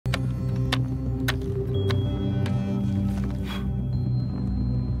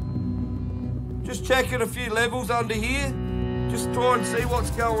checking a few levels under here. Just try and see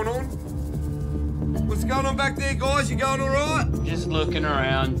what's going on. What's going on back there, guys? You going all right? Just looking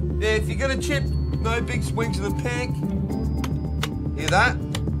around. Yeah, if you get a chip, no big swings of the peg. Hear that?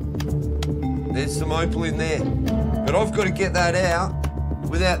 There's some opal in there. But I've got to get that out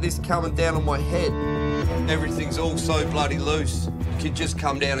without this coming down on my head. Everything's all so bloody loose. It could just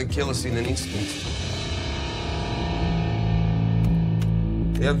come down and kill us in an instant.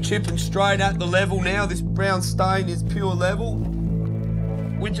 Yeah, I'm chipping straight at the level now. This brown stain is pure level.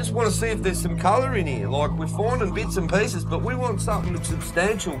 We just want to see if there's some colour in here. Like, we're finding bits and pieces, but we want something that's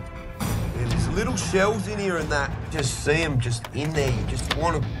substantial. Yeah, there's little shells in here and that. Just see them just in there. You just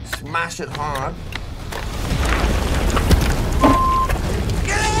want to smash it hard.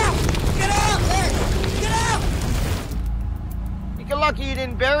 Get out! Get out! Get out! You're lucky you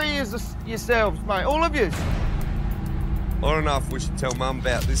didn't bury yourselves, mate. All of you. I don't know if we should tell Mum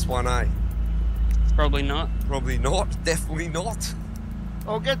about this one, eh? Probably not. Probably not. Definitely not.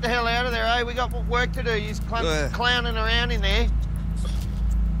 Oh, get the hell out of there, eh? We got work to do. You're clowning around in there.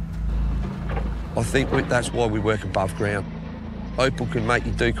 I think that's why we work above ground. Opal can make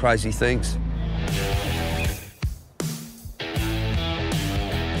you do crazy things.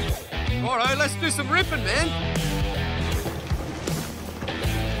 Righto, let's do some ripping, man.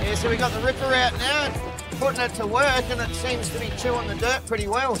 Yeah, so we got the ripper out now. Putting it to work, and it seems to be chewing the dirt pretty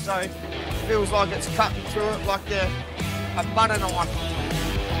well, so it feels like it's cutting through it like a butter knife.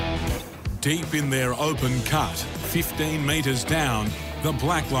 Deep in their open cut, 15 metres down, the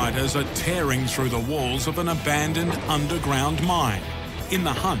blacklighters are tearing through the walls of an abandoned underground mine in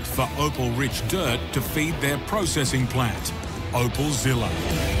the hunt for opal-rich dirt to feed their processing plant, Opalzilla.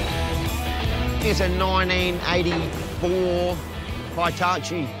 It's a 1984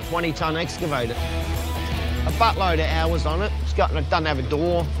 Hitachi 20-tonne excavator. A buttload of hours on it. It doesn't have a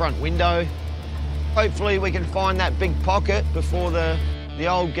door, front window. Hopefully we can find that big pocket before the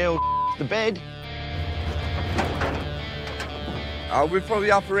old girl the bed. We're probably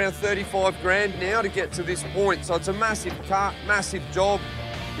up around 35 grand now to get to this point, so it's a massive cut, massive job.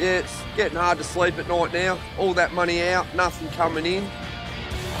 Yeah, it's getting hard to sleep at night now. All that money out, nothing coming in.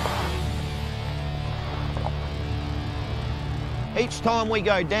 Each time we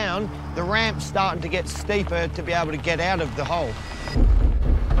go down, the ramp's starting to get steeper to be able to get out of the hole.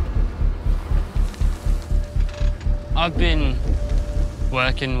 I've been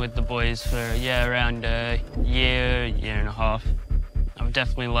working with the boys for, around a year and a half. I've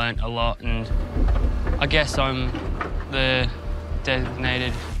definitely learnt a lot, and I guess I'm the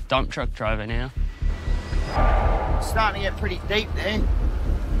designated dump truck driver now. It's starting to get pretty deep there.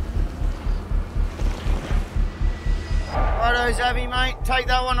 Righto, Zabby, mate. Take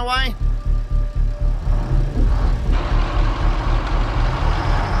that one away.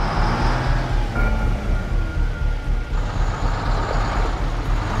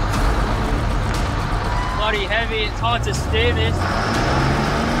 Bloody heavy, it's hard to steer this.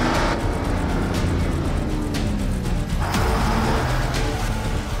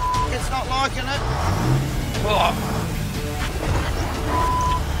 It's not liking it. Oh.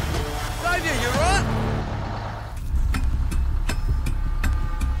 Xavier, you right?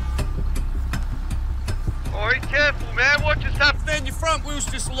 Oh, be careful, man. What just happened then? Your front wheel's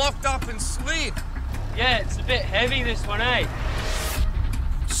just locked up and slid. Yeah, it's a bit heavy, this one, eh?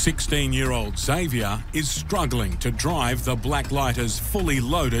 16-year-old Xavier is struggling to drive the Blacklighters' fully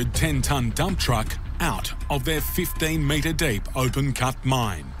loaded 10-tonne dump truck out of their 15-metre deep open-cut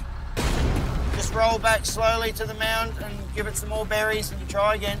mine. Just roll back slowly to the mound and give it some more berries and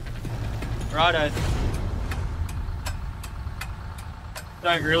try again. Righto.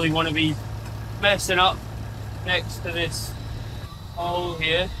 Don't really want to be messing up next to this hole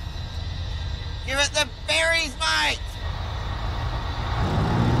here. Give it the berries, mate!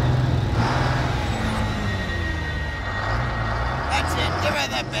 That's it, give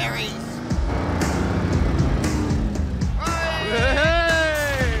it the berries.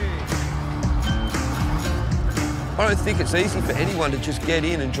 Hey! I don't think it's easy for anyone to just get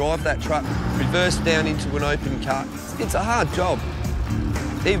in and drive that truck, reverse down into an open cut. It's a hard job.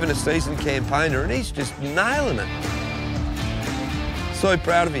 Even a seasoned campaigner, and he's just nailing it. So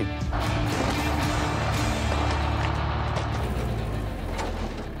proud of him.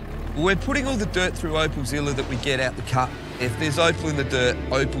 We're putting all the dirt through Opalzilla that we get out the cut. If there's opal in the dirt,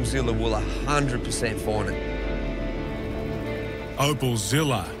 Opalzilla will 100% find it.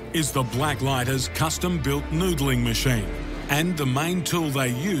 Opalzilla is the Blacklighters' custom-built noodling machine and the main tool they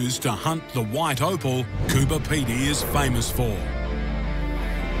use to hunt the white opal Cooper Petey is famous for.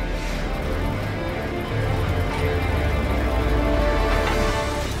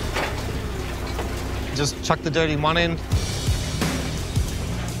 just chuck the dirt in one end.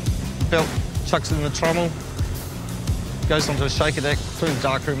 Belt chucks it in the trommel. Goes onto a shaker deck through the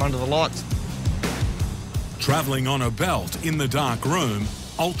dark room under the lights. Travelling on a belt in the dark room,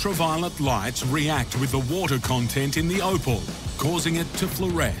 ultraviolet lights react with the water content in the opal, causing it to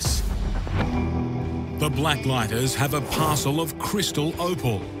fluoresce. The blacklighters have a parcel of crystal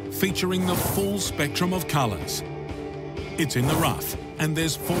opal, featuring the full spectrum of colours. It's in the rough, and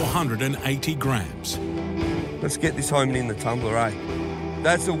there's 480 grams. Let's get this home in the tumbler, eh?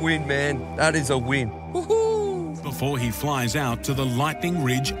 That's a win, man. That is a win. Woohoo! Before he flies out to the Lightning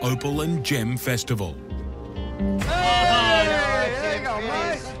Ridge Opal and Gem Festival.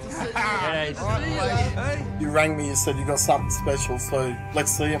 You rang me, you said you got something special, so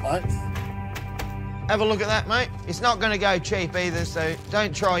let's see it, mate. Have a look at that, mate. It's not going to go cheap either, so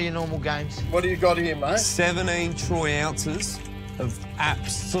don't try your normal games. What do you got here, mate? 17 troy ounces of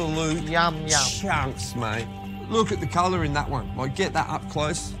absolute Yum. chunks, mate. Look at the colour in that one. Like, get that up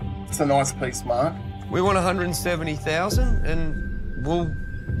close. It's a nice piece, Mark. We want 170,000,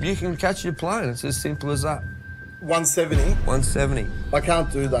 and you can catch your plane. It's as simple as that. 170? 170. I can't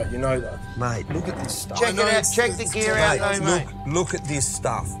do that, you know that. Mate, look at this stuff. Check it out. Check the gear out, though, mate. Look at this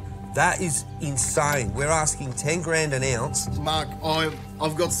stuff. That is insane. We're asking 10 grand an ounce. Mark,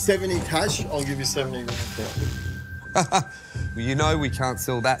 I've got 70 cash. I'll give you 70 grand. Well, you know we can't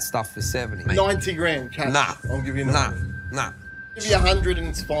sell that stuff for 70. 90 grand cash. Nah. I'll give you 90. Nah. I'll give you 100 and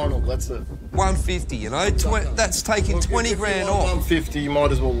it's final. That's it. 150, you know? That's taking 20 grand off. 150, you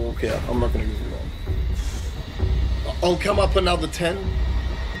might as well walk out. I'm not going to give you one. I'll come up another 10.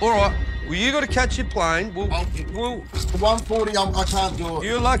 All right. Well, you got to catch your plane. We'll 140, I can't do it.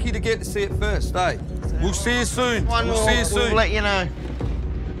 You're lucky to get to see it first, eh? We'll see you soon. We'll let you know.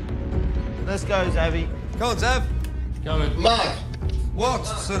 Let's go, Zabby. Come on, Zav. Coming. Mark. What,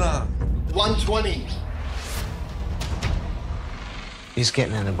 Sonar? 120. He's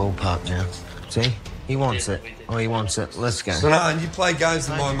getting in the ballpark now. See? He wants it. Oh, he wants it. Let's go. Sonar, you play games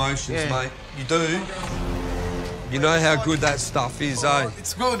with my emotions, mate. You do. You know how good that stuff is, eh?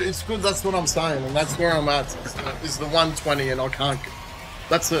 It's good, that's what I'm saying, and that's where I'm at. Is the 120, and I can't.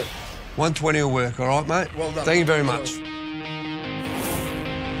 That's it. 120 will work, all right, mate? Well done. Thank you very much.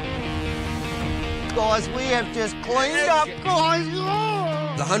 Guys, we have just cleaned up, guys.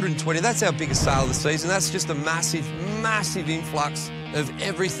 The 120, that's our biggest sale of the season. That's just a massive, massive influx of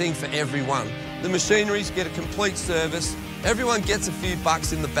everything for everyone. The machineries get a complete service. Everyone gets a few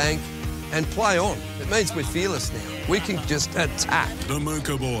bucks in the bank and play on. It means we're fearless now. We can just attack. The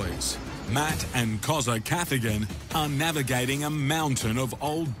Mooka boys, Matt and Cozza Cathigan, are navigating a mountain of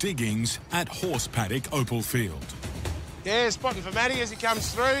old diggings at Horse Paddock Opal Field. Yeah, spotting for Matty as he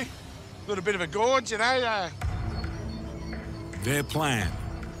comes through. A little bit of a gorge, you know. Their plan,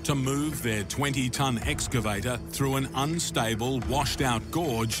 to move their 20-ton excavator through an unstable, washed-out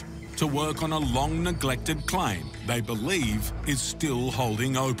gorge to work on a long-neglected claim they believe is still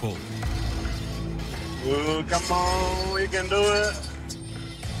holding opal. Ooh, come on, you can do it.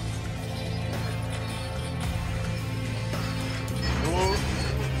 Ooh.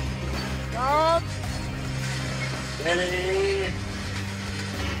 Up. Ready.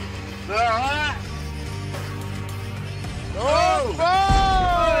 All right. Oh!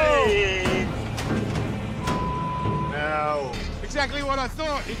 Hey. Now. Exactly what I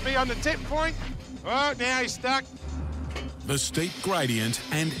thought. He'd be on the tip point. Oh, now he's stuck. The steep gradient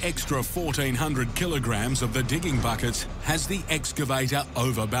and extra 1,400 kilograms of the digging buckets has the excavator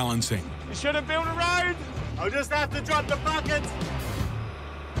overbalancing. You should have built a road. I'll just have to drop the bucket.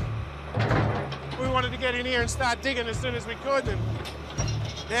 We wanted to get in here and start digging as soon as we could, and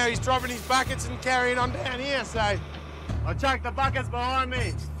now he's dropping his buckets and carrying on down here, so... I'll chuck the buckets behind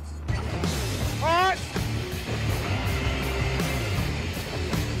me. All right.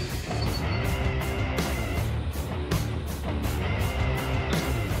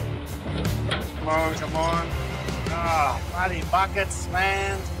 Come on. Ah, bloody buckets,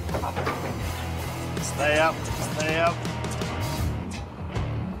 man. Stay up, stay up.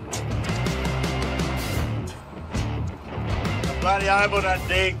 Bloody able to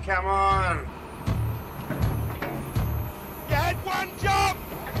dig, come on. You had one job!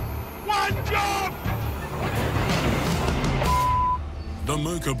 One job! The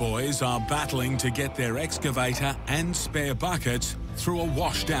Mooka boys are battling to get their excavator and spare buckets through a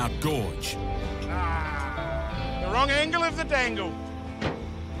washed-out gorge. The wrong angle of the dangle.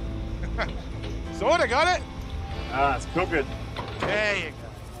 Sorta got it. Ah, it's cooking. There you go.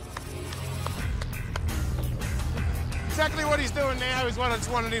 Exactly what he's doing now is what I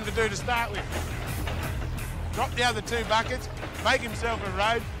just wanted him to do to start with. Drop the other two buckets, make himself a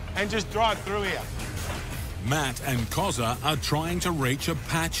road, and just drive through here. Matt and Cozza are trying to reach a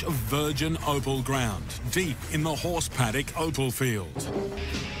patch of virgin opal ground deep in the horse paddock opal field.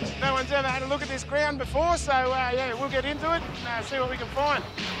 No one's ever had a look at this ground before, so yeah, we'll get into it and see what we can find.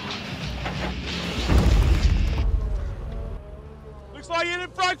 Looks like you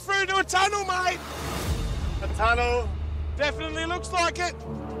broke through to a tunnel, mate. A tunnel. Definitely looks like it.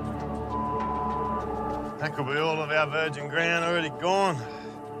 That could be all of our virgin ground already gone.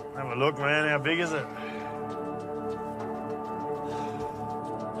 Have a look, man. How big is it?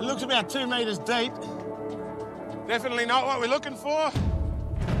 It looks about 2 metres deep. Definitely not what we're looking for.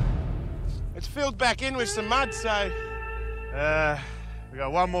 It's filled back in with some mud, so... We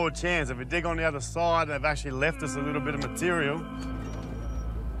got one more chance. If we dig on the other side, they've actually left us a little bit of material.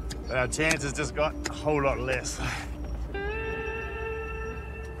 But our chances just got a whole lot less.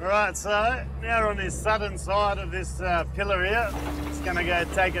 All right, so now we're on this southern side of this pillar here. It's gonna go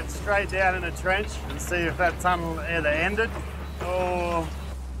take it straight down in a trench and see if that tunnel either ended or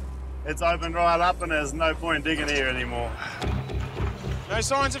it's opened right up and there's no point digging here anymore. No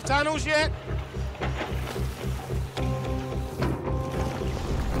signs of tunnels yet?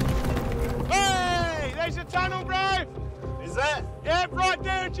 Hey, there's a tunnel, bro. Is that? Yep, right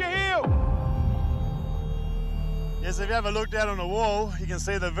there at your heel. Yes, if you have a look down on the wall, you can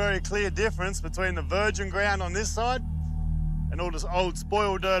see the very clear difference between the virgin ground on this side and all this old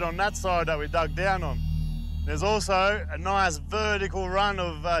spoiled dirt on that side that we dug down on. There's also a nice vertical run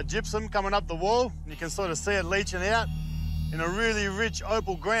of gypsum coming up the wall. You can sort of see it leaching out. In a really rich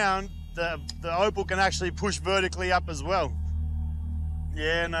opal ground, the opal can actually push vertically up as well.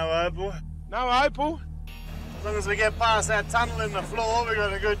 Yeah, no opal. No opal? As long as we get past that tunnel in the floor, we've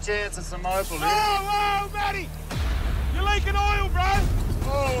got a good chance of some opal here. Whoa, whoa, Matty! You're leaking oil, bro!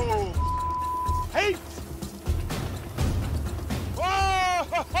 Oh! Heaps! Whoa!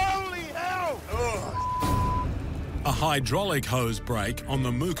 Holy hell! Oh. A hydraulic hose break on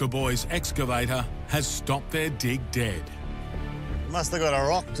the Mooka Boys excavator has stopped their dig dead. Must have got a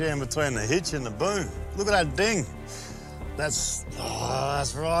rock jam between the hitch and the boom. Look at that ding. That's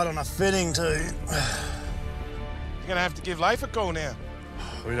right on a fitting too. You're gonna have to give Leif a call now.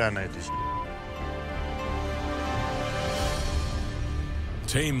 We don't need this.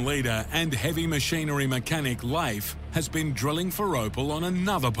 Team leader and heavy machinery mechanic Leif has been drilling for opal on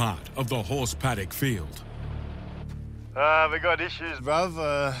another part of the horse paddock field. We got issues,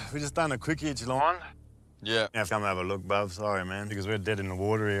 bruv. We just done a quick hitch line. Yeah. You have to come have a look, bruv. Sorry, man, because we're dead in the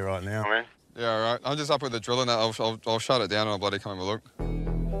water here right now. Man. Yeah, all right. I'm just up with the drill and that. I'll shut it down and I'll bloody come have a look.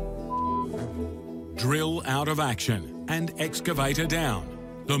 Drill out of action and excavator down.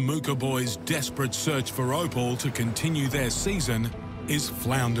 The Mooka Boys' desperate search for opal to continue their season is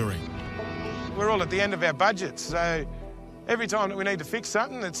floundering. We're all at the end of our budget, so every time that we need to fix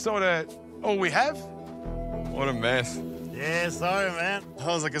something, it's sort of all we have. What a mess. Yeah, sorry, man.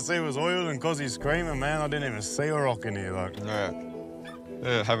 All I could see was oil and cause he's screaming, man. I didn't even see a rock in here, like.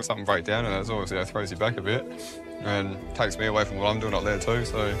 Yeah, having something break down and that's obviously throws you back a bit and takes me away from what I'm doing up there too,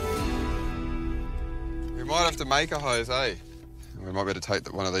 so. We might have to make a hose, eh? We might be able to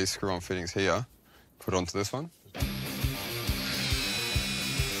take one of these screw-on fittings here, put it onto this one.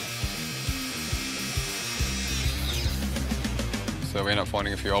 So we end up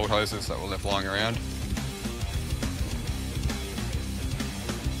finding a few old hoses that were left lying around.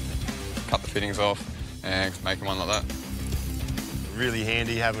 Cut the fittings off and make one like that. Really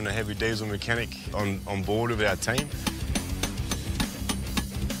handy having a heavy diesel mechanic on board with our team.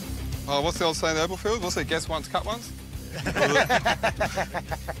 Oh, what's the old saying in the opal field? What's it? Guess once, cut once?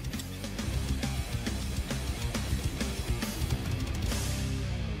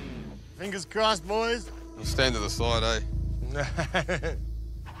 Fingers crossed, boys. We'll stand to the side, eh?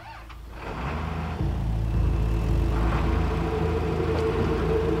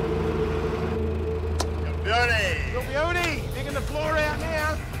 Beauty! Digging the floor out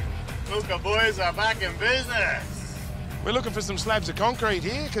now. Mooka Boys are back in business. We're looking for some slabs of concrete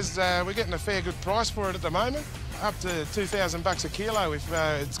here because we're getting a fair good price for it at the moment. Up to $2,000 a kilo if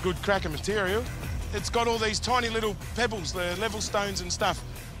it's good cracking material. It's got all these tiny little pebbles, the level stones and stuff,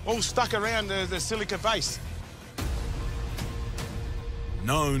 all stuck around the silica base.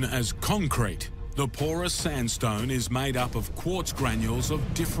 Known as concrete, the porous sandstone is made up of quartz granules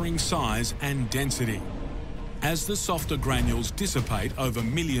of differing size and density. As the softer granules dissipate over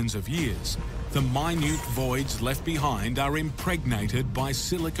millions of years, the minute voids left behind are impregnated by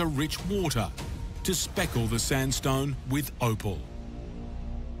silica-rich water to speckle the sandstone with opal.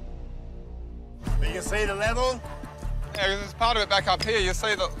 You can see the level? Yeah, because there's part of it back up here. You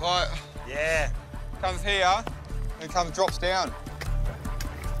see that, like, Yeah. comes here and drops down.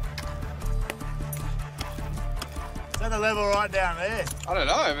 that the level right down there? I don't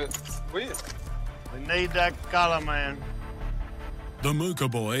know, but it's weird. We need that colour, man. The Mooka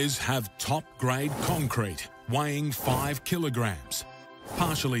boys have top-grade concrete, weighing 5 kilograms.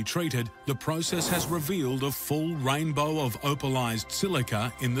 Partially treated, the process has revealed a full rainbow of opalized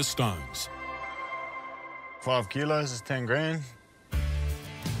silica in the stones. 5 kilos is 10 grand.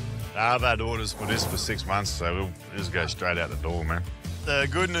 I've had orders for this for 6 months, so we'll just go straight out the door, man. The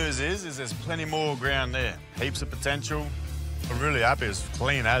good news is there's plenty more ground there. Heaps of potential. I'm really happy it's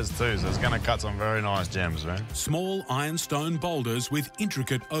clean as too, so it's going to cut some very nice gems, man. Small ironstone boulders with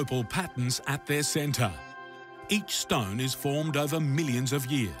intricate opal patterns at their centre. Each stone is formed over millions of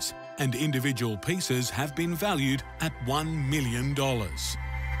years, and individual pieces have been valued at $1 million.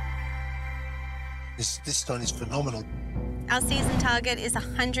 This stone is phenomenal. Our season target is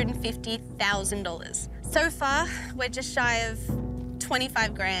 $150,000. So far, we're just shy of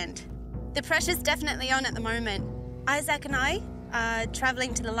 25 grand. The pressure's definitely on at the moment. Isaac and I are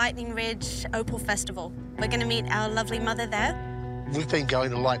travelling to the Lightning Ridge Opal Festival. We're going to meet our lovely mother there. We've been going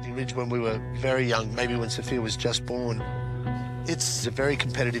to Lightning Ridge when we were very young, maybe when Sophia was just born. It's a very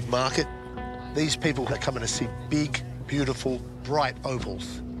competitive market. These people are coming to see big, beautiful, bright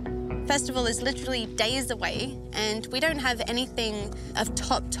opals. Festival is literally days away, and we don't have anything of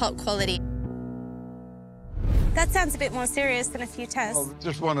top quality. That sounds a bit more serious than a few tests. Well,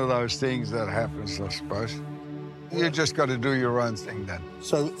 just one of those things that happens, I suppose. You just got to do your own thing then.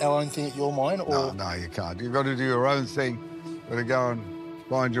 So our own thing at your mine, or...? No, you can't. You've got to do your own thing. You've got to go and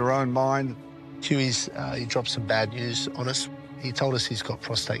find your own mine. Huey's, he dropped some bad news on us. He told us he's got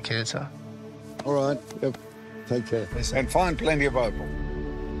prostate cancer. All right, yep. Take care. And find plenty of opal.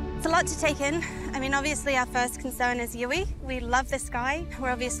 It's a lot to take in. I mean, obviously our first concern is Yui. We love this guy. We're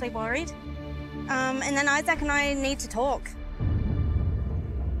obviously worried. And then Isaac and I need to talk.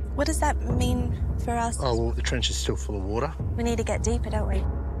 What does that mean for us? Oh, well, the trench is still full of water. We need to get deeper, don't we?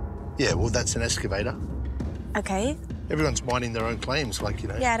 Yeah, well, that's an excavator. Okay. Everyone's mining their own claims, like, you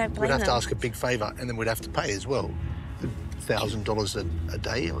know. Yeah, I don't blame We'd have to them. ask a big favour, and then we'd have to pay as well. $1,000 a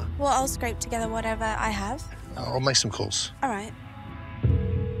day. Well, I'll scrape together whatever I have. I'll make some calls. All right.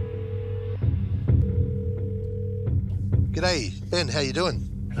 G'day, Ben, how you doing?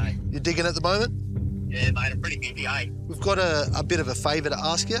 G'day. You digging at the moment? Yeah, mate, I'm pretty busy, eh? We've got a bit of a favour to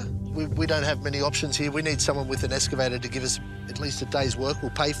ask you. We don't have many options here. We need someone with an excavator to give us at least a day's work.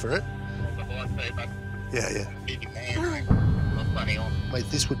 We'll pay for it. Yeah. Busy man, mate. Not funny on. Mate,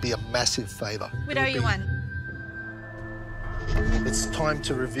 this would be a massive favour. We'd owe you one. It's time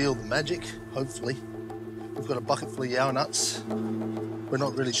to reveal the magic, hopefully. We've got a bucket full of yow nuts. We're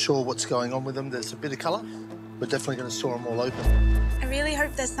not really sure what's going on with them. There's a bit of colour. We're definitely going to saw them all open. I really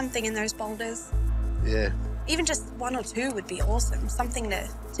hope there's something in those boulders. Yeah. Even just 1 or 2 would be awesome. Something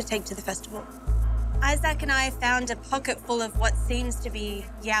to take to the festival. Isaac and I found a pocket full of what seems to be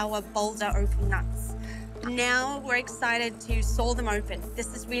Yowa boulder opal nuts. Now we're excited to saw them open.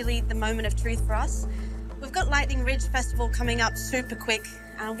 This is really the moment of truth for us. We've got Lightning Ridge Festival coming up super quick.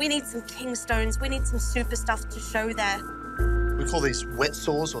 We need some king stones. We need some super stuff to show there. We call these wet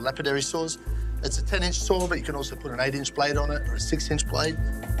saws or lapidary saws. It's a 10-inch saw, but you can also put an 8-inch blade on it or a 6-inch blade.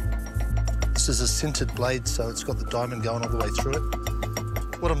 This is a sintered blade, so it's got the diamond going all the way through it.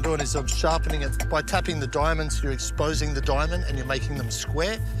 What I'm doing is I'm sharpening it. By tapping the diamonds, you're exposing the diamond and you're making them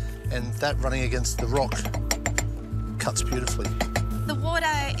square, and that running against the rock cuts beautifully. The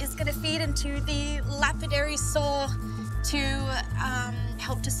water is going to feed into the lapidary saw to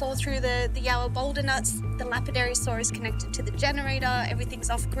help to saw through the Yowa boulder nuts. The lapidary saw is connected to the generator. Everything's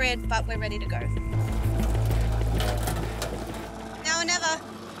off-grid, but we're ready to go. Now or never.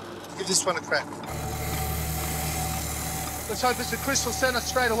 Give this one a crack. Let's hope it's a crystal centre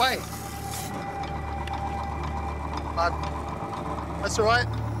straight away. That's all right.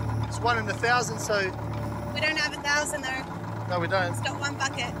 It's 1 in 1,000, so... We don't have 1,000, though. No, we don't. It's got 1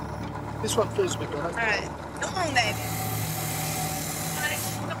 bucket. This one feels a bit better. All right. Come on, baby. All right,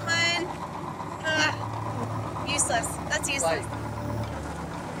 come on. Useless. That's useless.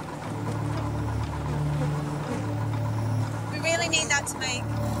 We really need that to make.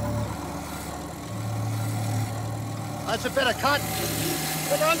 That's a better cut.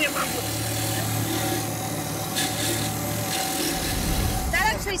 Put on your muscle. That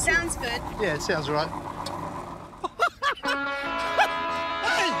actually sounds good. Yeah, it sounds all right.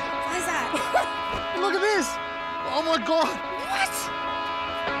 Hey! What is that? Look at this! Oh my God! What?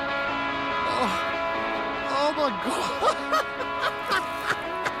 Oh my God!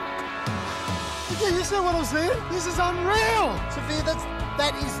 You see what I'm saying? This is unreal! Sophia,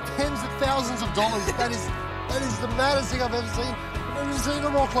 that is tens of thousands of dollars. That is the maddest thing I've ever seen. I've never seen a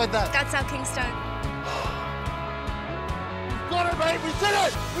rock like that. That's our kingstone. got it, mate. We did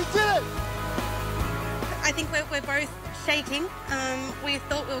it. We did it. I think we're both shaking. We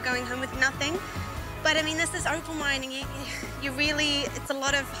thought we were going home with nothing. But I mean, this is opal mining. You really, it's a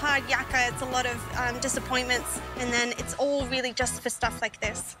lot of hard yakka, it's a lot of disappointments, and then it's all really just for stuff like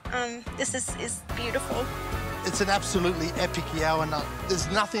this. This is beautiful. It's an absolutely epic Yowa nut. There's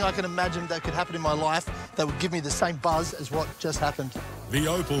nothing I can imagine that could happen in my life that would give me the same buzz as what just happened. The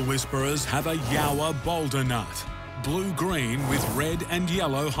Opal Whisperers have a Yowa boulder nut, blue-green with red and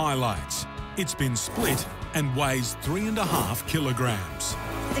yellow highlights. It's been split and weighs 3.5 kilograms.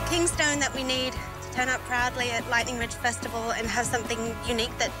 The kingstone that we need to turn up proudly at Lightning Ridge Festival and have something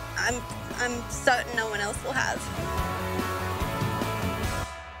unique that I'm certain no one else will have.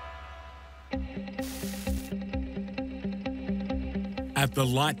 At the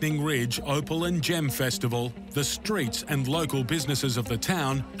Lightning Ridge Opal and Gem Festival, the streets and local businesses of the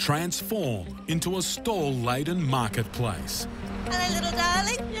town transform into a stall-laden marketplace. Hello, little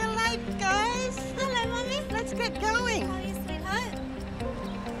darling. You're late, guys. Hello, Mummy. Let's get going. How are you, sweetheart?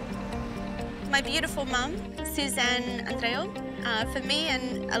 My beautiful mum, Suzanne Andreo. For me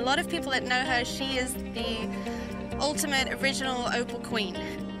and a lot of people that know her, she is the ultimate original opal queen.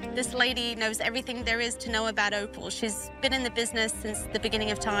 This lady knows everything there is to know about opal. She's been in the business since the beginning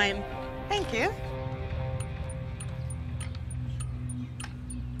of time. Thank you.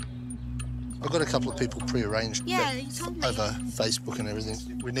 I've got a couple of people pre-arranged. Yeah, you told me. Over Facebook and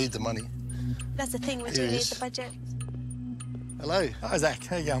everything. We need the money. That's the thing, we do Here he need is. the budget. Hello. Hi, Zach.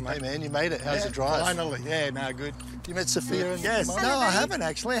 How you going, mate? Hey, man, you made it. How's the drive? Finally. Yeah, no, good. You met Sophia and Yes. Mum? No, I haven't,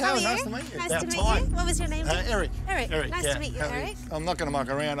 actually. How are Nice you? to meet you. Nice About to meet time. you. What was your name? Eric. Eric. Nice yeah. to meet you, Eric. I'm not going to muck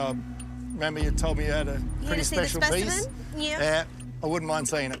around. I remember you told me you had a pretty see the special piece. specimen? Yeah. Yeah. I wouldn't mind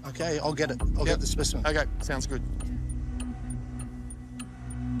seeing it. Okay, I'll get it. I'll get the specimen. Okay, sounds good.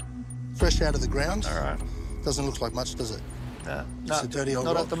 Fresh out of the ground. All right. Doesn't look like much, does it? No, It's a dirty old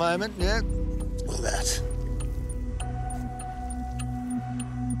not rock. at the moment, yeah. Look at that.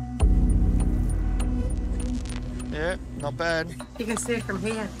 Yeah, not bad. You can see it from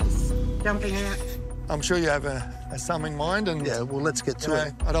here. It's jumping out. I'm sure you have some in mind, and Yeah, well, let's get to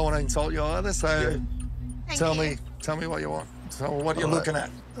it. I don't want to insult you either, so Thank tell you. me what you want. So what you're All right. looking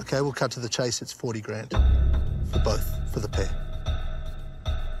at. Okay, we'll cut to the chase. It's 40 grand for both, for the pair.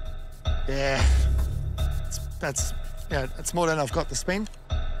 Yeah, it's more than I've got to spend.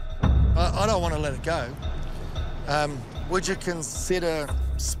 I don't want to let it go. Would you consider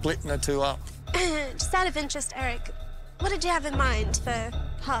splitting the two up? Just out of interest, Eric, what did you have in mind for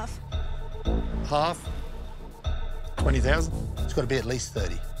half? Half? 20,000? It's got to be at least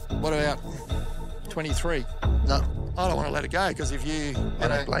 30. What about 23? No, I don't want to let it go because if you, I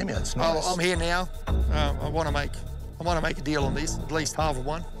don't blame you. It's nice. I'm here now. I want to make a deal on this, at least half of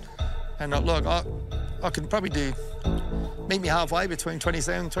one. And look, I can probably meet me halfway between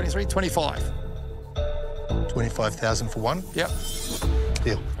 27 and 23, 25. 25,000 for one. Yep.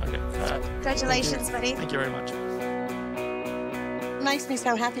 Deal. Okay. Congratulations, buddy. Thank you very much. It makes me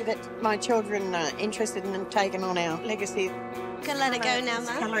so happy that my children are interested in taking on our legacy. Can let it go now,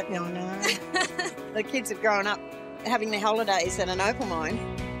 Mum. Can't let me on now. The kids have grown up having their holidays at an opal mine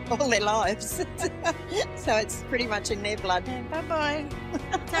all their lives. So it's pretty much in their blood. Bye-bye.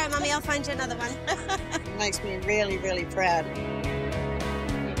 Sorry, Mummy, I'll find you another one. It makes me really, really proud.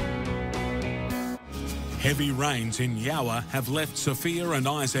 Heavy rains in Yowa have left Sophia and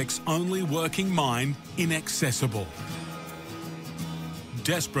Isaac's only working mine inaccessible.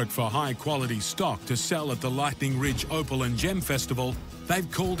 Desperate for high-quality stock to sell at the Lightning Ridge Opal and Gem Festival, they've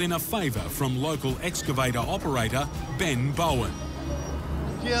called in a favour from local excavator operator Ben Bowen.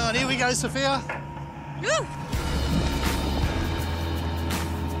 Yeah, and here we go, Sophia. Woo!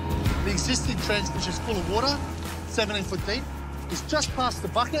 The existing trench, which is full of water, 17 foot deep, is just past the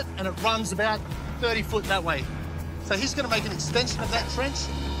bucket and it runs about 30 foot that way. So he's going to make an extension of that trench.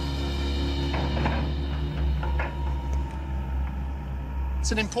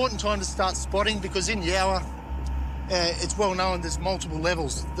 It's an important time to start spotting because in Yowa, it's well known there's multiple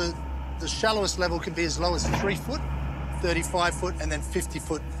levels. The shallowest level can be as low as 3 foot, 35 foot, and then 50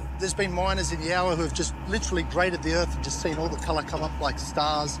 foot. There's been miners in Yowa who have just literally graded the earth and just seen all the colour come up like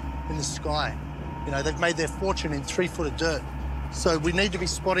stars in the sky. You know, they've made their fortune in 3 foot of dirt. So we need to be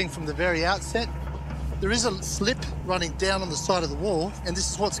spotting from the very outset. There is a slip running down on the side of the wall, and this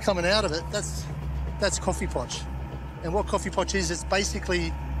is what's coming out of it. That's coffee potch. And what coffee potch is, it's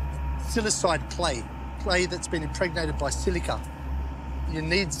basically silicide clay that's been impregnated by silica. You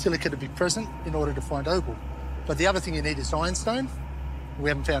need silica to be present in order to find opal. But the other thing you need is ironstone. We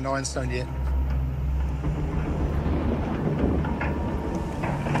haven't found ironstone yet.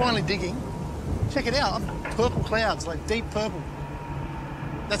 Finally digging. Check it out. purple clouds, like deep purple.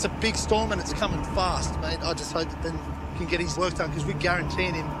 That's a big storm and it's coming fast, mate. I just hope that Ben can get his work done because we're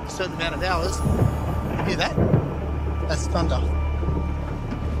guaranteeing him a certain amount of hours. You hear that? That's thunder.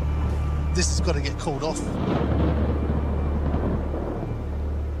 This has got to get called off.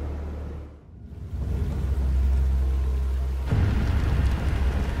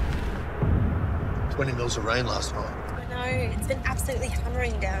 $20 mils of rain last night. I know, it's been absolutely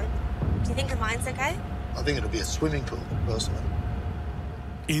hammering down. Do you think the mine's okay? I think it'll be a swimming pool, personally.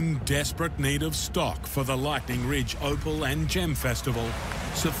 In desperate need of stock for the Lightning Ridge Opal and Gem Festival,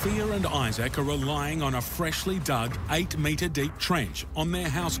 Sophia and Isaac are relying on a freshly dug 8-metre deep trench on their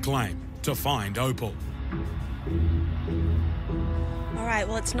house claim to find opal. All right,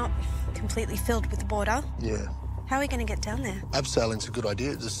 well, it's not completely filled with water. Yeah. How are we going to get down there? Abseiling's a good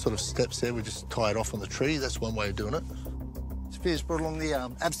idea. There's sort of steps there. We just tie it off on the tree. That's one way of doing it. Sophia's brought along the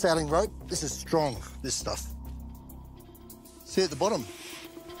abseiling rope. This is strong, this stuff. See at the bottom?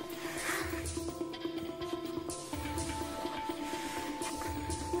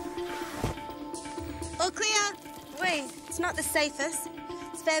 All clear. Wait, it's not the safest.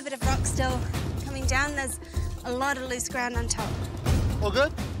 It's a fair bit of rock still coming down. There's a lot of loose ground on top. All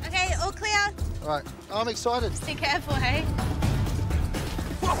good? Okay, all clear. All right, I'm excited. Be careful, hey?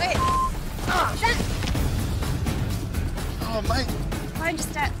 Wait. Oh, mate. Find your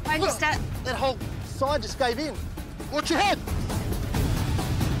step, find your step. That whole side just gave in. Watch your head.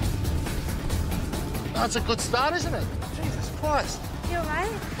 That's a good start, isn't it? Jesus Christ. You all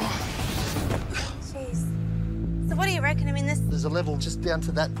right? Jeez. So what do you reckon? I mean, There's a level just down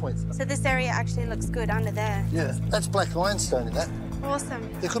to that point. So this area actually looks good under there. Yeah, that's black ironstone in that. Awesome.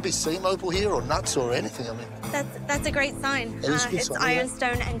 There could be seam opal here or nuts or anything, I mean. That's a great sign. It is a good it's sign, yeah.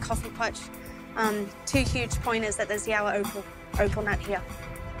 ironstone and coffee potch. Two huge pointers that there's Yower opal nut here.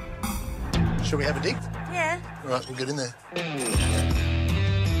 Shall we have a dig? Yeah. All right, we'll get in there.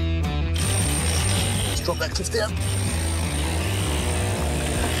 Let's drop that cliff down.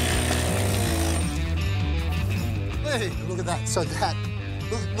 Hey, look at that. So that,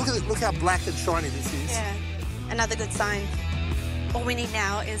 look at it. Look how black and shiny this is. Yeah. Another good sign. All we need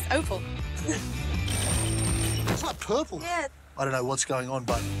now is opal. It's like purple. Yeah. I don't know what's going on,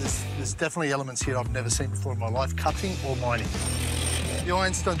 but there's definitely elements here I've never seen before in my life, cutting or mining. The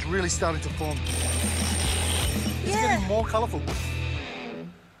ironstone's really starting to form. It's getting more colourful.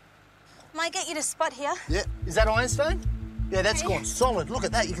 Might get you to spot here. Yeah. Is that ironstone? Yeah, that's gone solid. Look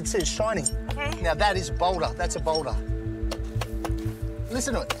at that. You can see it's shining. Okay. Now, that is a boulder. That's a boulder.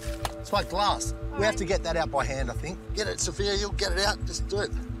 Listen to it. It's like glass. We have to get that out by hand, I think. Get it, Sophia. You'll get it out. Just do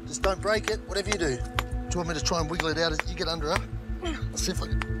it. Just don't break it. Whatever you do. Do you want me to try and wiggle it out as you get under it? Let's see if I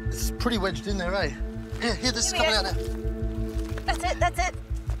can. It's pretty wedged in there, eh? Yeah, here, this is coming out now. That's it, that's it.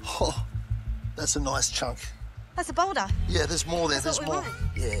 Oh, that's a nice chunk. That's a boulder. Yeah, there's more there. That's There's what we more.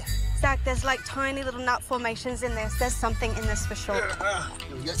 want. Yeah. Zach, there's like tiny little nut formations in this. There's something in this for sure. Here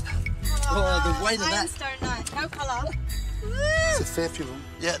we go. Oh, the weight of that. Ironstone nut, no colour. It's a fair few.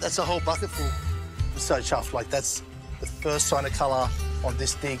 Yeah, that's a whole bucket full. I'm so chuffed. Like, that's the first sign of colour on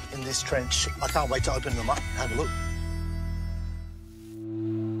this dig in this trench. I can't wait to open them up and have a look.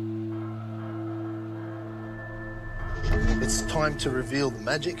 It's time to reveal the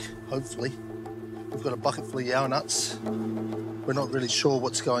magic, hopefully. We've got a bucket full of Yower nuts. We're not really sure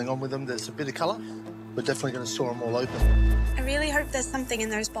what's going on with them. There's a bit of colour. We're definitely going to saw them all open. I really hope there's something in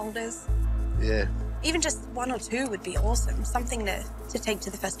those boulders. Yeah. Even just one or two would be awesome. Something to take to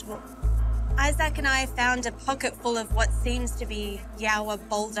the festival. Isaac and I found a pocket full of what seems to be Yower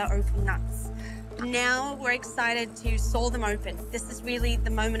boulder opal nuts. Now we're excited to saw them open. This is really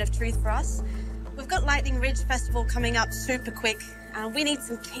the moment of truth for us. We've got Lightning Ridge Festival coming up super quick. We need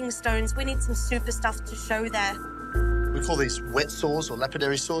some kingstones. We need some super stuff to show there. We call these wet saws or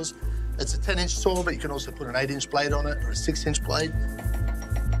lapidary saws. It's a 10-inch saw, but you can also put an 8-inch blade on it or a 6-inch blade.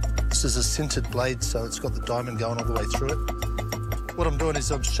 This is a sintered blade, so it's got the diamond going all the way through it. What I'm doing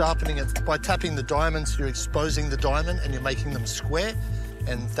is I'm sharpening it. By tapping the diamonds, you're exposing the diamond and you're making them square,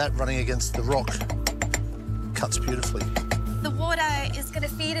 and that running against the rock cuts beautifully. The water is going to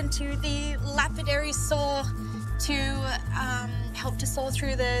feed into the lapidary saw to help to saw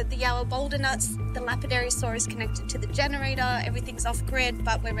through the Yower boulder nuts. The lapidary saw is connected to the generator. Everything's off grid,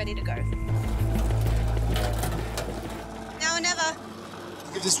 but we're ready to go. Now or never.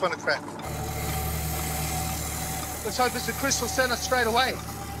 Give this one a crack. Let's hope it's a crystal centre straight away.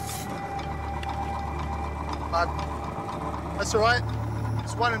 That's all right.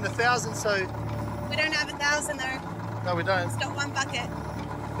 It's 1 in 1,000, so... We don't have 1,000 though. No, we don't. It's got one bucket.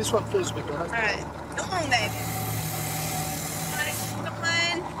 This one feels a bit better. All right. Come on, baby. Come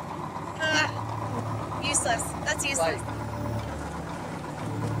on. useless. That's useless.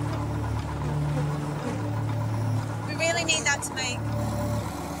 We really need that to make.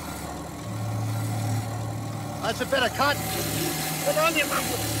 That's a better cut. Good on you, Mum.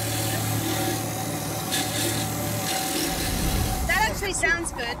 That actually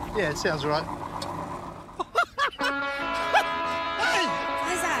sounds good. Yeah, it sounds right. Hey!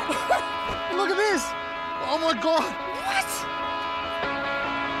 What is that? Look at this! Oh my God! What?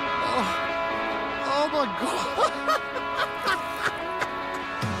 Oh my God!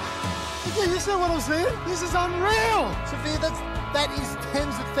 Okay, you see what I'm saying? This is unreal! Sophia, that is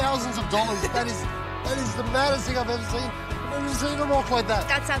tens of thousands of dollars. That is the maddest thing I've ever seen. I've never seen a rock like that.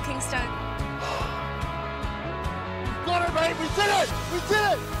 That's our Kingstone. We've got it, mate! We did it! We did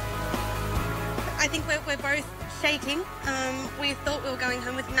it! I think we're both shaking. We thought we were going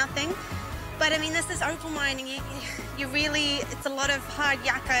home with nothing. But I mean, this is opal mining. You really, it's a lot of hard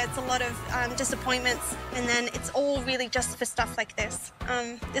yakka, it's a lot of disappointments, and then it's all really just for stuff like this.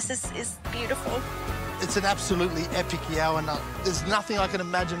 This is beautiful. It's an absolutely epic Yowa nut. There's nothing I can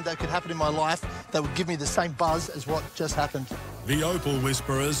imagine that could happen in my life that would give me the same buzz as what just happened. The Opal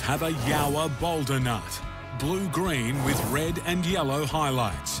Whisperers have a Yowa boulder nut, blue-green with red and yellow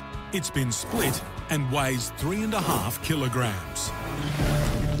highlights. It's been split and weighs 3.5 kilograms.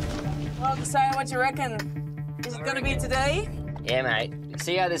 Well, Josiah, what do you reckon? Is it going to be today? Yeah, mate.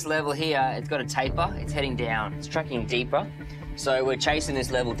 See how this level here, it's got a taper, it's heading down. It's tracking deeper. So we're chasing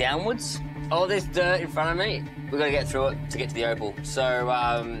this level downwards. All this dirt in front of me, we've got to get through it to get to the opal. So,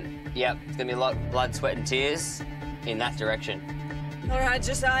 yeah, it's going to be a lot of blood, sweat and tears in that direction. All right,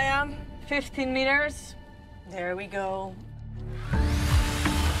 Josiah, 15 meters. There we go.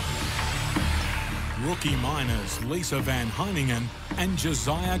 Rookie miners Lisa Van Heiningen and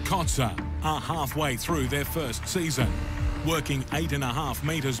Josiah Kotzer are halfway through their first season, working 8.5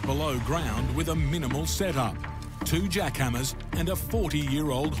 metres below ground with a minimal setup, 2 jackhammers and a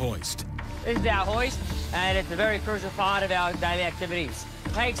 40-year-old hoist. This is our hoist, and it's a very crucial part of our daily activities.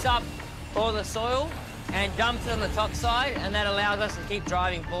 It takes up all the soil and dumps it on the top side, and that allows us to keep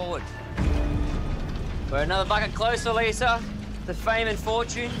driving forward. We're another bucket closer, Lisa, to fame and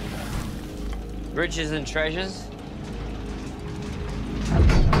fortune, riches and treasures.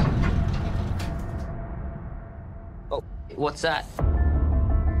 Oh, what's that?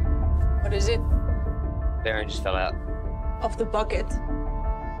 What is it? Bearing just fell out. Off the bucket.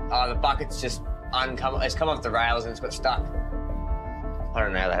 Oh, the bucket's just it's come off the rails and it's got stuck. I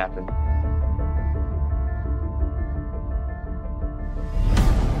don't know how that happened.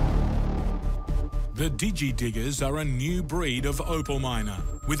 The Digi-Diggers are a new breed of opal miner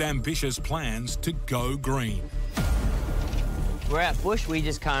with ambitious plans to go green. We're out bush, we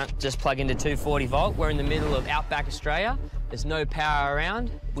just can't just plug into 240 volt. We're in the middle of Outback Australia. There's no power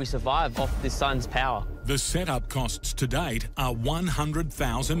around. We survive off the sun's power. The setup costs to date are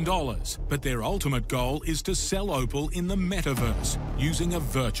 $100,000, but their ultimate goal is to sell opal in the metaverse using a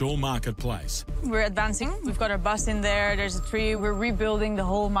virtual marketplace. We're advancing. We've got our bus in there. There's a tree. We're rebuilding the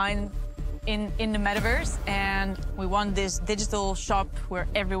whole mine in the metaverse, and we want this digital shop where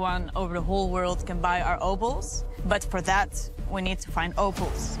everyone over the whole world can buy our opals. But for that, we need to find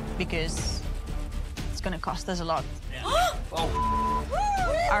opals because it's going to cost us a lot.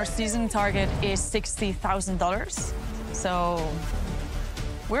 Our season target is $60,000, so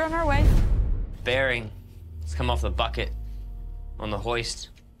we're on our way. Bearing, it's come off the bucket on the hoist.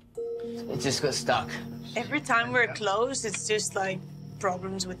 It just got stuck. Every time we're close, it's just like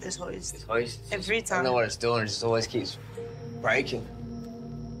problems with this hoist. This hoist? Every time. I don't know what it's doing, it just always keeps breaking.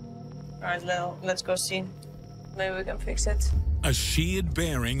 All right, Lil, let's go see. Maybe we can fix it. A sheared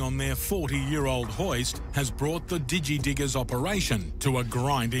bearing on their 40-year-old hoist has brought the Digi-Diggers operation to a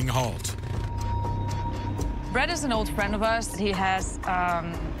grinding halt. Brett is an old friend of ours. He has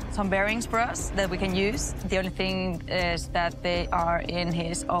some bearings for us that we can use. The only thing is that they are in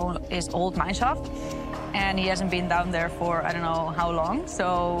his old mine shaft, and he hasn't been down there for I don't know how long,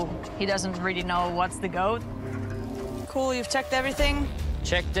 so he doesn't really know what's the go. Cool, you've checked everything?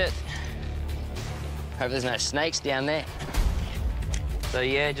 Checked it. Hope there's no snakes down there. So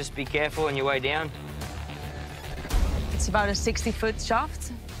yeah, just be careful on your way down. It's about a 60-foot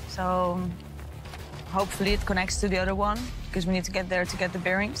shaft, so hopefully it connects to the other one, because we need to get there to get the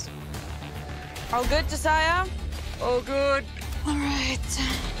bearings. All good, Josiah? All good. All right.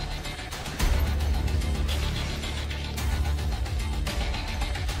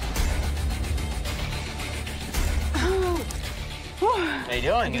 How you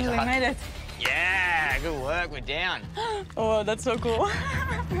doing? We made it. Yeah, good work, we're down. Oh, that's so cool.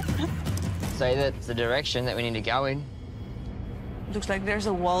 Say that's the direction that we need to go in. Looks like there's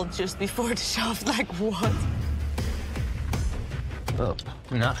a wall just before the shaft. Like, what? Oh,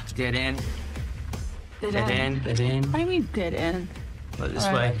 no, dead end. Dead Dead end. end, dead end. What do you mean dead end? Look this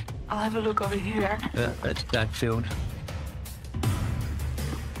All right, way. I'll have a look over here. Yeah, that's backfilled.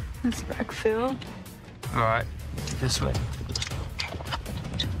 That's backfill. All right, this way.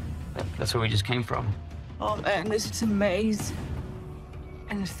 That's where we just came from. Oh man, this is a maze.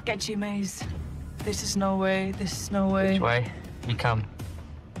 And a sketchy maze. This is no way, this is no way. Which way? You come.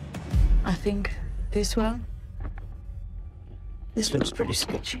 I think this one. This looks pretty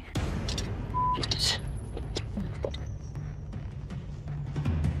sketchy. Yes.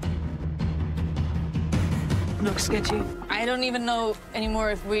 Looks sketchy. I don't even know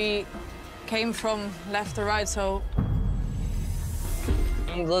anymore if we came from left or right, so...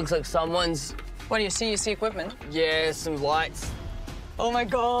 It looks like someone's... What do you see? You see equipment? Yeah, some lights. Oh my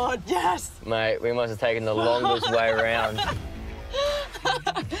God, yes! Mate, we must have taken the longest way around.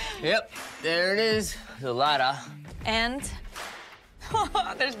 Yep, there it is, the ladder. And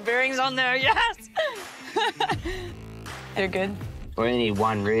there's bearings on there, yes! They're good. We only need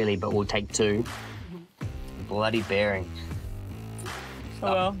one, really, but we'll take two. Bloody bearing.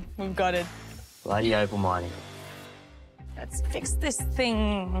 Oh, well, we've got it. Bloody opal mining. Let's fix this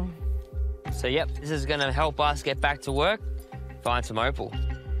thing. So, yep, this is gonna help us get back to work, find some opal.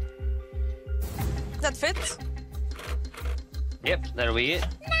 That fits? Yep, that'll be it.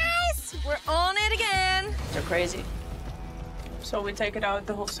 Nice! We're on it again. So crazy. So we take it out,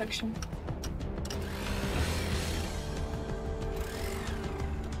 the whole section.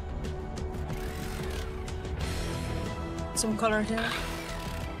 Some color here.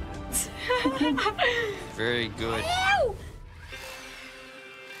 Very good.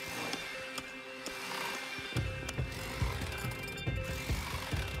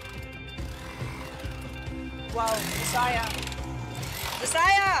 Wow, Messiah.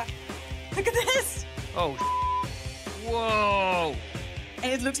 Messiah! Look at this! Oh, whoa!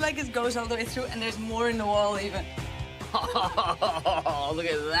 And it looks like it goes all the way through, and there's more in the wall even. Oh, look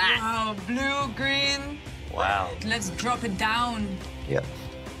at that! Wow, blue, green. Wow. Let's drop it down. Yep,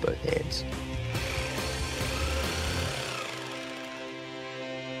 both hands.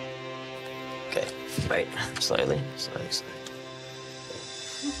 Okay, wait, slowly, slowly, slowly.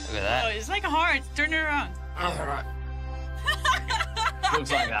 Look at that. Oh, it's like a heart. Turn it around. All right.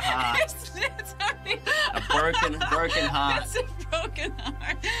 Looks like a heart. It's only A broken heart. It's a broken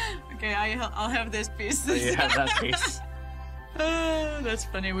heart. Okay, I'll have this piece. So you have that piece. That's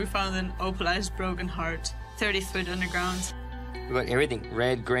funny. We found an opalized broken heart, 30 foot underground. We've got everything.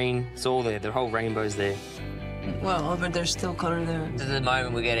 Red, green, it's all there. The whole rainbow's there. Well, but there's still color there. To the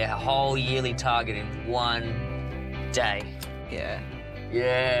moment, we get a whole yearly target in one day. Yeah.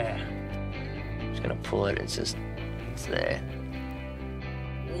 Yeah. Just gonna pull it. It's there.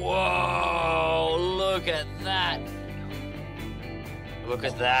 Whoa! Look at that. Look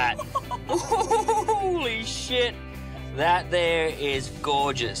at that. Holy shit. That there is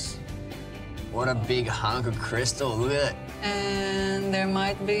gorgeous. What a big hunk of crystal. Look at it. And there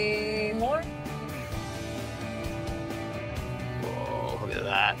might be more. Whoa, look at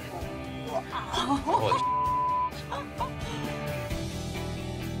that. Holy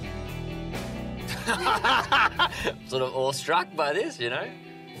sort of awestruck by this, you know?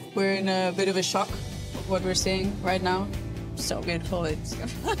 We're in a bit of a shock of what we're seeing right now. So beautiful. It's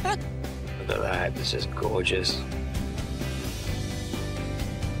Look at that. This is gorgeous.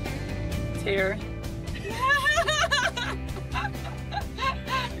 here.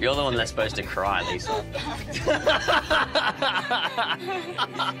 You're the one that's supposed to cry, Lisa.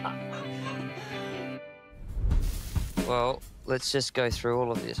 Well, let's just go through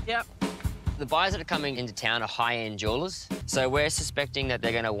all of this. Yep. The buyers that are coming into town are high-end jewelers, so we're suspecting that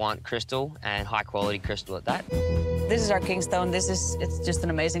they're going to want crystal and high-quality crystal at that. This is our kingstone. It's just an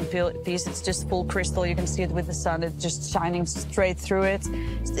amazing piece. It's just full crystal. You can see it with the sun. It's just shining straight through it.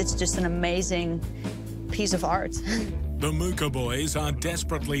 It's just an amazing piece of art. The Mooka boys are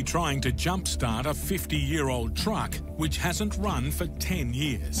desperately trying to jumpstart a 50-year-old truck which hasn't run for 10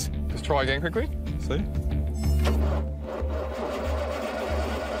 years. Let's try again quickly. See?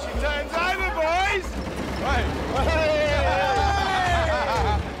 She turns over, boys! Hey!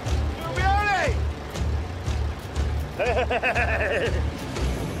 Beauty!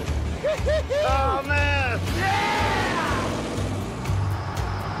 Oh, man!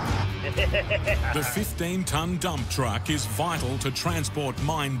 The 15-ton dump truck is vital to transport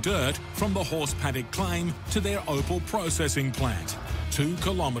mined dirt from the horse paddock claim to their opal processing plant, 2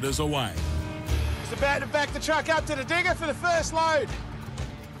 kilometres away. It's about to back the truck up to the digger for the first load.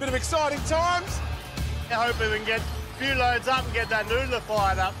 Bit of exciting times. Hopefully we can get few loads up and get that noodler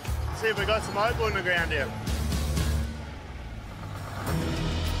fired up. See if we got some opal in the ground here.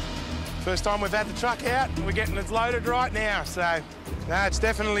 First time we've had the truck out, and we're getting it loaded right now, so no, it's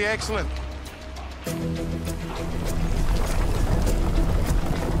definitely excellent.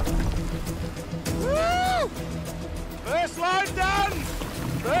 Woo! First load done!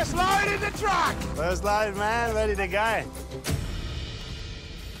 First load in the truck! First load, man, ready to go.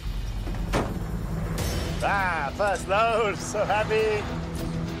 Ah, first load, so happy.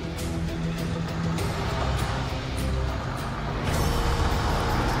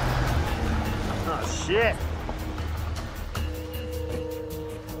 Oh, shit.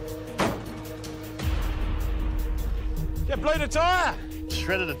 You blew the tyre?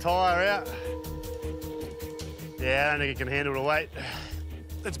 Shredded the tyre out. Yeah, I don't think it can handle the weight.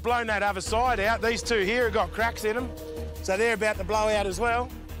 It's blown that other side out. These two here have got cracks in them, so they're about to blow out as well.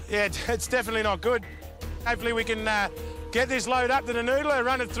 Yeah, it's definitely not good. Hopefully we can get this load up to the noodler,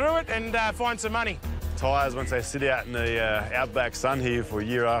 run it through it, and find some money. Tyres, once they sit out in the outback sun here for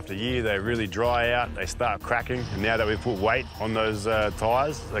year after year, they really dry out, they start cracking. And now that we've put weight on those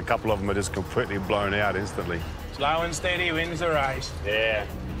tyres, a couple of them are just completely blown out instantly. Slow and steady wins the race. Yeah.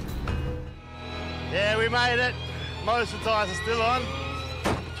 Yeah, we made it. Most of the tyres are still on.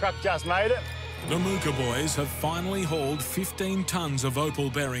 Truck just made it. The Mooka boys have finally hauled 15 tonnes of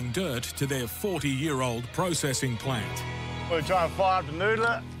opal-bearing dirt to their 40-year-old processing plant. We're trying to fire up the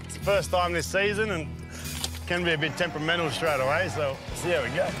noodler. It's the first time this season and can be a bit temperamental straight away, so see how we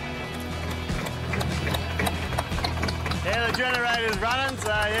go. Yeah, the generator's running, so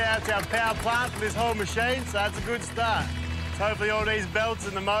yeah, that's our power plant for this whole machine, so that's a good start. So hopefully all these belts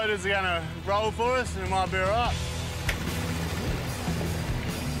and the motors are going to roll for us and it might be all right.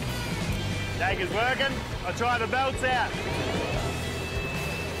 Jake is working. I tried the belts out.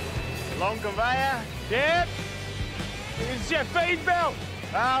 Long conveyor. Yep. It's your feed belt.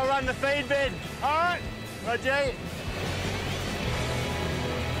 I'll run the feed bed. All right. Roger.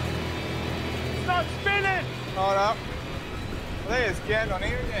 It's not spinning. Hold up. I think it's getting on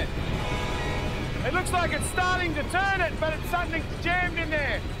here again. It looks like it's starting to turn it, but it's something jammed in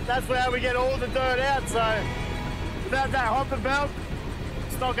there. That's how we get all the dirt out, so without that hopper belt,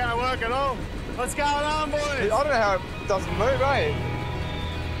 it's not going to work at all. What's going on, boys? I don't know how it doesn't move, eh?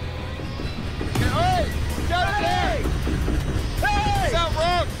 Hey! Shut it down! Hey! Something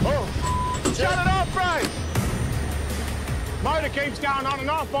wrong! Oh. Shut it off, bro! Motor keeps going on and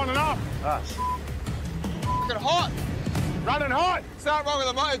off, on and off. Oh, Fucking hot! Running hot! Something wrong with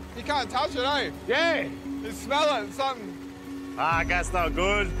the motor. You can't touch it, eh? Yeah! You smell it, something. Ah, that's not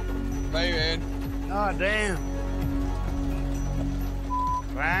good. Me, man. Oh, damn.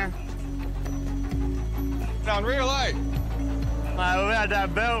 Man. It's unreal, eh? Mate, without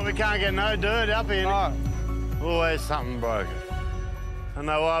that belt, we can't get no dirt up here. No. Always something broken. I don't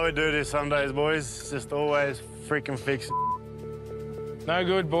know why we do this some days, boys. It's just always freaking fixing. No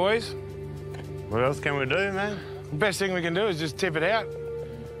good, boys. What else can we do, man? The best thing we can do is just tip it out.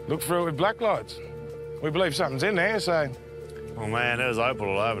 Look through it with black lights. We believe something's in there, so... Oh, man, there's opal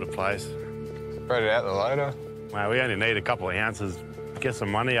all over the place. Spread it out the loader. Mate, we only need a couple of ounces. Get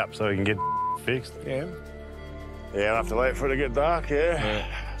some money up so we can get fixed. Yeah. Yeah, we'll have to wait for it to get dark, yeah.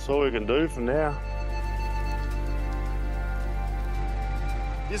 That's all we can do for now.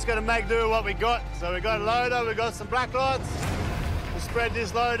 Just got to make do with what we got. So we got a loader, we got some black lights. We'll spread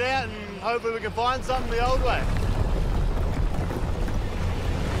this load out and hopefully we can find something the old way.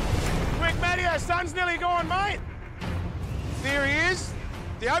 Quick, Matty, our sun's nearly gone, mate. Theory is,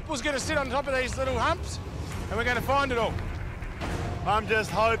 the opal's going to sit on top of these little humps and we're going to find it all. I'm just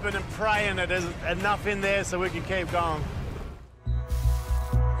hoping and praying that there's enough in there so we can keep going.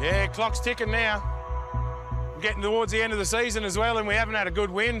 Yeah, clock's ticking now. We're getting towards the end of the season as well, and we haven't had a good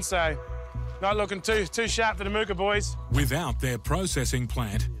win, so not looking too sharp for the Mooka boys. Without their processing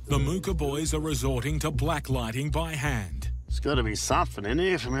plant, the Mooka boys are resorting to blacklighting by hand. There's got to be something in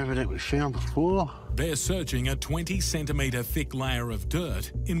here from everything we found before. They're searching a 20-centimetre thick layer of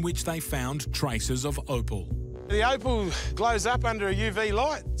dirt in which they found traces of opal. The opal glows up under a UV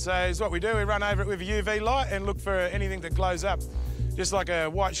light, so it's what we do. We run over it with a UV light and look for anything that glows up, just like a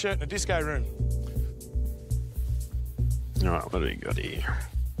white shirt in a disco room. All right, what do we got here?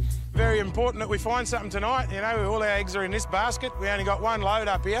 Very important that we find something tonight. You know, all our eggs are in this basket. We only got one load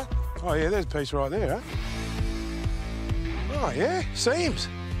up here. Oh, yeah, there's a piece right there, huh? Oh, yeah, seams.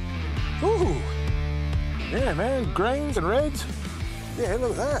 Ooh. Yeah, man, greens and reds. Yeah,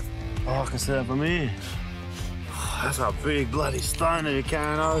 look at that. Oh, I can see that from here. That's a big bloody stone that you're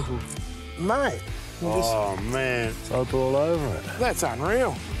carrying opal. Mate. Oh, man, it's opal all over it. That's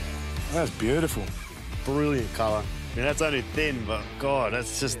unreal. That's beautiful. Brilliant colour. I mean, that's only thin, but God,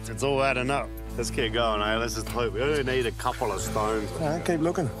 it's all adding up. Let's keep going, eh? Let's just hope. We only need a couple of stones. Keep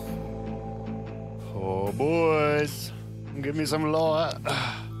looking. Oh, boys. Give me some light.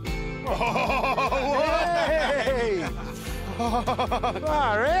 Hey!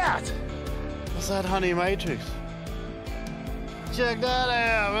 Far out! What's that honey matrix? Check that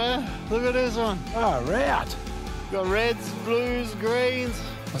out, man. Look at this one. Far out! Got reds, blues, greens.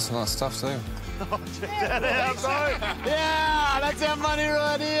 That's nice stuff too. Oh, check that out, bro. Yeah, that's our money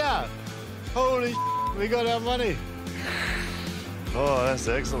right here. Holy we got our money. Oh, that's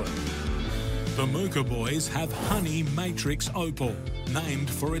excellent. The Mooka boys have honey matrix opal, named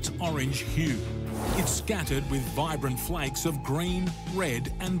for its orange hue. It's scattered with vibrant flakes of green,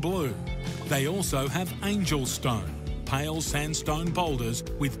 red and blue. They also have angel stone, pale sandstone boulders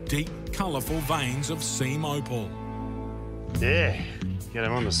with deep, colourful veins of seam opal. Yeah, get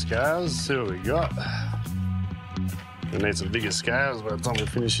them on the scales, see what we got. We need some bigger scales by the time we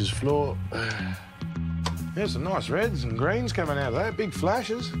finish his floor. There's some nice reds and greens coming out of that, big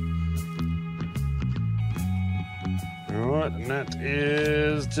flashes. All right, and that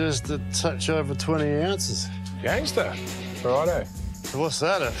is just a touch over 20 ounces. Gangster. Righto. So what's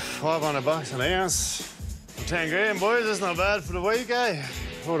that, $500 an ounce? 10 grand, boys, that's not bad for the week, eh?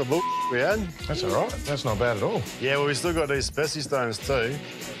 What a bull we had. That's all right, that's not bad at all. Yeah, well, we still got these specie stones too. I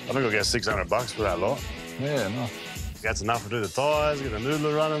think we'll get $600 for that lot. Yeah, nice. That's enough to do the tyres, get the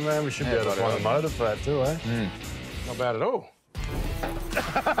noodler running, man. We should be able to find a motor for that too, eh? Not bad at all.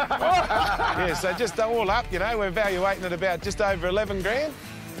 Yeah, so just all up, you know, we're evaluating at about just over 11 grand.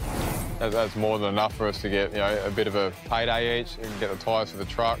 That's more than enough for us to get, you know, a bit of a payday each. We can get the tyres for the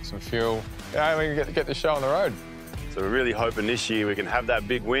truck, some fuel. Yeah, we can get the show on the road. So we're really hoping this year we can have that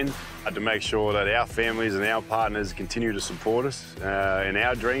big win to make sure that our families and our partners continue to support us in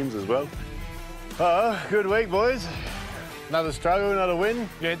our dreams as well. Oh, good week, boys. Another struggle, another win.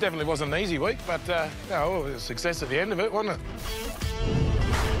 Yeah, it definitely wasn't an easy week, but no, it was a success at the end of it, wasn't it?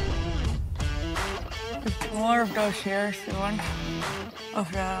 More of those here, if you want. Of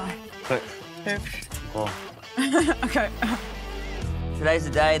the heaps. Oh. Okay. Today's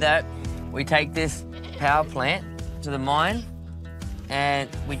the day that we take this power plant to the mine and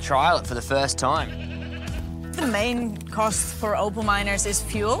we trial it for the first time. The main cost for opal miners is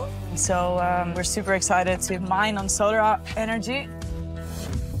fuel, so we're super excited to mine on solar energy.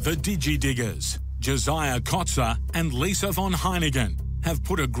 The Digi-Diggers, Josiah Kotzer and Lisa von Heinigen, have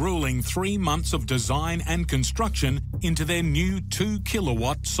put a grueling 3 months of design and construction into their new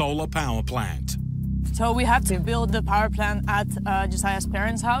 2-kilowatt solar power plant. So we had to build the power plant at Josiah's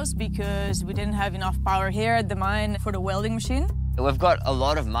parents' house because we didn't have enough power here at the mine for the welding machine. We've got a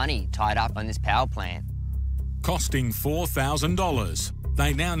lot of money tied up on this power plant. Costing $4,000.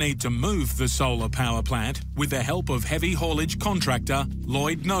 They now need to move the solar power plant with the help of heavy haulage contractor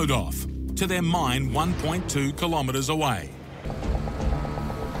Lloyd Nodoff to their mine 1.2 kilometres away.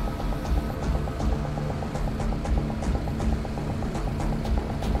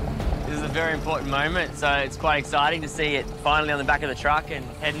 This is a very important moment, so it's quite exciting to see it finally on the back of the truck and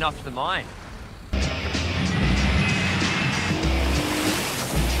heading off to the mine.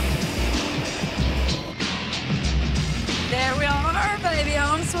 There we are, baby,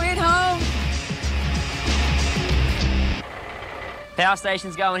 home sweet home. Power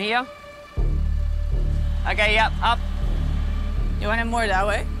station's going here. Okay, yep, up. You want it more that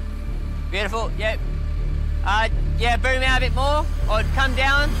way? Beautiful, yep. Yeah, boom out a bit more, or come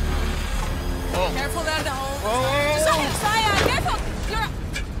down. Oh. Careful there, the hole. Whoa. Josiah, careful!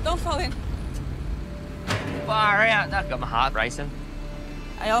 Don't fall in. Far out, that got my heart racing.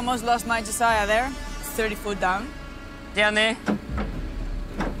 I almost lost my Josiah there. 30 foot down. Down there.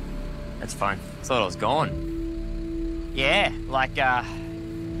 That's fine. I thought I was gone. Yeah, like, that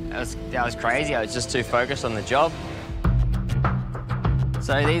was crazy. I was just too focused on the job.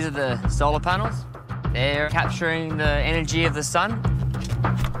 So these are the solar panels. They're capturing the energy of the sun.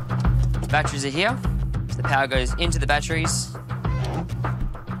 The batteries are here. So the power goes into the batteries.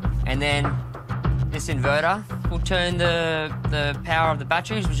 And then this inverter will turn the power of the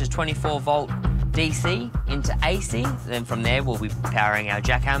batteries, which is 24-volt DC, into AC. Then from there, we'll be powering our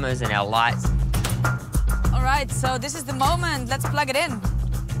jackhammers and our lights. All right, so this is the moment. Let's plug it in.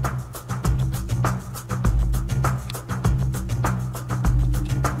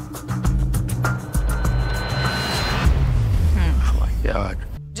 Oh my God.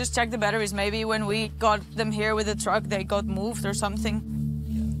 Just check the batteries. Maybe when we got them here with the truck, they got moved or something.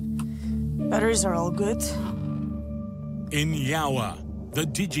 Batteries are all good. In Yawa, the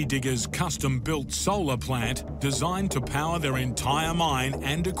Digi-Diggers' custom-built solar plant, designed to power their entire mine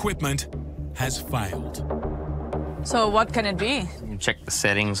and equipment, has failed. So what can it be? You check the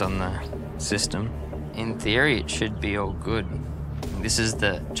settings on the system. In theory, it should be all good. This is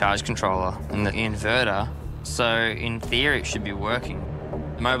the charge controller and the inverter, so in theory, it should be working.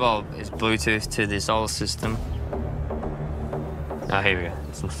 The mobile is Bluetooth to the solar system. Oh, here we go.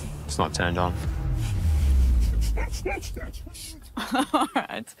 It's not turned on. All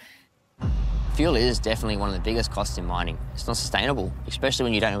right. Fuel is definitely one of the biggest costs in mining. It's not sustainable, especially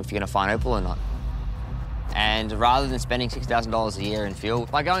when you don't know if you're going to find opal or not. And rather than spending $6,000 a year in fuel,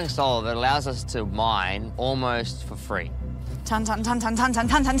 by going solar, it allows us to mine almost for free. Tan, tan, tan, tan, tan, tan,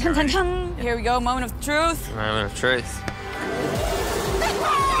 tan, tan, tan, tan, tan. Here we go, moment of truth. Moment of truth.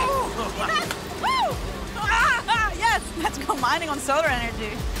 Yes, let's go mining on solar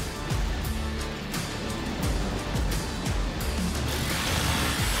energy.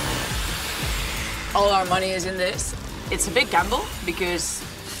 All our money is in this. It's a big gamble because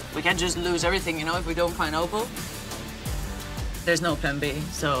we can just lose everything, you know, if we don't find opal. There's no plan B,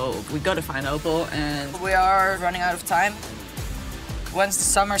 so we gotta find opal, and we are running out of time. Once the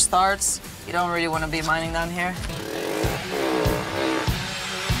summer starts, you don't really want to be mining down here.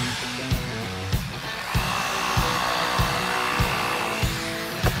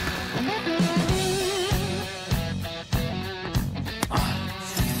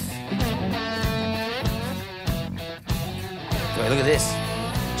 Wait, look at this.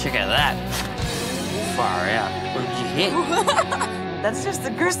 Check out that. Far out. What did you hit? That's just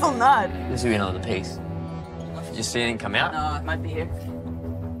a crystal nut. This will be another piece. Did you see anything come out? No, it might be here.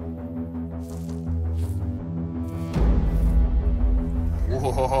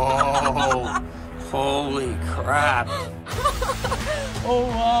 Whoa. Holy crap. Oh,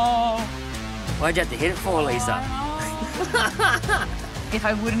 wow. Why'd you have to hit it for, Lisa? If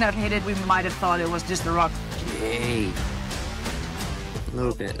I wouldn't have hit it, we might have thought it was just a rock. Gee.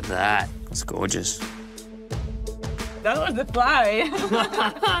 Look at that. That's gorgeous. That was the fly.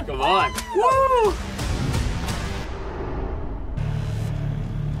 Come on. Woo!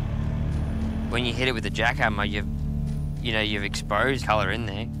 When you hit it with the jackhammer, you've exposed colour in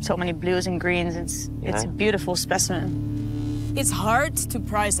there. So many blues and greens. It's a beautiful specimen. It's hard to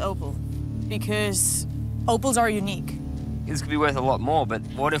price opal because opals are unique. This could be worth a lot more, but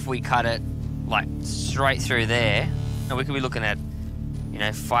what if we cut it like straight through there? And we could be looking at,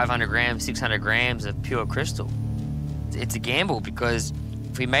 500 grams, 600 grams of pure crystal. It's a gamble because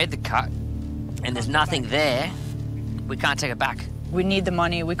if we made the cut and there's nothing there, we can't take it back. We need the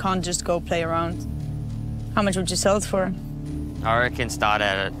money. We can't just go play around. How much would you sell it for? I reckon start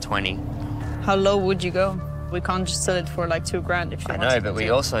out at 20. How low would you go? We can't just sell it for like $2,000 if you I want know, to. but we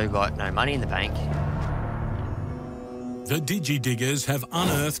also got no money in the bank. The digi-diggers have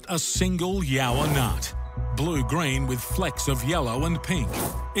unearthed a single Yowa nut. Blue-green with flecks of yellow and pink.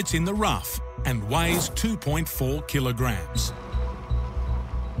 It's in the rough and weighs 2.4 kilograms.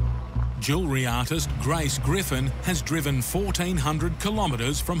 Jewellery artist Grace Griffin has driven 1,400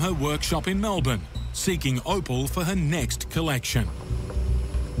 kilometres from her workshop in Melbourne, seeking opal for her next collection.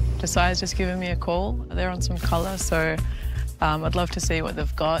 Josiah's just given me a call. They're on some colour, so I'd love to see what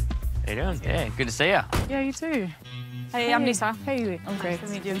they've got. How you doing? Yeah, good to see you. Yeah, you too. Hey, I'm Lisa. Hey, I'm Grace. Nice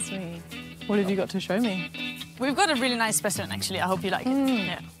to meet you. Nice to meet you. What have you got to show me? We've got a really nice specimen, actually. I hope you like it.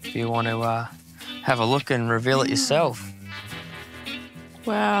 Yeah. If you want to have a look and reveal it yourself.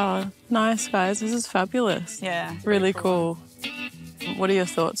 Wow, nice, guys. This is fabulous. Yeah. Really cool. What are your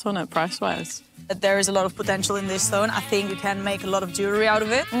thoughts on it, price-wise? There is a lot of potential in this stone. I think you can make a lot of jewellery out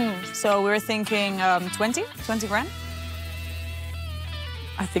of it. So we're thinking 20 grand.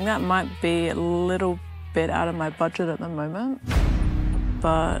 I think that might be a little bit out of my budget at the moment.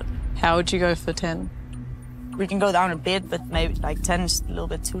 But how would you go for 10? We can go down a bit, but maybe like 10 is a little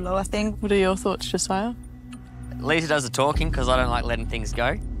bit too low, I think. What are your thoughts, Josiah? Lisa does the talking because I don't like letting things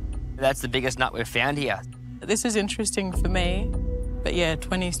go. That's the biggest nut we've found here. This is interesting for me, but yeah,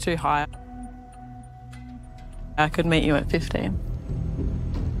 20 is too high. I could meet you at 15.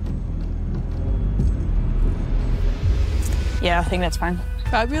 Yeah, I think that's fine.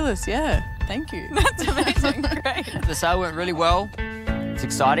 Fabulous, yeah. Thank you. That's amazing, great. The sale went really well. It's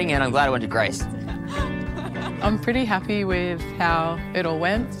exciting, and I'm glad I went to Grace. I'm pretty happy with how it all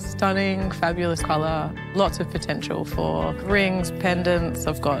went. Stunning, fabulous colour, lots of potential for rings, pendants.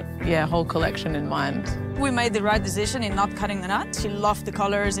 I've got, a whole collection in mind. We made the right decision in not cutting the nut. She loved the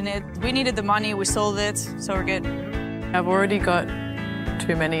colours in it. We needed the money, we sold it, so we're good. I've already got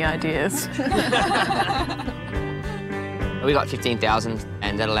too many ideas. We got 15,000,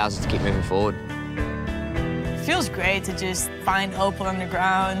 and that allows us to keep moving forward. It feels great to just find opal on the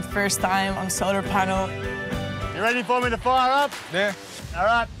ground, first time on solar panel. You ready for me to fire up? Yeah. All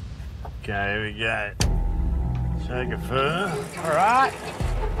right. Okay, here we go. Shaker first. All right.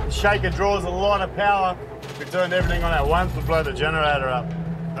 The shaker draws a lot of power. If we turned everything on at once, we'd blow the generator up.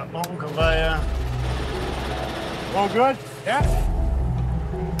 That long conveyor. All good? Yeah.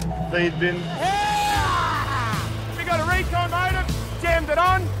 Feed bin. We got a recon motor, jammed it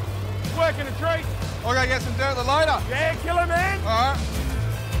on, working a treat. I'll go get some dirt at the loader. Yeah, killer, man. All right.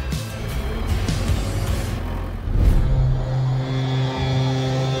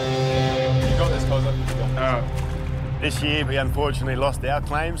 You got this, Tozer. This year, we unfortunately lost our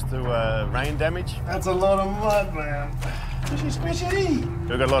claims to rain damage. That's a lot of mud, man. Squishy, squishy.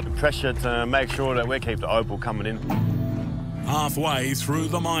 We've got a lot of pressure to make sure that we keep the opal coming in. Halfway through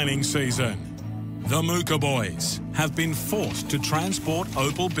the mining season, the Mooka boys have been forced to transport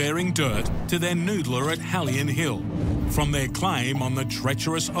opal-bearing dirt to their noodler at Hallion Hill from their claim on the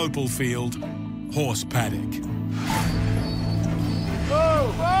treacherous opal field, Horse Paddock.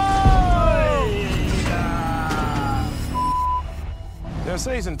 Whoa! The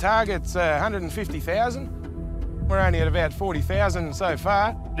season target's 150,000. We're only at about 40,000 so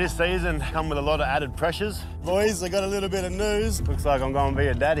far. This season come with a lot of added pressures. Boys, I got a little bit of news. Looks like I'm going to be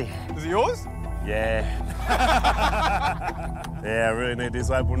a daddy. Is it yours? Yeah. Yeah, I really need this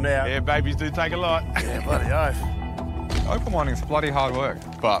opal now. Yeah, babies do take a lot. Yeah, bloody oath. Opal mining's bloody hard work,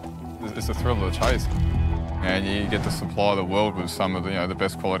 but it's a thrill of the chase. And you get to supply the world with some of the, the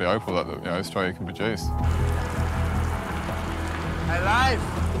best quality opal that Australia can produce. Hey, Leif,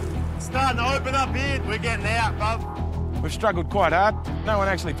 it's starting to open up here. We're getting out, bub. We've struggled quite hard. No one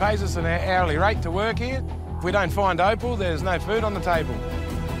actually pays us an hourly rate to work here. If we don't find opal, there's no food on the table.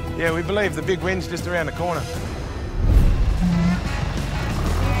 Yeah, we believe the big win's just around the corner.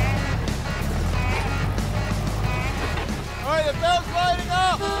 All right, the bell's loading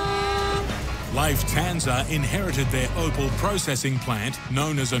up. Leif Tanzer inherited their opal processing plant,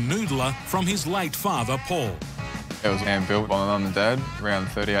 known as a noodler, from his late father, Paul. It was hand-built by my mum and dad around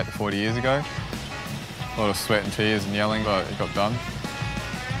 38 to 40 years ago. A lot of sweat and tears and yelling, but it got done.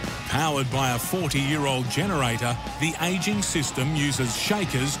 Powered by a 40-year-old generator, the ageing system uses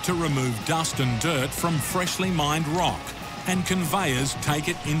shakers to remove dust and dirt from freshly mined rock, and conveyors take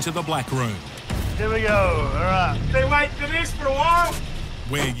it into the black room. Here we go, all right. Been waiting for this for a while.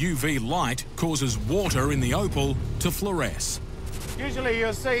 Where UV light causes water in the opal to fluoresce. Usually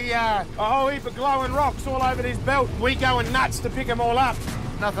you'll see a whole heap of glowing rocks all over this belt. We going nuts to pick them all up.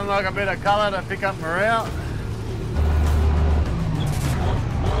 Nothing like a bit of colour to pick up morale.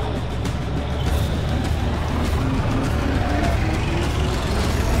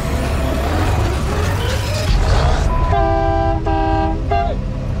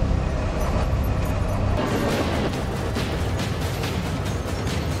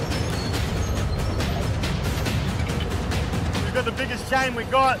 We've got the biggest chain we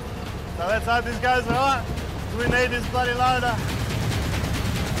got, so let's hope this goes all right. We need this bloody loader.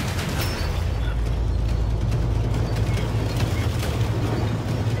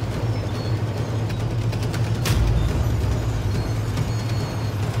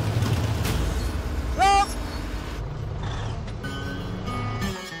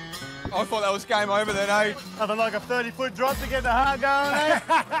 I thought that was game over then, eh? Nothing like a 30-foot drop to get the heart going, eh?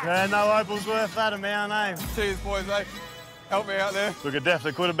 Yeah, no opal's worth that amount, eh? Cheers, boys, eh? Help me out there. Look, it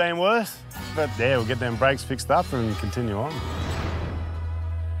definitely could have been worse. But yeah, we'll get them brakes fixed up and continue on.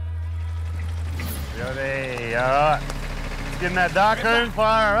 Go there, all right. Let's get in that dark room,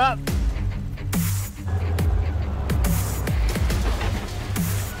 fire her up.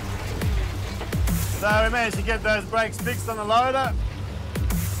 So we managed to get those brakes fixed on the loader.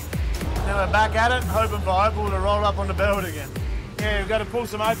 Then we're back at it, hoping for opal to roll up on the belt again. Yeah, we've got to pull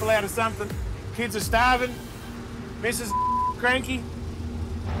some opal out of something. Kids are starving. Mrs. cranky.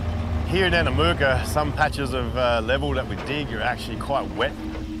 Here down the Mooka, some patches of level that we dig are actually quite wet.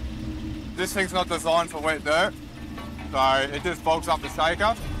 This thing's not designed for wet dirt, so it just bulks up the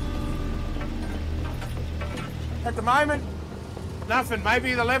shaker. At the moment, nothing.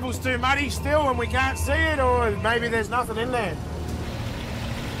 Maybe the level's too muddy still and we can't see it, or maybe there's nothing in there.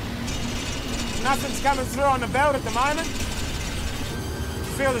 Nothing's coming through on the belt at the moment.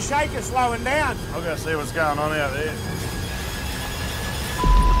 Feel the shaker slowing down. I've got to see what's going on out there.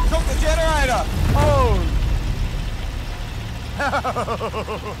 Took the generator! Oh!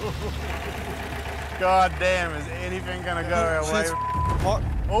 God damn, is anything gonna go our way? What?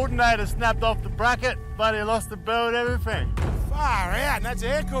 Alternator snapped off the bracket, buddy lost the belt, everything. Far out, and that's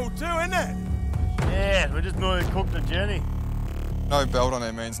air cooled too, isn't it? Yeah, we just nearly cooked the journey. No belt on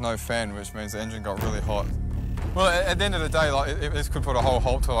it means no fan, which means the engine got really hot. Well, at the end of the day, this could put a whole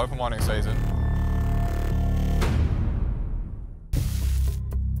halt to the open mining season.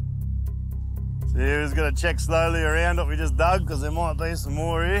 So we're just gonna check slowly around what we just dug, because there might be some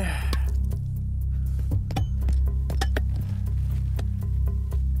more here.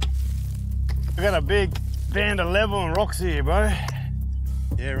 We got a big band of level and rocks here, bro.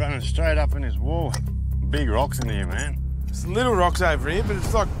 Yeah, running straight up in this wall. Big rocks in here, man. There's little rocks over here, but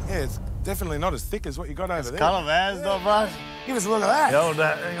it's like, yeah, it's definitely not as thick as what you got over there. Colour, man, it's not much. Give us a look at that. Hold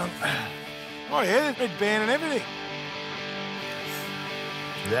that, hang on. Oh, yeah, big band and everything.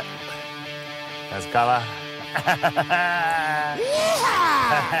 Yeah. That's colour. Yeah!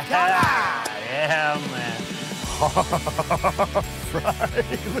 Colour! Yeah, man. Bro,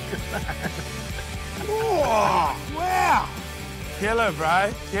 look at that. Whoa, wow. Killer,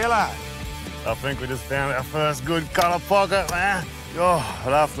 bro, killer. I think we just found our first good colour pocket, man. Oh,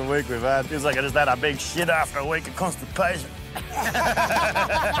 after the week we've had, feels like I just had a big shit after a week of constipation.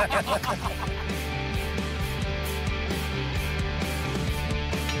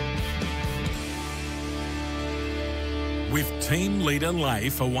 With team leader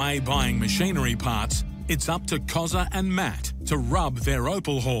Leif away buying machinery parts, it's up to Cozza and Matt to rub their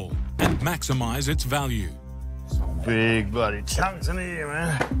opal haul and maximise its value. Some big bloody chunks in here,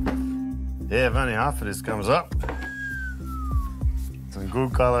 man. Yeah, if only half of this comes up. Some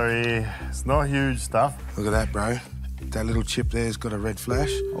good colour here. It's not huge stuff. Look at that, bro. That little chip there's got a red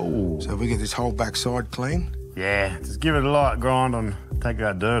flash. Oh. So if we get this whole backside clean. Yeah, just give it a light grind and take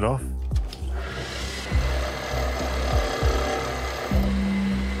that dirt off.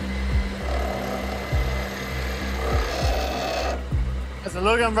 How's it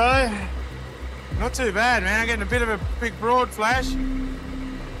looking, bro? Not too bad, man. I'm getting a bit of a big broad flash.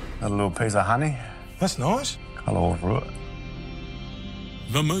 Got a little piece of honey. That's nice. Colour all through it.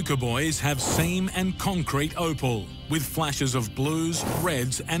 The Mooka boys have seam and concrete opal, with flashes of blues,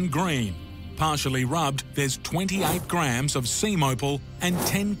 reds and green. Partially rubbed, there's 28 grams of seam opal and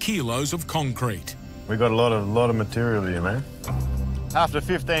 10 kilos of concrete. We got a lot of material here, man. After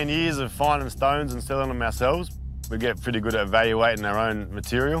 15 years of finding stones and selling them ourselves, we get pretty good at evaluating our own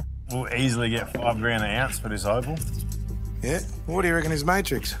material. We'll easily get $5 grand an ounce for this opal. Yeah? What do you reckon is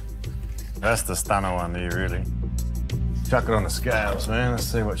matrix? That's the stunner one here, really. Chuck it on the scales, man. Let's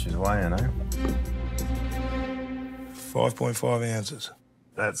see what she's weighing, eh? 5.5 ounces.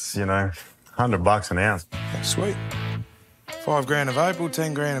 That's, you know, $100 an ounce. That's sweet. 5 grand of opal,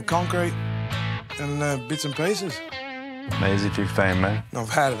 10 grand of concrete, and bits and pieces. Easy 15, man. Not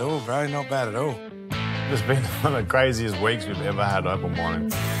bad at all, bro. Not bad at all. It's been one of the craziest weeks we've ever had opal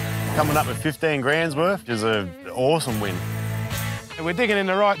mining. Coming up with 15 grand's worth is an awesome win. We're digging in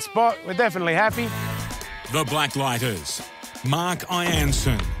the right spot. We're definitely happy. The Blacklighters. Mark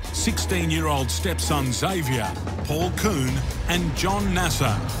Ianson, 16-year-old stepson Xavier, Paul Kuhn and John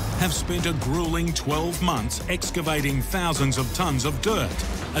Nasser have spent a gruelling 12 months excavating thousands of tonnes of dirt,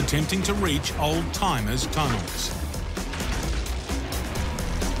 attempting to reach old-timers' tunnels.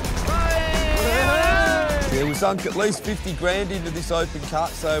 Yeah, we sunk at least 50 grand into this open cut,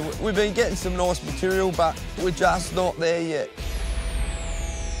 so we've been getting some nice material, but we're just not there yet.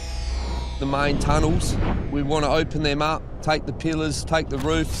 The main tunnels, we want to open them up, take the pillars, take the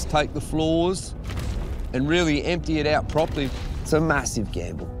roofs, take the floors, and really empty it out properly. It's a massive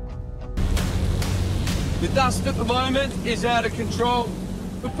gamble. The dust at the moment is out of control.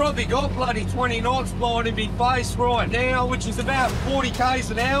 We've probably got bloody 20 knots blowing in my face right now, which is about 40 k's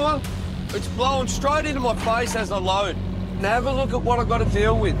an hour. It's blowing straight into my face as I load. And have a look at what I've got to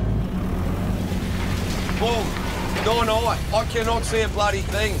deal with. Boom, no, I cannot see a bloody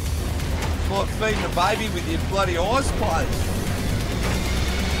thing. It's like feeding a baby with your bloody eyes closed.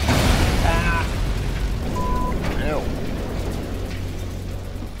 Ah. Ow.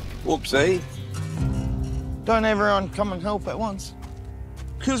 Whoopsie. Don't everyone come and help at once?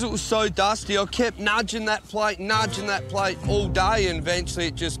 Because it was so dusty, I kept nudging that plate all day, and eventually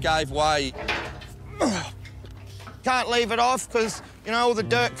it just gave way. Can't leave it off because, you know, all the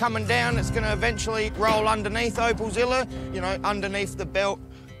dirt coming down, it's going to eventually roll underneath Opalzilla, you know, underneath the belt,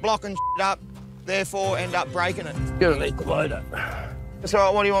 blocking shit up, therefore end up breaking it. Gonna need the loader. That's all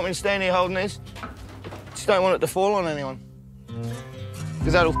right, what do you want me to stand here holding this? Just don't want it to fall on anyone.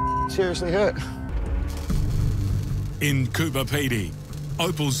 Because that'll seriously hurt. In Cooper Pedy,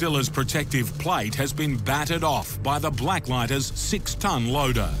 Opalzilla's protective plate has been battered off by the Blacklighters' 6-tonne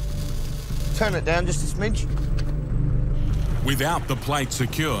loader. Turn it down just a smidge. Without the plate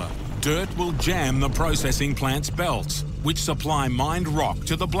secure, dirt will jam the processing plant's belts, which supply mined rock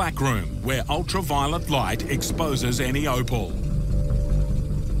to the black room, where ultraviolet light exposes any opal.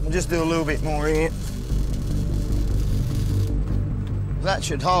 I'll just do a little bit more here. That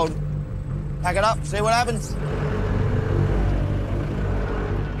should hold. Pack it up, see what happens.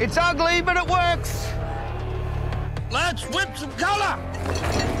 It's ugly, but it works. Let's whip some colour.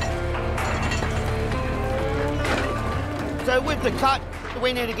 So with the cut,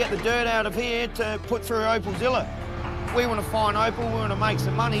 we need to get the dirt out of here to put through Opalzilla. We want to find opal, we want to make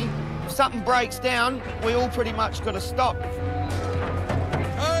some money. If something breaks down, we all pretty much got to stop.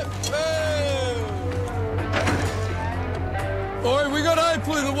 Boy, we got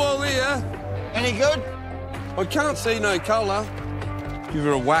opal in the wall here. Any good? I can't see no colour. Give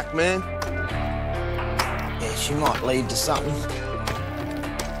her a whack, man. Yeah, she might lead to something.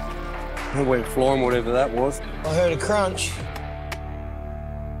 I went flying, whatever that was. I heard a crunch.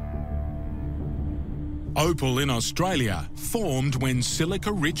 Opal in Australia formed when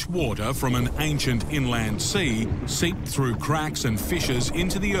silica-rich water from an ancient inland sea seeped through cracks and fissures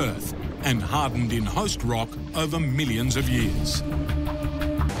into the earth and hardened in host rock over millions of years.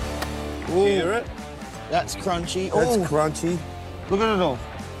 Ooh. Hear it? That's crunchy. That's Ooh. crunchy. Look at it all.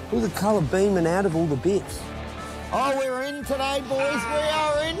 Look at the colour beaming out of all the bits. Oh, we're in today, boys. We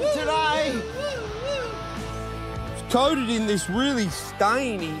are in today. It's coated in this really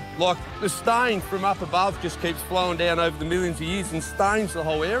stainy, like the stain from up above just keeps flowing down over the millions of years and stains the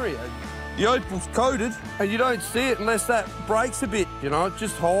whole area. The opal's coated and you don't see it unless that breaks a bit, you know, it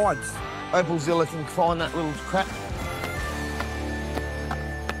just hides. Opalzilla can find that little crap.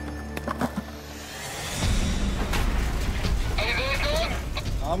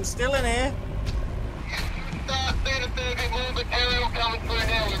 I'm still in here. Start seeing a fair bit more material coming through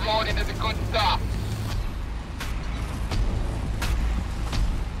now. We're right into the good stuff.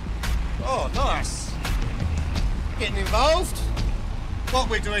 Oh, nice. Getting involved. What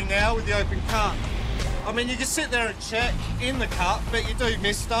we're doing now with the open cut. I mean, you can sit there and check in the cut, but you do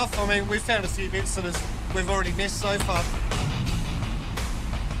miss stuff. I mean, we've found a few bits that we've already missed so far.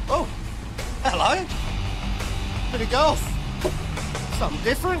 Oh, hello. Bit of golf. Something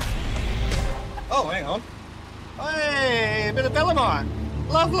different. Oh, hang on. Hey, a bit of belemite.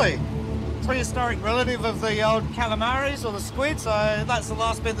 Lovely. Prehistoric relative of the old calamaris or the squid, so that's the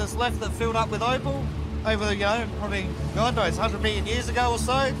last bit that's left that filled up with opal over, you know, probably, God knows, 100 million years ago or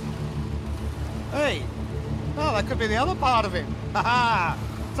so. Hey, oh, that could be the other part of it. Ha-ha!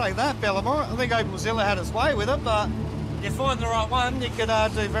 Take that, belemite. I think Opalzilla had its way with it, but if you find the right one, you could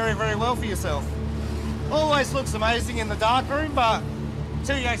do very, very well for yourself. Always looks amazing in the dark room, but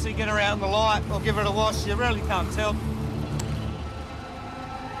until you actually get around the light or give it a wash, you really can't tell.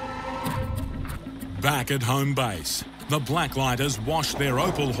 Back at home base, the Blacklighters washed their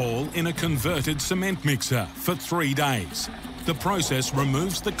opal haul in a converted cement mixer for 3 days. The process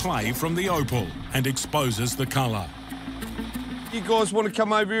removes the clay from the opal and exposes the colour. You guys want to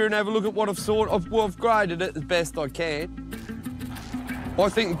come over here and have a look at what I've graded it as best I can. I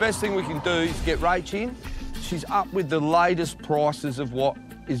think the best thing we can do is get Rach in. She's up with the latest prices of what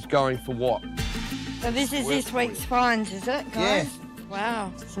is going for what. So this is this week's finds, is it, guys? Yeah.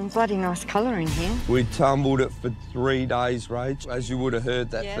 Wow, some bloody nice colour in here. We tumbled it for 3 days, Rach, as you would have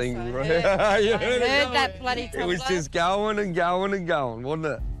heard that thing. I right? heard, I heard that bloody tumbler. It was just going and going and going, wasn't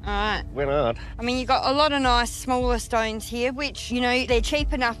it? All right. Went hard. I mean, you've got a lot of nice smaller stones here, which, you know, they're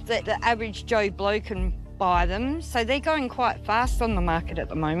cheap enough that the average Joe Blow can buy them. So they're going quite fast on the market at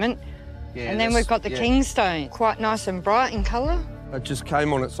the moment. Yeah, and then we've got the Kingstone, quite nice and bright in colour. It just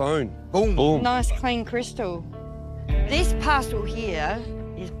came on its own. Boom. Boom. Nice clean crystal. This parcel here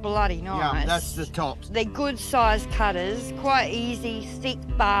is bloody nice. Yeah, that's the tops. They're good sized cutters, quite easy, thick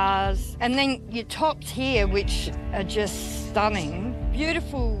bars. And then your tops here, which are just stunning.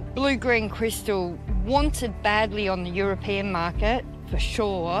 Beautiful blue-green crystal, wanted badly on the European market, for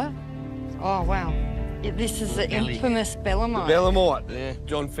sure. Oh, wow. This is the infamous belemite. The belemite, yeah.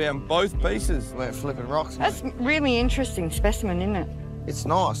 John found both pieces. We're flipping rocks. That's a really interesting specimen, isn't it? It's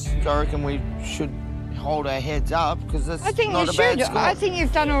nice. I reckon we should hold our heads up because that's I think not you a bad should. score. I think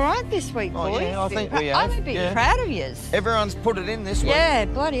you've done all right this week, boys. Oh, yeah, I think we have. I'm a bit proud of you. Everyone's put it in this week. Yeah,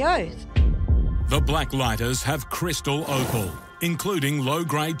 bloody oath. The Blacklighters have crystal opal, including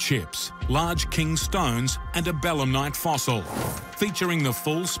low-grade chips, large king stones and a belemnite fossil. Featuring the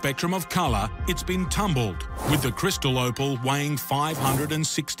full spectrum of colour, it's been tumbled, with the crystal opal weighing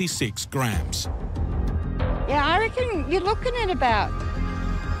 566 grams. Yeah, I reckon you're looking at about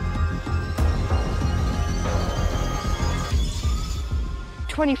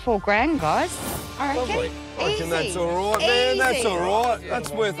 24 grand, guys. I reckon. Lovely. I reckon that's all right, man. That's all right. That's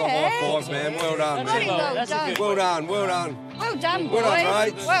worth a high five, man. Well done, man. Well done. Well done, well done. Well done, boys. Well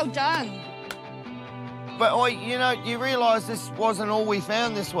done, mate. Well done. But, you know, you realise this wasn't all we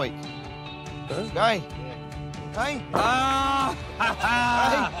found this week. Hey. Hey.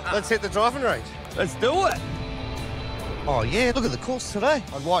 Let's hit the driving range. Let's do it. Oh, yeah, look at the course today.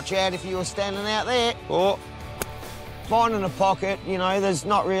 I'd watch out if you were standing out there. Oh. Finding a pocket, you know, there's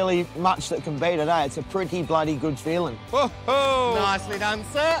not really much that can beat it, eh? It's a pretty bloody good feeling. Whoa. Nicely done,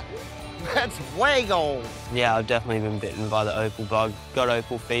 sir. That's waggle. Yeah, I've definitely been bitten by the opal bug. Got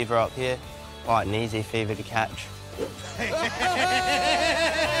opal fever up here. Quite an easy fever to catch.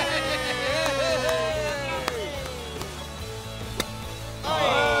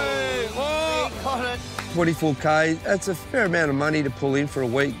 24K, that's a fair amount of money to pull in for a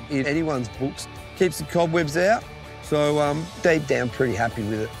week in anyone's books. Keeps the cobwebs out, so deep down pretty happy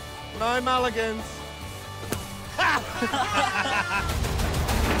with it. No mulligans.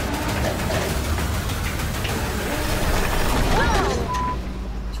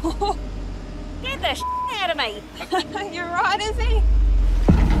 Get the out of me. You're right, Izzy.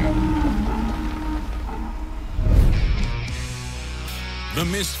 The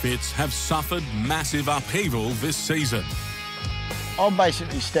Misfits have suffered massive upheaval this season. I'll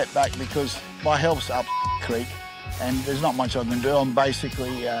basically step back because my health's up creek and there's not much I can do. I'm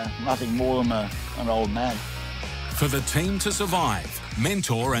basically nothing more than an old man. For the team to survive,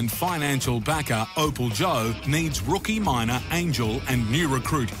 mentor and financial backer Opal Joe needs rookie miner Angel and new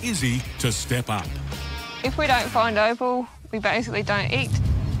recruit Izzy to step up. If we don't find opal, we basically don't eat.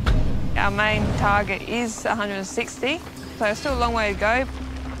 Our main target is 160. So it's still a long way to go.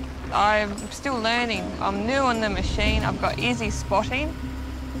 I'm still learning. I'm new on the machine. I've got easy spotting.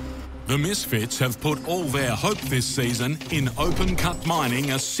 The Misfits have put all their hope this season in open cut mining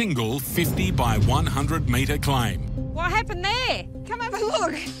a single 50 by 100 metre claim. What happened there? Come have a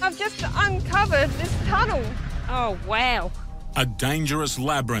look. I've just uncovered this tunnel. Oh, wow. A dangerous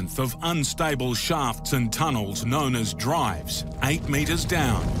labyrinth of unstable shafts and tunnels known as drives, 8 metres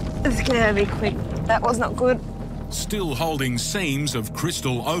down. Let's get out of here quick. That was not good. Still holding seams of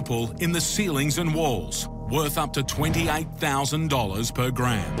crystal opal in the ceilings and walls, worth up to $28,000 per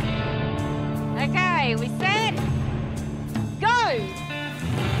gram. Okay, we set, go!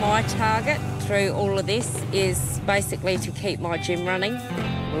 My target through all of this is basically to keep my gym running.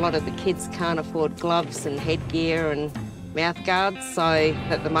 A lot of the kids can't afford gloves and headgear and mouth guards, so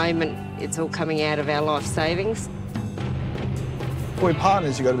at the moment it's all coming out of our life savings. With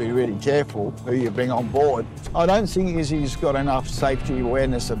partners, you've got to be really careful who you bring on board. I don't think Izzy's got enough safety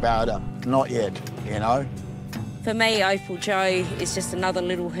awareness about her. Not yet, you know. For me, Opal Joe is just another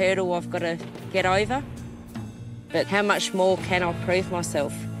little hurdle I've got to get over. But how much more can I prove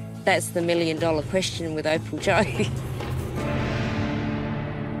myself? That's the million-dollar question with Opal Joe.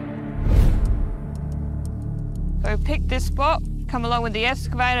 So we picked this spot, come along with the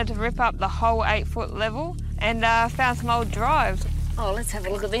excavator to rip up the whole 8-foot level, and found some old drives. Oh, let's have a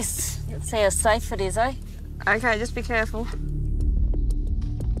look at this. Let's see how safe it is, eh? Okay, just be careful.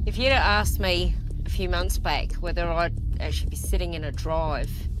 If you'd have asked me a few months back whether I'd actually be sitting in a drive,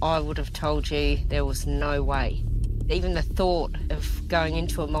 I would have told you there was no way. Even the thought of going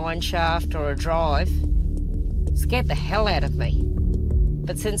into a mine shaft or a drive scared the hell out of me.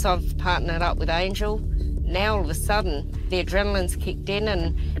 But since I've partnered up with Angel, now all of a sudden the adrenaline's kicked in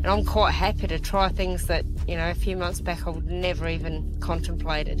and I'm quite happy to try things that, you know, a few months back I would never even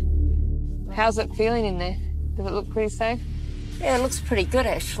contemplated. How's it feeling in there? Does it look pretty safe? Yeah, it looks pretty good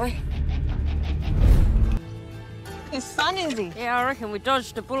actually. It's fun, Izzy. Yeah, I reckon we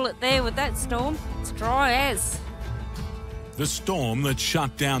dodged a bullet there with that storm. It's dry as. The storm that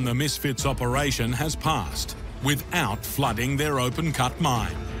shut down the Misfits operation has passed without flooding their open cut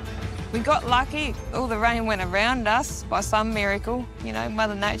mine. We got lucky. All the rain went around us by some miracle. You know,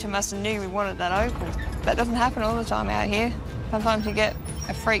 Mother Nature must have knew we wanted that opal. That doesn't happen all the time out here. Sometimes you get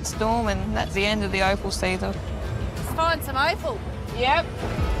a freak storm and that's the end of the opal season. Let's find some opal. Yep.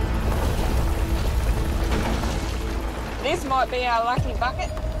 This might be our lucky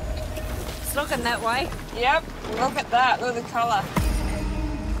bucket. It's looking that way. Yep. Look at that. Look at the colour.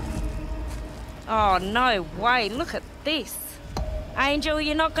 Oh, no way. Look at this. Angel,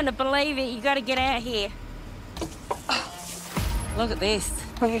 you're not going to believe it. You got to get out here. Look at this.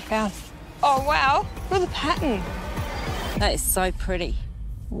 What have you found? Oh, wow. Look at the pattern. That is so pretty.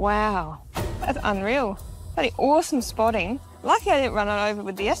 Wow. That's unreal. Bloody awesome spotting. Lucky I didn't run it over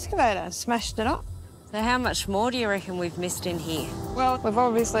with the excavator. Smashed it up. So how much more do you reckon we've missed in here? Well, we've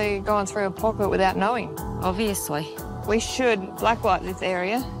obviously gone through a pocket without knowing. Obviously. We should blacklight this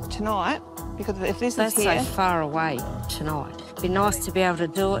area tonight, because if this That's is here... so far away tonight. It'd be nice to be able to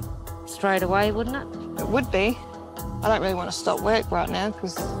do it straight away, wouldn't it? It would be. I don't really want to stop work right now,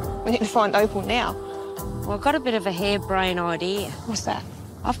 because we need to find opal now. Well, I've got a bit of a harebrained idea. What's that?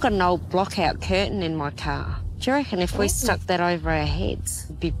 I've got an old block-out curtain in my car. Do you reckon if we stuck that over our heads,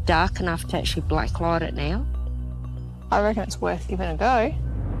 it'd be dark enough to actually blacklight it now? I reckon it's worth giving a go.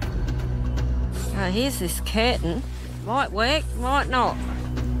 Oh, here's this curtain. Might work, might not.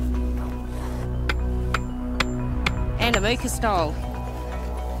 And a Mooka style.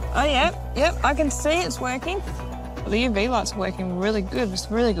 Oh, yep, I can see it's working. The UV light's working really good. It's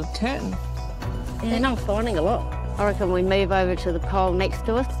a really good curtain. Yeah, not finding a lot. I reckon we move over to the pole next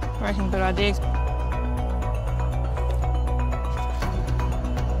to us. I reckon good idea.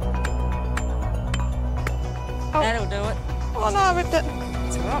 Oh. That'll do it. Oh, no, I ripped it.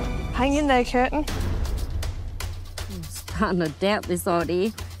 It's all right. Hang in there, curtain. I'm starting to doubt this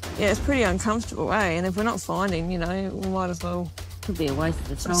idea. Yeah, it's pretty uncomfortable, eh? And if we're not finding, you know, we might as well... Could be a waste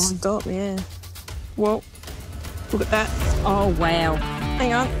of time. Stop, yeah. Well, look at that. Oh, wow.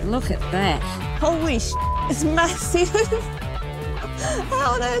 Hang on. Look at that. Holy sh**, it's massive.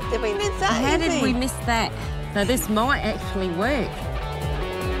 How on earth did we miss that? How did we miss that? Now, this might actually work.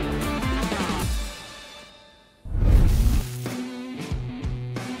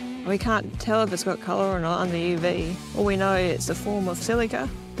 We can't tell if it's got colour or not under UV. All we know it's a form of silica,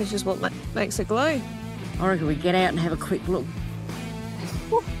 which is what makes it glow. I reckon we get out and have a quick look.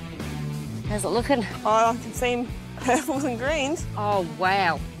 Whew. How's it looking? Oh, I can see purples and greens. Oh,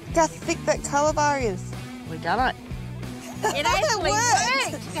 wow. Look how thick that colour bar is. We done it. It actually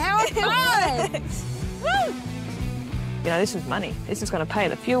worked. How fun! Woo! You know, this is money. This is going to pay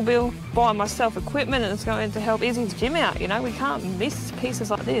the fuel bill, buy myself equipment, and it's going to help Izzy's gym out. You know, we can't miss pieces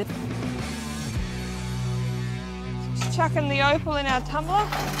like this. Just chucking the opal in our tumbler.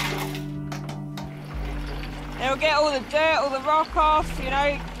 It'll get all the dirt, all the rock off, you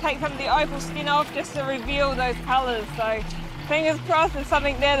know, take some of the opal skin off just to reveal those colours. So, fingers crossed there's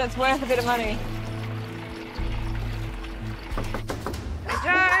something there that's worth a bit of money.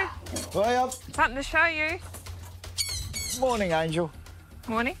 Hey, Joe. Way up. Something to show you. Morning, Angel.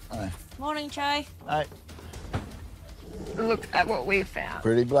 Morning. Hi. Morning, Joe. Hey. Look at what we found.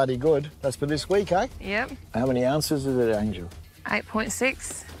 Pretty bloody good. That's for this week, eh? Yep. How many ounces is it, Angel?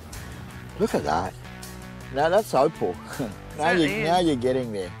 8.6. Look at that. Now that's opal. now you're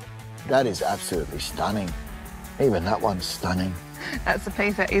getting there. That is absolutely stunning. Even that one's stunning. That's the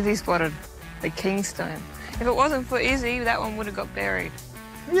piece that Izzy spotted, the Kingstone. If it wasn't for Izzy, that one would have got buried.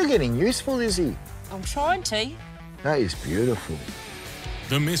 You're getting useful, Izzy. I'm trying to. That is beautiful.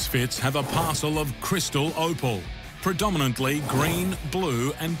 The Misfits have a parcel of crystal opal, predominantly green,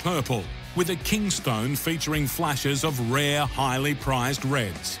 blue and purple, with a Kingstone featuring flashes of rare, highly prized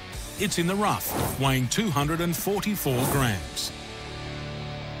reds. It's in the rough, weighing 244 grams.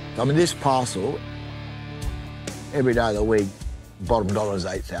 I mean, this parcel, every day of the week, bottom dollar is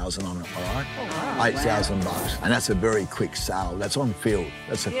 8,000 on it, all right? Oh, wow. 8,000 bucks. And that's a very quick sale. That's on field.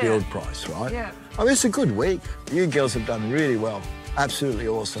 That's a field price, right? Yeah. I mean, it's a good week. You girls have done really well. Absolutely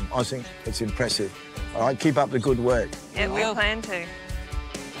awesome. I think it's impressive. All right, keep up the good work. Yeah, we plan to.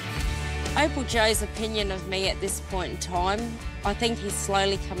 Opal Joe's opinion of me at this point in time, I think he's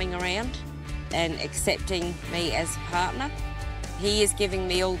slowly coming around and accepting me as a partner. He is giving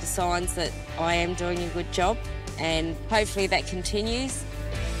me all the signs that I am doing a good job, and hopefully that continues.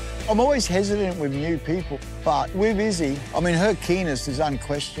 I'm always hesitant with new people, but with Izzy, I mean, her keenness is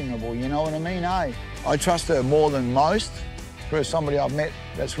unquestionable, you know what I mean, eh? I trust her more than most for somebody I've met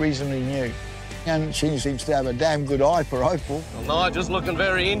that's reasonably new. And she seems to have a damn good eye for opal. Well, Nigel's looking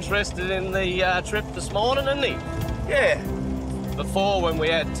very interested in the trip this morning, isn't he? Yeah. Before, when we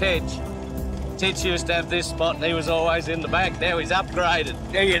had Tedge, Tedge used to have this spot and he was always in the back. Now he's upgraded.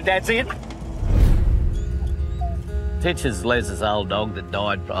 Yeah, that's it. Tedge is Les's old dog that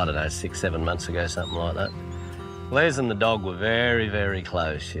died, I don't know, 6, 7 months ago, something like that. Les and the dog were very, very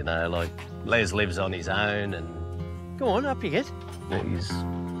close, you know, like Les lives on his own and... Go on, up you get. His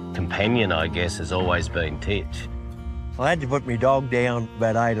companion, I guess, has always been Tedge. I had to put my dog down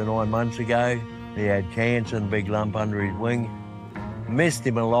about 8 or 9 months ago. He had cancer and a big lump under his wing. Missed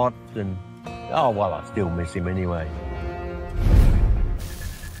him a lot and, oh, well, I still miss him anyway.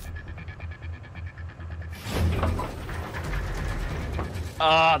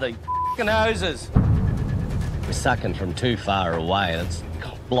 Ah, the f***ing hoses. We're sucking from too far away. It's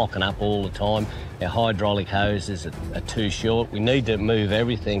blocking up all the time. Our hydraulic hoses are too short. We need to move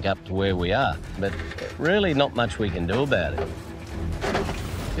everything up to where we are, but really not much we can do about it.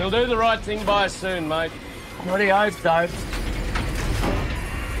 You'll do the right thing by us soon, mate. What do you hope so?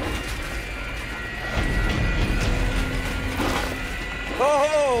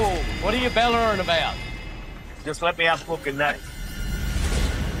 Oh, what are you bellowing about? Just let me have a look in that.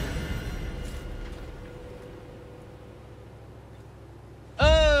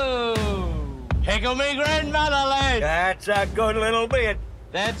 Oh, heckle me grandmother, lad. That's a good little bit.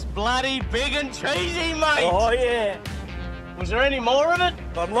 That's bloody big and cheesy, mate. Oh, yeah. Was there any more of it?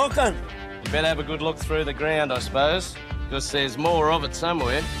 I'm looking. You better have a good look through the ground, I suppose, because there's more of it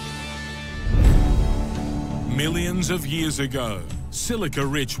somewhere. Millions of years ago,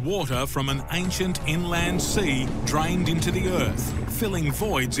 silica-rich water from an ancient inland sea drained into the earth, filling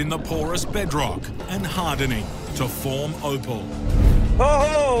voids in the porous bedrock and hardening to form opal.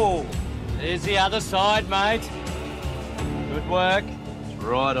 Oh! There's the other side, mate. Good work. It's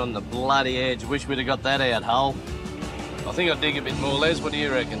right on the bloody edge. Wish we'd have got that out hole. I think I'll dig a bit more, Les. What do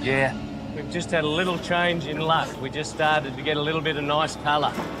you reckon? Yeah. We've just had a little change in luck. We just started to get a little bit of nice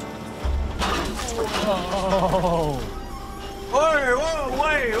colour. Oh!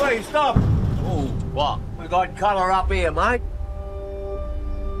 Whoa, wait, stop. Oh, what? We got colour up here, mate.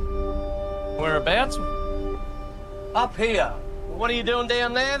 Whereabouts? Up here. What are you doing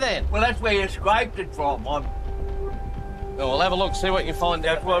down there, then? Well, that's where you scraped it from. Oh, we'll have a look, see what you find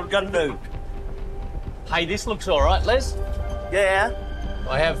out. That's what we're going to do. Hey, this looks all right, Les. Yeah.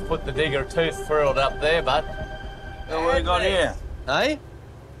 I have put the digger tooth through it up there, but... So what we got here? Hey?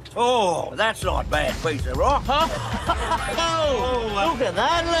 Oh, that's not a bad piece of rock. Oh, look at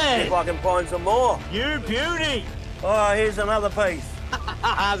that, Les. If I can find some more. You beauty. Oh, here's another piece.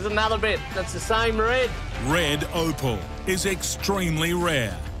 There's another bit. That's the same red. Red opal is extremely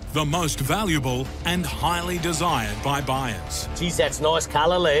rare, the most valuable and highly desired by buyers. Geez, that's nice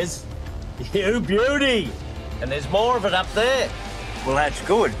colour, Les. You beauty. And there's more of it up there. Well, that's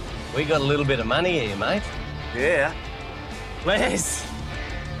good. We got a little bit of money here, mate. Yeah. Les,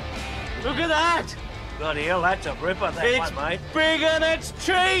 look at that. Bloody hell, that's a ripper, that It's one, mate. big and it's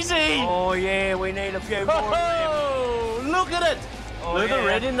cheesy. Oh, yeah, we need a few more of them. Oh, look at it. Oh, look at the yeah.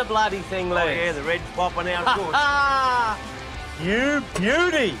 red in the bloody thing, Les. Oh, yeah, the red's popping out good. You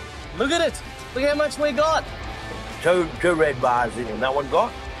beauty. Look at it. Look how much we got. Two red bars in that one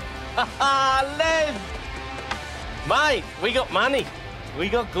got. Les. Mate, we got money. We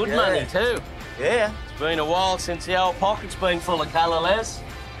got good money too. Yeah. It's been a while since the old pocket's been full of colour, Les.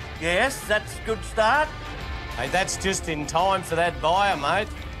 Yes, that's a good start. Hey, that's just in time for that buyer, mate.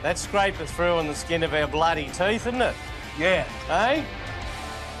 That's scraping through on the skin of our bloody teeth, isn't it? Yeah. Hey?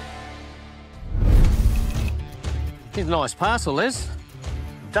 It's a nice parcel, Les.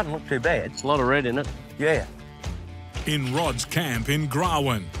 Doesn't look too bad. A lot of red in it. Yeah. In Rod's camp in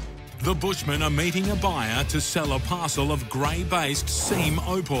Grawin, the bushmen are meeting a buyer to sell a parcel of grey-based seam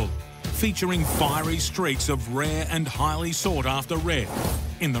opal, featuring fiery streaks of rare and highly sought-after red.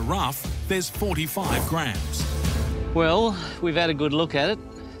 In the rough, there's 45 grams. Well, we've had a good look at it.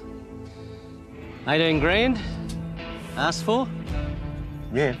 18 grand? Asked for?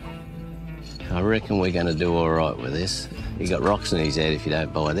 Yeah. I reckon we're going to do all right with this. He got rocks in his head if you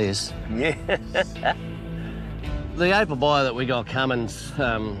don't buy this. Yeah. The opal buyer that we got coming's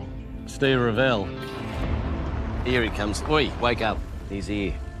Steve Ravel. Here he comes. Oi, wake up. He's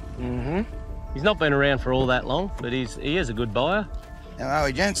here. Mm-hmm. He's not been around for all that long, but he is a good buyer. How are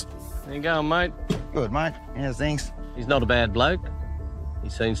we, gents? How you going, mate? Good, mate. How's things? He's not a bad bloke. He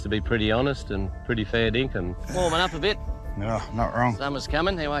seems to be pretty honest and pretty fair dink and warming up a bit. No, not wrong. Summer's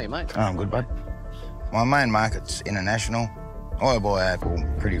coming. How are you, mate? Oh, I'm good, bud. My main market's international. I buy opal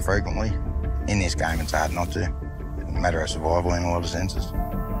pretty frequently. In this game, it's hard not to. It's a matter of survival in a lot of senses.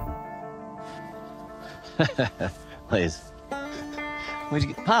 Liz, where'd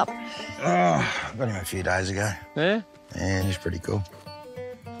you get Pup? Oh, I got him a few days ago. Yeah? Yeah, he's pretty cool.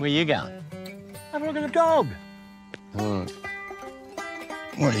 Where you going? Have a look at the dog.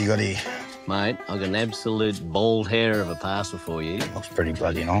 What do you got here? Mate, I've got an absolute bald hair of a parcel for you. Looks pretty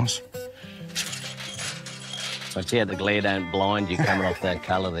bloody nice. Watch out the glare don't blind you coming off that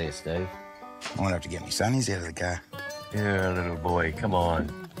colour there, Steve. I might have to get my sonnies out of the car. Yeah, little boy, come on.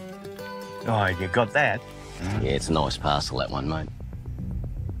 Oh, you got that? Yeah, it's a nice parcel, that one, mate.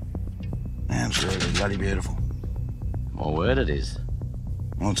 Absolutely bloody beautiful. My word it is.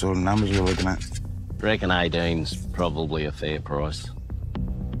 What sort of numbers are you looking at? Reckon 18's probably a fair price.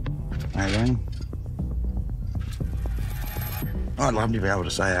 18? I'd love to be able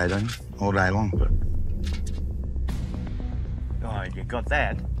to say 18 all day long, but... Oh, you got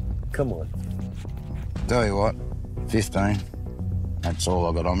that? Come on. Tell you what, 15. That's all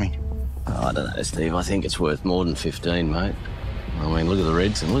I got on me. Oh, I don't know, Steve. I think it's worth more than 15, mate. I mean, look at the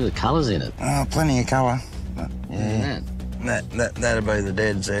reds and look at the colours in it. Oh, plenty of colour. But, yeah, that'd be the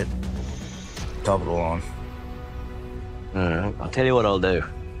dead set. Top of the line. All right, I'll tell you what I'll do.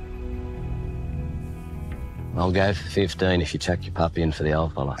 I'll go for 15 if you chuck your puppy in for the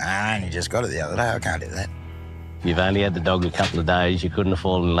old fella. I only just got it the other day. I can't do that. You've only had the dog a couple of days. You couldn't have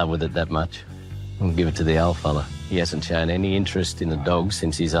fallen in love with it that much. I'll give it to the old fella. He hasn't shown any interest in the dog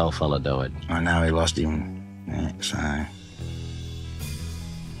since his old fella died. I know he lost him. Yeah, so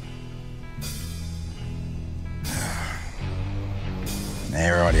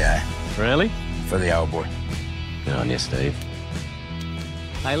Rightio. Really? For the old boy. Good on you, Steve.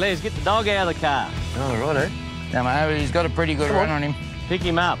 Hey, Les, get the dog out of the car. Oh, righto. Now, mate, he's got a pretty good run on him. Pick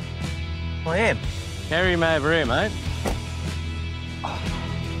him up. I am. Carry him over here, mate.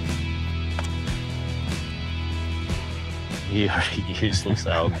 You're a useless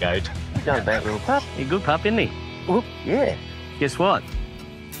old goat. He's not a bad little pup. He's a good pup, isn't he? Oh, yeah. Guess what?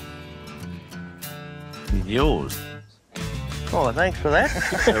 He's yours. Oh, thanks for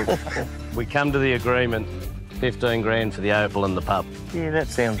that. We come to the agreement, 15 grand for the Opal and the pup. Yeah, that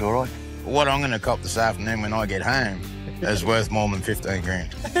sounds all right. What I'm going to cop this afternoon when I get home is worth more than 15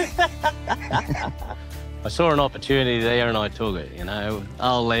 grand. I saw an opportunity there and I took it, you know.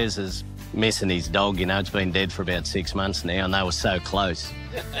 Old Les is missing his dog, you know. It's been dead for about 6 months now and they were so close.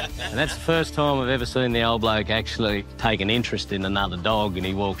 And that's the first time I've ever seen the old bloke actually take an interest in another dog, and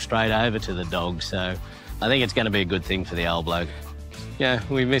he walked straight over to the dog, so I think it's going to be a good thing for the old bloke. Yeah,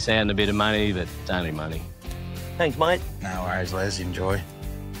 we miss out on a bit of money, but it's only money. Thanks, mate. No worries, Les. Enjoy.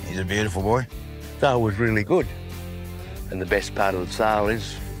 He's a beautiful boy. Sale was really good. And the best part of the sale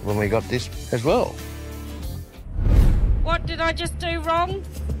is when we got this as well. What did I just do wrong?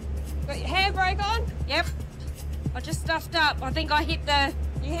 Got your handbrake on? Yep. I just stuffed up. I think I hit the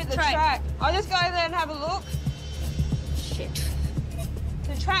You hit the track. I'll just go over there and have a look. Shit.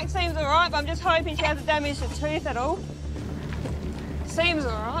 The track seems all right, but I'm just hoping she hasn't damaged the tooth at all. Seems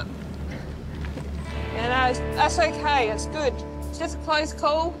all right. Yeah, no, that's okay. It's good. It's just a close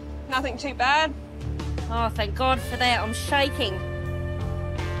call. Nothing too bad. Oh, thank God for that. I'm shaking.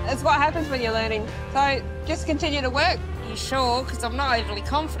 That's what happens when you're learning. So just continue to work. You sure? Because I'm not overly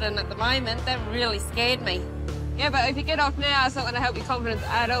confident at the moment. That really scared me. Yeah, but if you get off now, it's not going to help your confidence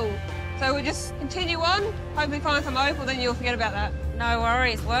at all. So we'll just continue on. Hopefully find some Opal, then you'll forget about that. No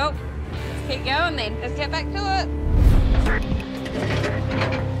worries. Well, let's keep going then. Let's get back to it.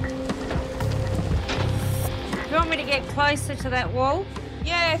 Do you want me to get closer to that wall?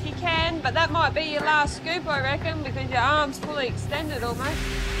 Yeah, if you can, but that might be your last scoop, I reckon, because your arm's fully extended almost.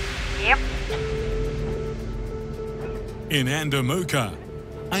 Yep. In Andamuka,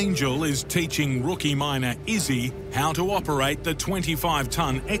 Angel is teaching rookie miner Izzy how to operate the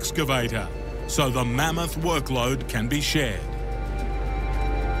 25-ton excavator so the mammoth workload can be shared.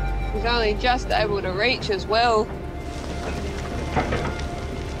 He's only just able to reach as well.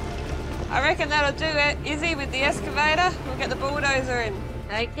 I reckon that'll do it. Izzy, with the excavator, we'll get the bulldozer in.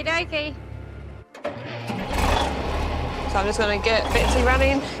 Okie dokie. So I'm just going to get Betsy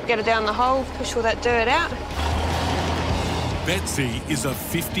running, get her down the hole, push all that dirt out. Betsy is a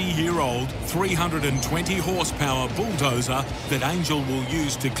 50-year-old, 320-horsepower bulldozer that Angel will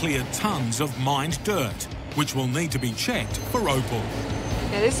use to clear tons of mined dirt, which will need to be checked for Opal.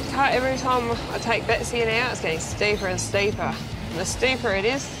 Yeah, this cut, every time I take Betsy in and out, it's getting steeper and steeper. And the steeper it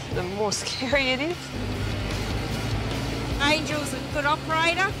is, the more scary it is. Angel's a good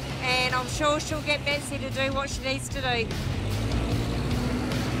operator, and I'm sure she'll get Betsy to do what she needs to do.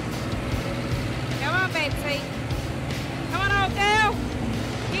 Come on, Betsy. Come on, old girl.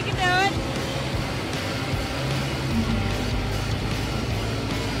 You can do it.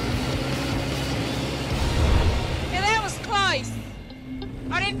 Yeah, that was close.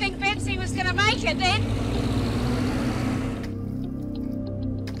 I didn't think Betsy was going to make it then.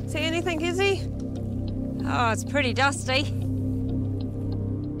 See anything, Izzy? Oh, it's pretty dusty.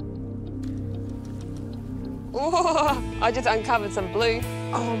 Oh, I just uncovered some blue.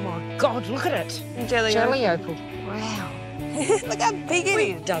 Oh my God, look at it. Jelly Opal. Wow. Look how big it is.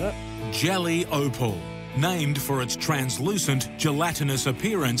 We've done it. Jelly Opal, named for its translucent, gelatinous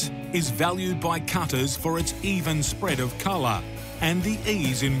appearance, is valued by cutters for its even spread of colour and the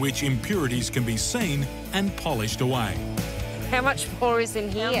ease in which impurities can be seen and polished away. How much more is in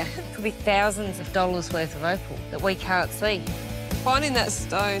here? Could be thousands of dollars worth of opal that we can't see. Finding that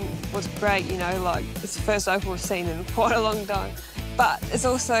stone was great, you know, like it's the first opal we've seen in quite a long time. But it's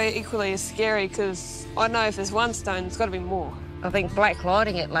also equally as scary because I know if there's one stone, there's got to be more. I think black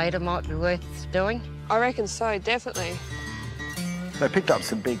lighting it later might be worth doing. I reckon so, definitely. They picked up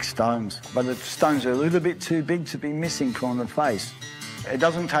some big stones, but the stones are a little bit too big to be missing from the face. It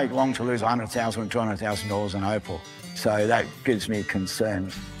doesn't take long to lose $100,000 or $200,000 in opal, so that gives me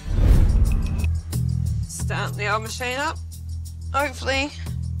concern. Start the old machine up. Hopefully,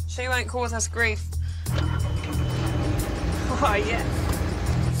 she won't cause us grief. Oh, yeah.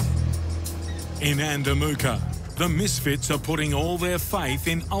 In Andamuka, the misfits are putting all their faith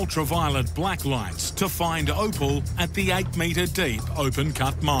in ultraviolet black lights to find opal at the 8-metre-deep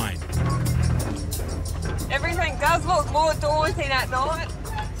open-cut mine. Everything does look more daunting at night.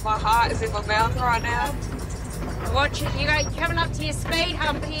 My heart is in my mouth right now. Watch it. You coming up to your speed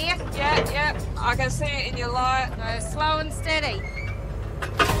hump here? Yeah. I can see it in your light. Go slow and steady.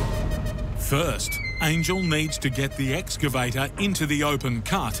 First, Angel needs to get the excavator into the open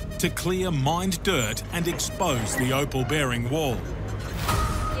cut to clear mined dirt and expose the opal-bearing wall.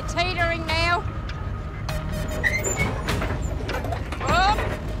 You're teetering now.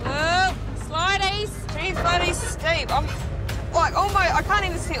 Oh, slideys. She's bloody steep. I'm like almost, I can't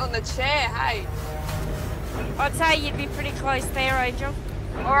even sit on the chair, hey. I'd say you'd be pretty close there, Angel.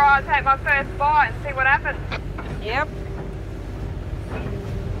 All right, I'll take my first bite and see what happens. Yep.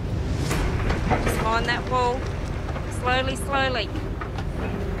 Just mind that wall. Slowly, slowly.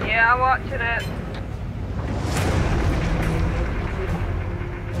 Yeah, I'm watching it.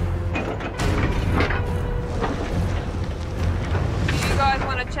 Do you guys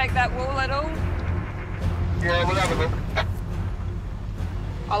want to check that wall at all? Yeah, we'll have a look.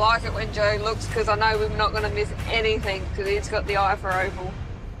 I like it when Joe looks because I know we're not going to miss anything because he's got the eye for opal.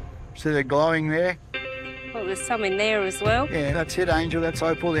 See the glowing there? Well, there's some in there as well. Yeah, that's it, Angel. That's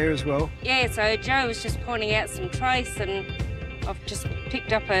opal there as well. Yeah, so Joe was just pointing out some trace and I've just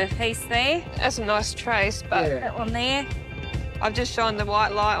picked up a piece there. That's a nice trace, but that one there. I've just shined the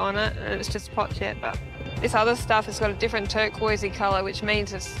white light on it and it's just pot yet, but this other stuff has got a different turquoisey colour, which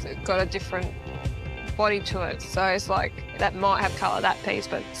means it's got a different body to it. So it's like, that might have colour, that piece,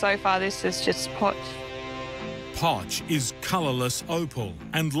 but so far this is just potch. Potch is colourless opal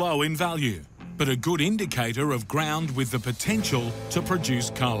and low in value, but a good indicator of ground with the potential to produce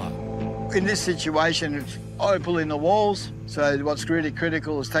colour. In this situation, it's opal in the walls, so what's really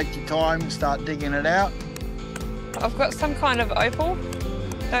critical is take your time, start digging it out. I've got some kind of opal.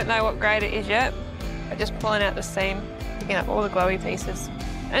 Don't know what grade it is yet, but just pulling out the seam, picking up all the glowy pieces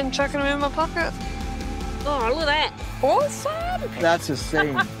and chucking them in my pocket. Oh, look at that. Awesome! That's a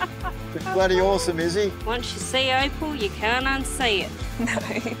seam. It's bloody awesome, Izzy. Once you see opal, you can't unsee it. No.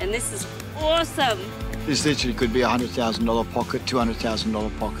 And this is awesome. This literally could be a $100,000 pocket,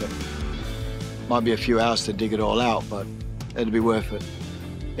 $200,000 pocket. Might be a few hours to dig it all out, but it'd be worth it.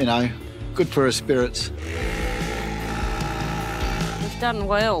 You know, good for her spirits. You've done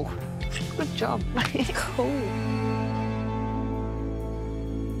well. Good job. Cool.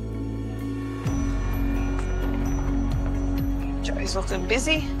 Joe's looking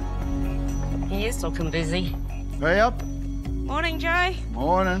busy. He is looking busy. Way up. Morning, Joe.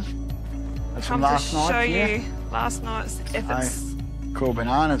 Morning. That's from Come last to night, show yeah? you last night's efforts. Hey, cool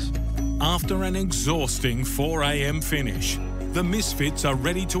bananas. After an exhausting 4 a.m. finish, the misfits are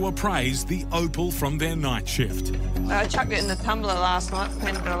ready to appraise the opal from their night shift. I chucked it in the tumbler last night,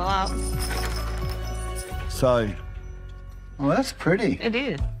 cleaned it all up. So, well, that's pretty. It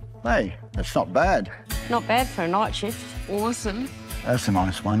is. Hey, that's not bad. Not bad for a night shift. Awesome. That's a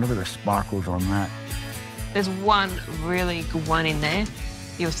nice one. Look at the sparkles on that. There's one really good one in there.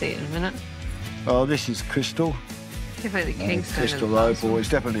 You'll see it in a minute. Oh, this is crystal. Definitely the Kingstone. Crystal opal. It's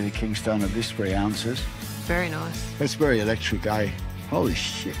definitely the Kingstone of this 3 ounces. Very nice. It's very electric, eh? Holy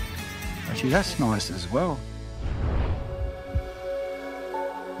shit. Actually, that's nice as well.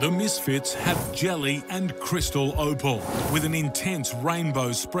 The misfits have jelly and crystal opal with an intense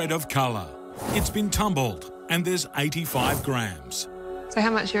rainbow spread of colour. It's been tumbled and there's 85 grams. So how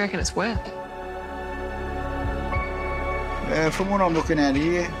much do you reckon it's worth? From what I'm looking at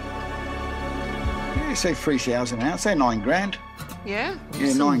here, yeah, say 3,000 ounce, say 9 grand. Yeah?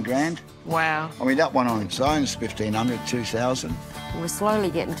 Yeah, 9 grand. Wow. I mean, that one on its own is 1,500, 2,000. We're slowly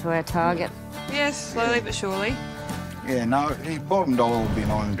getting to our target. Yes, slowly but surely. Yeah, no, the bottom dollar will be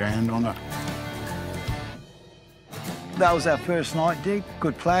 9 grand on it. That was our first night dig.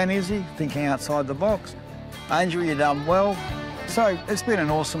 Good plan, Izzy. Thinking outside the box. Angel, you done well. So, it's been an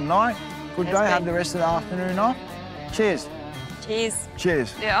awesome night. Good day. Have the rest of the afternoon off. Cheers. Cheers.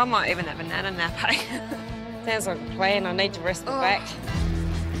 Cheers. Yeah, I might even have a banana nap, eh? Sounds like a plan. I need to rest the back.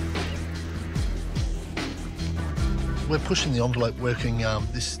 We're pushing the envelope working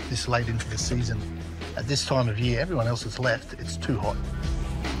this late into the season. At this time of year, everyone else has left. It's too hot.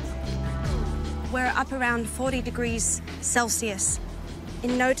 We're up around 40 degrees Celsius.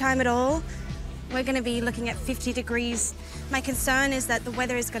 In no time at all, we're going to be looking at 50 degrees. My concern is that the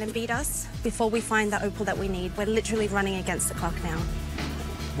weather is going to beat us before we find the opal that we need. We're literally running against the clock now.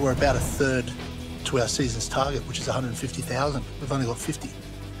 We're about a third to our season's target, which is 150,000. We've only got 50.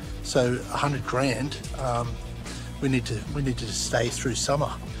 So 100 grand, we need to stay through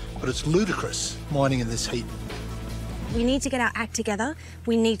summer. But it's ludicrous mining in this heat. We need to get our act together.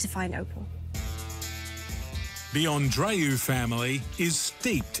 We need to find opal. The Andreu family is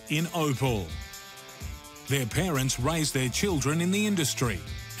steeped in opal. Their parents raised their children in the industry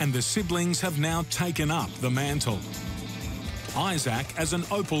and the siblings have now taken up the mantle. Isaac as an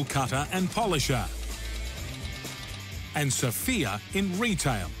opal cutter and polisher, and Sophia in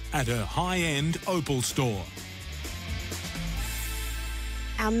retail at her high-end opal store.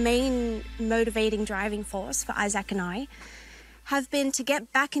 Our main motivating driving force for Isaac and I have been to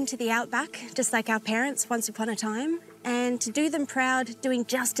get back into the outback, just like our parents once upon a time, and to do them proud, doing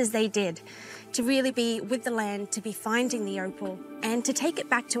just as they did, to really be with the land, to be finding the opal, and to take it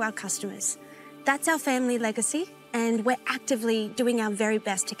back to our customers. That's our family legacy, and we're actively doing our very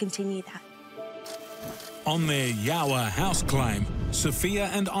best to continue that. On their Yowa house claim, Sophia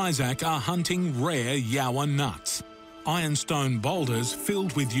and Isaac are hunting rare Yowa nuts, ironstone boulders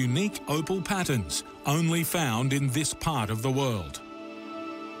filled with unique opal patterns, only found in this part of the world.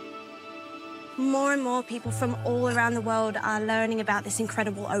 More and more people from all around the world are learning about this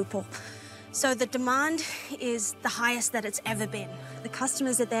incredible opal. So the demand is the highest that it's ever been. The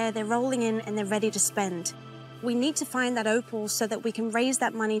customers are there, they're rolling in and they're ready to spend. We need to find that opal so that we can raise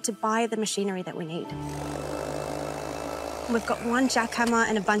that money to buy the machinery that we need. We've got one jackhammer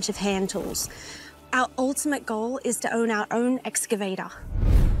and a bunch of hand tools. Our ultimate goal is to own our own excavator.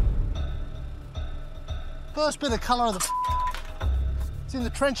 First bit of colour of the... It's in the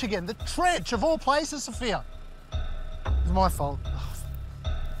trench again. The trench, of all places, Sophia. It's my fault.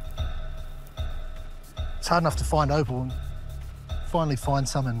 It's hard enough to find opal and finally find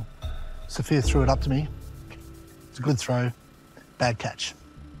some, and Sophia threw it up to me. It's a good throw, bad catch.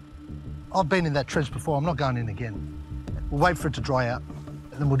 I've been in that trench before. I'm not going in again. We'll wait for it to dry out,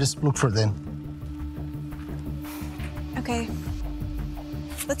 and then we'll just look for it then. Okay,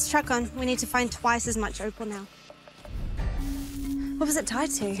 let's truck on. We need to find twice as much opal now. What was it tied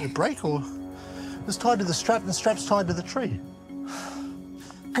to? Is it a brake, or it was tied to the strap, and the strap's tied to the tree?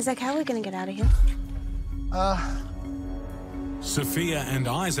 Isaac, how are we going to get out of here? Sophia and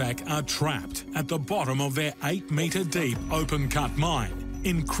Isaac are trapped at the bottom of their 8-metre deep open-cut mine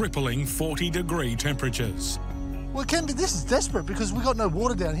in crippling 40-degree temperatures. Well, this is desperate because we've got no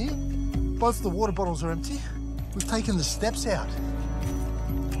water down here. Both of the water bottles are empty. We've taken the steps out.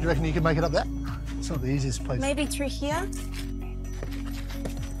 You reckon you can make it up there? It's not the easiest place. Maybe through here?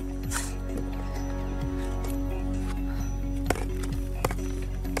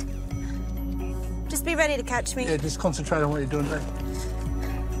 Just be ready to catch me. Yeah, just concentrate on what you're doing there.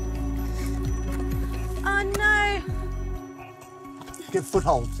 Oh, no. Get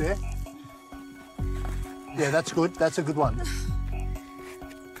footholds, yeah? Yeah, that's good. That's a good one.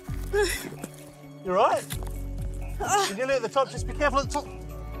 You all right? You're nearly at the top. Just be careful at the top.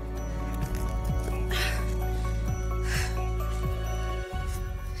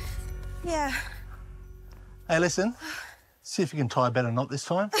 Yeah. Hey, listen. See if you can tie a better knot this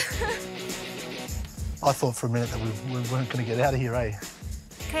time. I thought for a minute that we weren't going to get out of here, eh?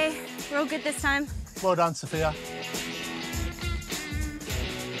 Okay, we're all good this time. Well done, Sophia.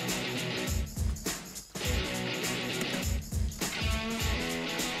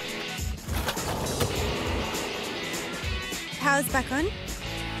 Power's back on.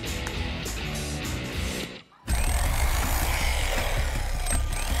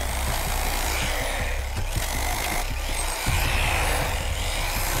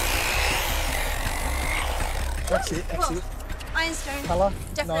 That's it, that's it. Ironstone. Colour?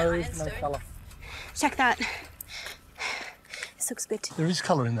 Definitely No ironstone. colour. Check that. This looks good. There is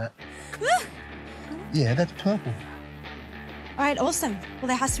colour in that. Yeah, that's purple. All right, awesome. Well,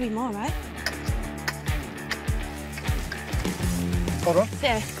 there has to be more, right? Hold on.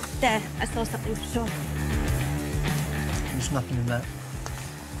 There. I saw something for sure. There's nothing in that.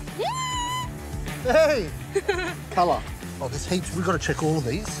 Hey! Colour. Oh, there's heaps. We've got to check all of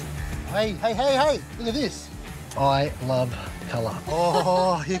these. Hey! Look at this. I love colour.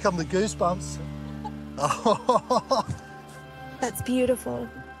 Oh, here come the goosebumps. Oh. That's beautiful.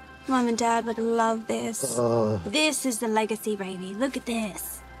 Mum and Dad would love this. Oh. This is the legacy, baby. Look at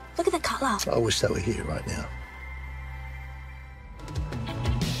this. Look at the colour. I wish they were here right now.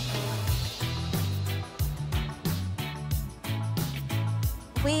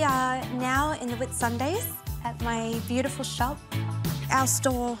 We are now in the Whitsundays at my beautiful shop. Our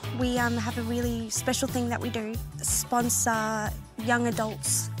store, we have a really special thing that we do, sponsor young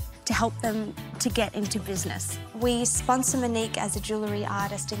adults to help them to get into business. We sponsor Monique as a jewellery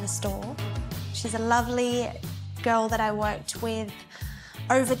artist in the store. She's a lovely girl that I worked with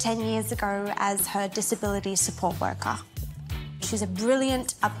over 10 years ago as her disability support worker. She's a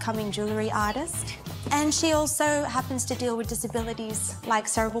brilliant upcoming jewellery artist, and she also happens to deal with disabilities like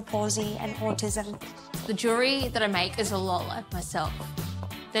cerebral palsy and autism. The jewellery that I make is a lot like myself.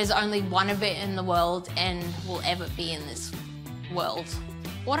 There's only one of it in the world and will ever be in this world.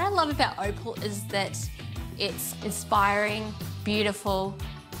 What I love about Opal is that it's inspiring, beautiful.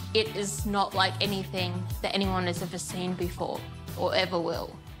 It is not like anything that anyone has ever seen before or ever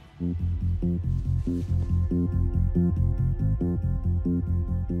will.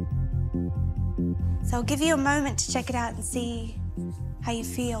 So I'll give you a moment to check it out and see how you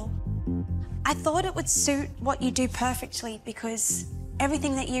feel. I thought it would suit what you do perfectly because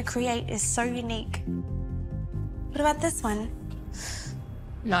everything that you create is so unique. What about this one?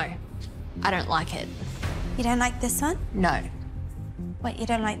 No, I don't like it. You don't like this one? No. What, you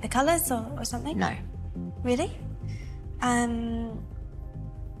don't like the colours or something? No. Really?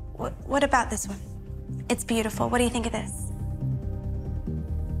 What about this one? It's beautiful. What do you think of this?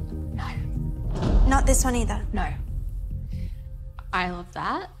 No. Not this one either? No. I love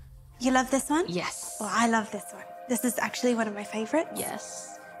that. You love this one? Yes. Well, I love this one. This is actually one of my favourites.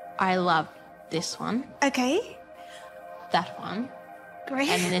 Yes. I love this one. Okay. That one. Great.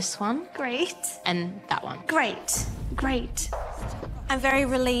 And this one. Great. And that one. Great. Great. I'm very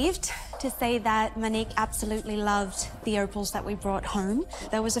relieved to say that Monique absolutely loved the opals that we brought home.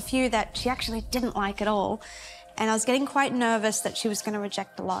 There was a few that she actually didn't like at all, and I was getting quite nervous that she was going to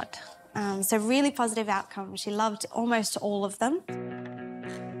reject a lot. So really positive outcome. She loved almost all of them.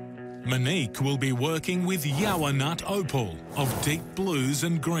 Monique will be working with Yawanut Opal of deep blues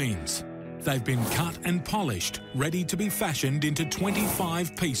and greens. They've been cut and polished, ready to be fashioned into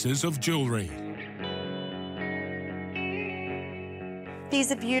 25 pieces of jewellery.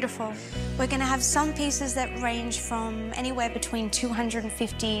 These are beautiful. We're going to have some pieces that range from anywhere between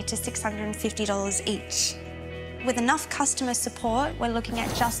 $250 to $650 each. With enough customer support, we're looking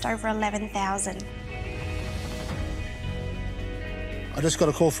at just over $11,000. I just got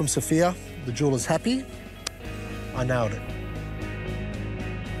a call from Sophia. The jeweller's happy. I nailed it.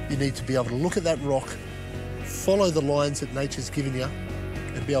 You need to be able to look at that rock, follow the lines that nature's given you,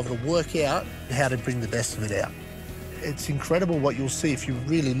 and be able to work out how to bring the best of it out. It's incredible what you'll see if you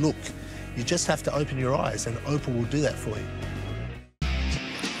really look. You just have to open your eyes, and Opal will do that for you.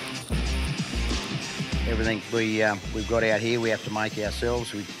 Everything we've got out here, we have to make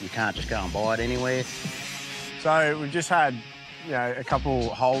ourselves. We can't just go and buy it anywhere. So we've just had, you know, a couple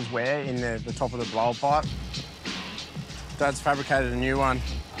holes wear in the top of the blower pipe. Dad's fabricated a new one.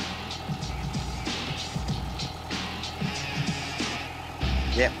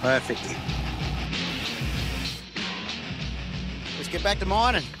 Yep, perfect. Let's get back to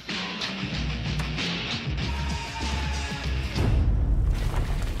mining.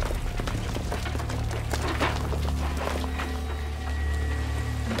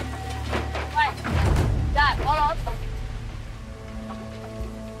 Dad, hold on.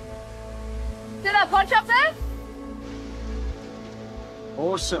 Did I punch up there?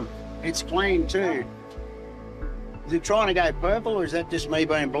 Awesome. It's clean too. Is it trying to go purple, or is that just me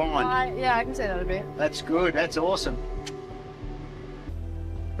being blind? Yeah, I can see that a bit. That's good. That's awesome.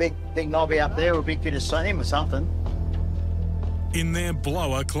 Big knobby up there, or a big bit of seam or something. In their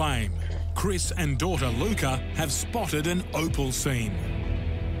blower claim, Chris and daughter Luca have spotted an opal seam.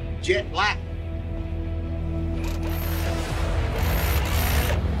 Jet black.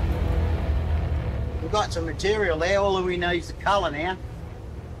 We've got some material there. All we need is the colour now.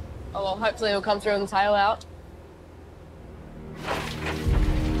 Oh, well, hopefully it'll come through on the tail out.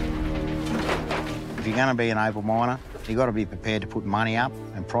 If you're going to be an opal miner, you've got to be prepared to put money up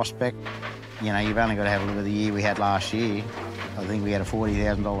and prospect. You know, you've only got to have a look at the year we had last year. I think we had a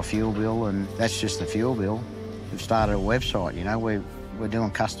 $40,000 fuel bill, and that's just the fuel bill. We've started a website, you know, we're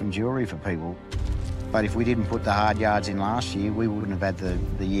doing custom jewellery for people. But if we didn't put the hard yards in last year, we wouldn't have had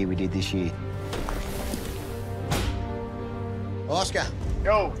the year we did this year. Oscar.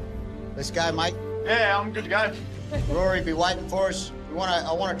 Yo. Let's go, mate. Yeah, I'm good to go. Rory be waiting for us.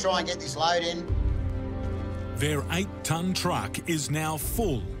 I want to try and get this load in. Their 8-ton truck is now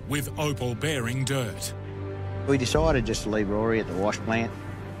full with opal-bearing dirt. We decided just to leave Rory at the wash plant,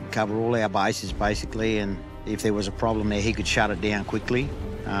 cover all our bases basically, and if there was a problem there, he could shut it down quickly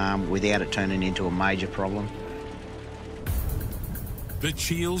without it turning into a major problem. The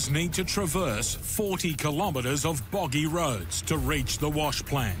Cheels need to traverse 40 kilometres of boggy roads to reach the wash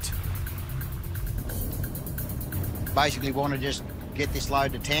plant. Basically want to just get this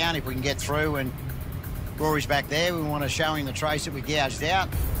load to town if we can get through, and Rory's back there. We want to show him the trace that we gouged out.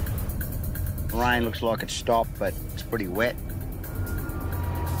 The rain looks like it's stopped, but it's pretty wet.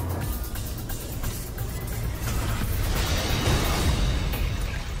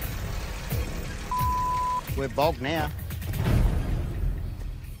 We're bogged now.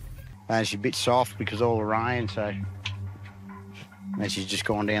 And she's a bit soft because of all the rain, so... And she's just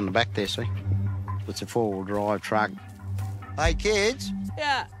gone down the back there, see? It's a four-wheel drive truck. Hey, kids.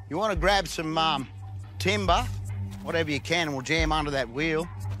 Yeah. You want to grab some timber, whatever you can, and we'll jam under that wheel.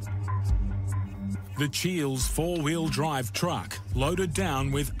 The Cheels four-wheel drive truck, loaded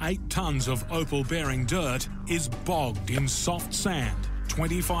down with 8 tons of opal-bearing dirt, is bogged in soft sand,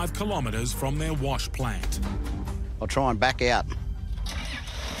 25 kilometres from their wash plant. I'll try and back out.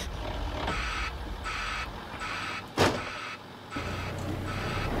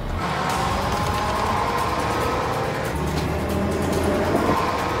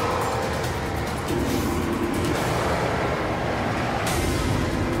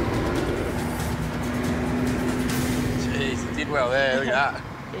 Well there, look at that.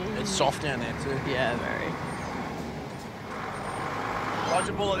 It's soft down there too. Yeah, very. Dodge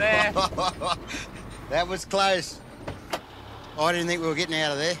a bullet there. That was close. I didn't think we were getting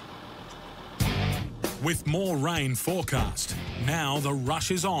out of there. With more rain forecast, now the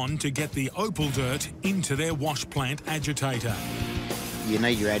rush is on to get the opal dirt into their wash plant agitator. You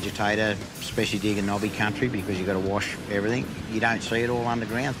need your agitator, especially digging knobby country, because you've got to wash everything. You don't see it all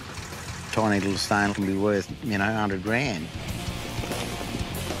underground. Tiny little stone can be worth, you know, 100 grand.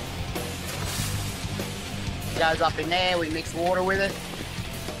 Goes up in there, we mix water with it,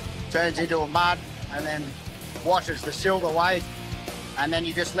 turns into a mud, and then washes the silt away. And then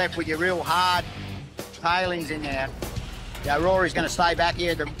you're just left with your real hard tailings in there. Yeah, Rory's going to stay back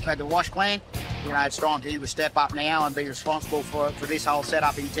here at the wash plant. You know, it's time for you to step up now and be responsible for this whole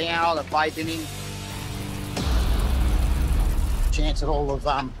setup in town, all the piping. Chance at all of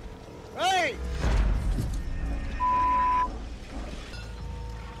Hey!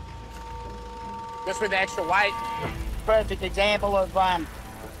 Just with the extra weight. Perfect example of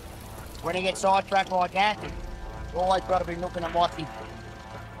when you get sidetracked like that, you always got to be looking at what's.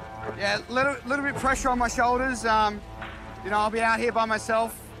 Yeah, little bit pressure on my shoulders. You know, I'll be out here by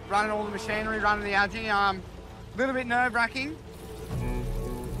myself, running all the machinery, running the algae. Little bit nerve-wracking.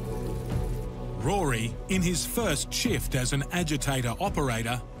 Rory, in his first shift as an agitator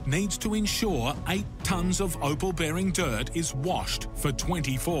operator, needs to ensure 8 tons of opal-bearing dirt is washed for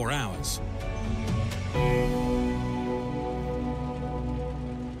 24 hours.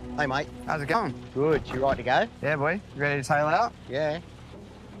 Hey, mate. How's it going? Good. You right to go? Yeah, boy. You ready to tail out? Yeah.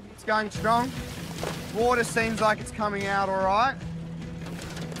 It's going strong. Water seems like it's coming out all right.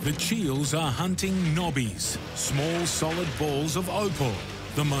 The Cheels are hunting knobbies, small solid balls of opal,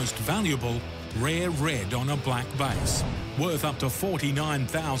 the most valuable, rare red on a black base, worth up to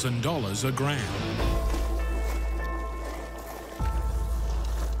 $49,000 a gram.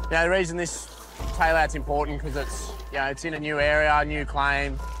 Yeah, the reason this tail out's important because it's in a new area, new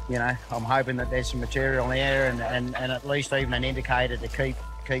claim. You know, I'm hoping that there's some material there and at least even an indicator to keep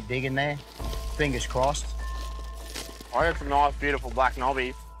digging there. Fingers crossed. I got some nice, beautiful black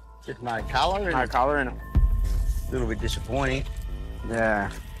knobbies. Just no colour in it. No colour in them. A little bit disappointing. Yeah,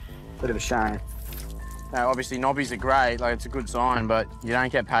 bit of a shame. Now, obviously, knobbies are great, like it's a good sign, but you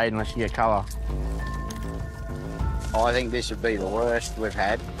don't get paid unless you get colour. I think this would be the worst we've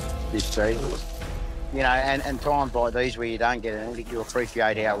had this season. You know, and times like these where you don't get anything, you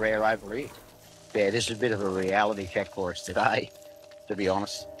appreciate how rare opal is. Yeah, this is a bit of a reality check for us today, to be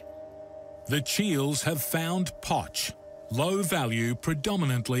honest. The Cheels have found potch, low-value,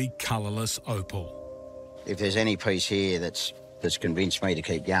 predominantly colourless opal. If there's any piece here that's convinced me to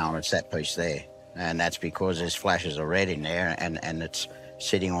keep going, it's that piece there. And that's because there's flashes of red in there and it's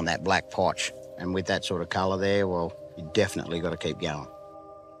sitting on that black potch. And with that sort of colour there, well, you definitely got to keep going.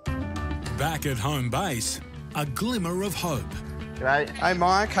 Back at home base, a glimmer of hope. G'day. Hey,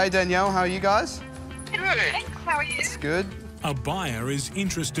 Mike. Hey, Danielle. How are you guys? Good. Thanks. How are you? It's good. A buyer is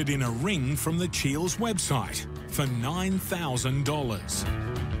interested in a ring from the Cheels website for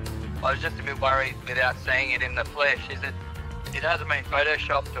 $9,000. I was just a bit worried without seeing it in the flesh. It hasn't been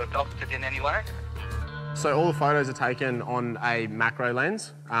photoshopped or doctored in any way? So all the photos are taken on a macro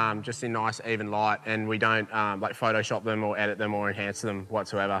lens, just in nice even light, and we don't like Photoshop them or edit them or enhance them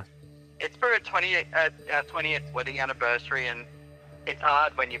whatsoever. It's for our 20th wedding anniversary, and it's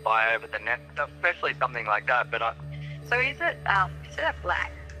hard when you buy over the net, especially something like that. But So is it a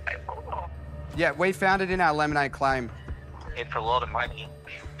black? Yeah, we found it in our lemonade claim. It's a lot of money.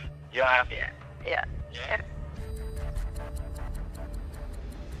 Yeah. Yeah.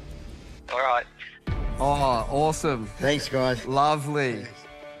 All right. Oh, awesome. Thanks, guys. Lovely.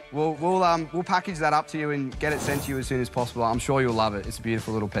 We'll package that up to you and get it sent to you as soon as possible. I'm sure you'll love it. It's a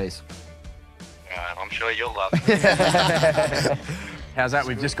beautiful little piece. I'm sure you'll love it. How's that?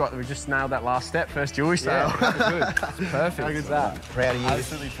 We've just nailed that last step, first jewelry sale. Yeah, that was good. It's perfect. How good's that? Proud of you.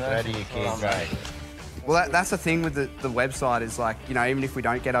 Absolutely perfect. Proud of you, kid. Great. Well, that's the thing with the website is like, you know, even if we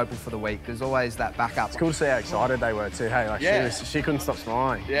don't get open for the week, there's always that backup. It's cool to see how excited they were too, hey? Like, yeah. she couldn't stop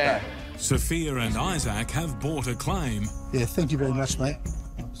smiling. Yeah. Sophia and Isaac have bought a claim. Yeah, thank you very much, mate.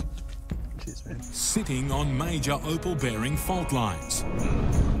 Sitting on major opal-bearing fault lines.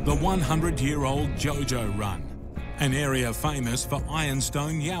 The 100-year-old Jojo Run, an area famous for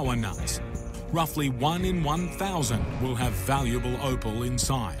ironstone yawa nuts. Roughly 1 in 1,000 will have valuable opal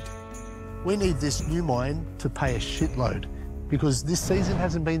inside. We need this new mine to pay a shitload because this season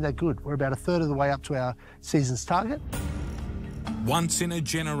hasn't been that good. We're about a third of the way up to our season's target.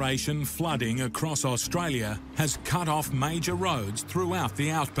 Once-in-a-generation flooding across Australia has cut off major roads throughout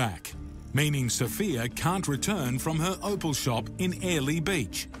the outback, meaning Sophia can't return from her opal shop in Airlie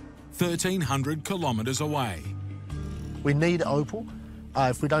Beach, 1,300 kilometres away. We need opal.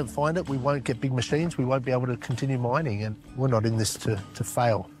 If we don't find it, we won't get big machines. We won't be able to continue mining, and we're not in this to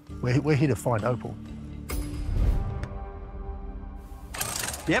fail. We're here to find opal.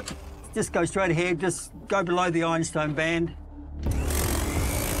 Yep, just go straight ahead, just go below the ironstone band.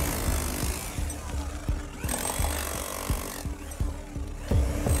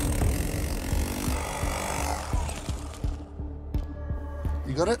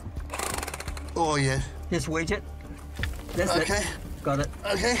 You got it? Oh, yeah. Just wedge it. That's okay. it. Got it.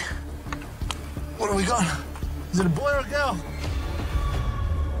 Okay. What have we got? Is it a boy or a girl?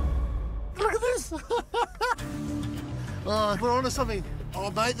 Look at this! Oh, we're onto something.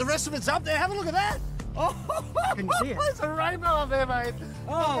 Oh, mate, the rest of it's up there. Have a look at that. Oh, can you see it? There's a rainbow up there, mate.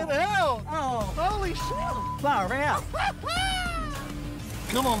 Oh. Look at the hell. Oh. Holy shit. Far out.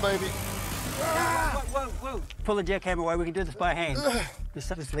 Come on, baby. Whoa. Pull the jackhammer away. We can do this by hand.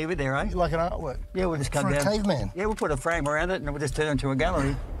 Just leave it there, eh? Like an artwork. Yeah, we'll just come For down. a caveman. Yeah, we'll put a frame around it and we'll just turn it into a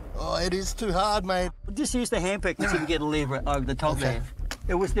gallery. Oh, it is too hard, mate. We'll just use the hand pick to see if we get a lever over the top there.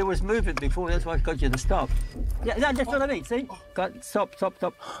 There was movement before, that's why I got you to stop. Yeah, no, that's what I need, see? Got, stop.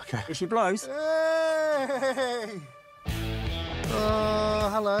 Okay. If she blows. Hey! Oh,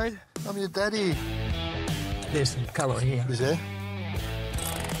 hello. I'm your daddy. There's some colour here. Is there?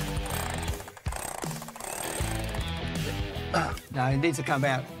 No, it needs to come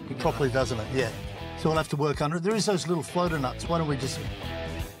out. Properly, doesn't it? Yeah. So we'll have to work under it. There is those little floater nuts. Why don't we just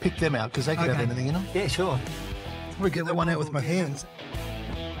pick them out? Because they could have anything in them. Yeah, sure. Let me get that one out with my hands.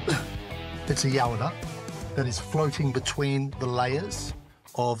 It's a yawa nut that is floating between the layers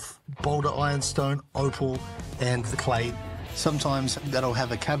of boulder ironstone, opal, and the clay. Sometimes that'll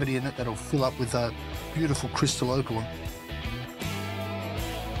have a cavity in it that'll fill up with a beautiful crystal opal.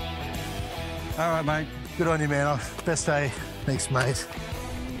 All right, mate. Good on you, man. Best day. Thanks, mate.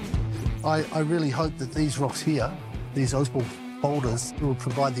 I really hope that these rocks here, these opal boulders, will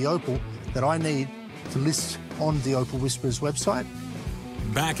provide the opal that I need to list on the Opal Whisperers website.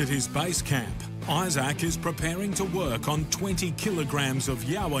 Back at his base camp, Isaac is preparing to work on 20 kilograms of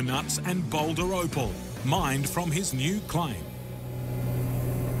yawa nuts and boulder opal, mined from his new claim.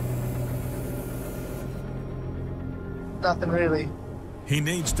 Nothing really. He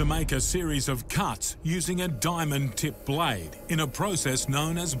needs to make a series of cuts using a diamond-tipped blade in a process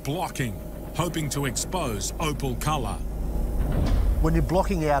known as blocking, hoping to expose opal colour. When you're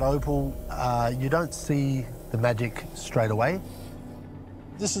blocking out opal, you don't see the magic straight away.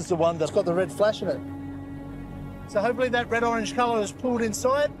 This is the one that's got the red flash in it. So hopefully that red-orange colour is pulled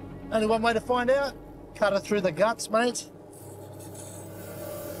inside. Only one way to find out. Cut it through the guts, mate.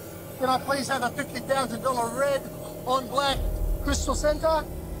 Can I please have a $50,000 red on black crystal centre?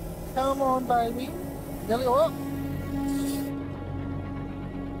 Come on, baby. Nearly up.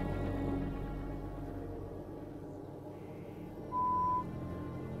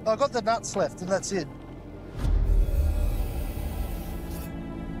 I've got the nuts left, and that's it.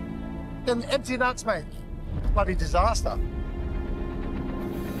 And empty nuts, mate. Bloody disaster.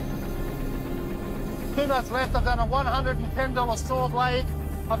 2 nuts left. I've done a $110 saw blade.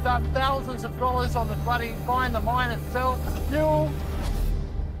 I've done thousands of dollars on the bloody find the mine itself. Fuel.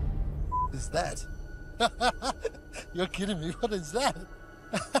 What is that? You're kidding me. What is that?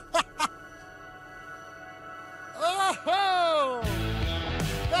 Oh!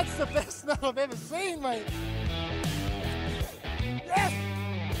 That's the best nut I've ever seen, mate. Yes!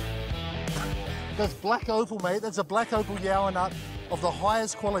 That's black opal, mate. That's a black opal yawa nut of the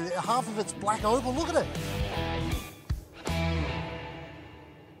highest quality. Half of it's black opal. Look at it.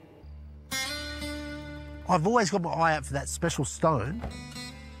 I've always got my eye out for that special stone.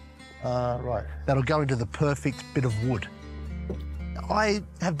 Right. That'll go into the perfect bit of wood. I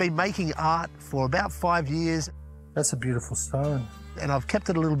have been making art for about 5 years. That's a beautiful stone. And I've kept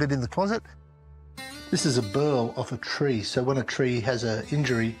it a little bit in the closet. This is a burl off a tree, so when a tree has an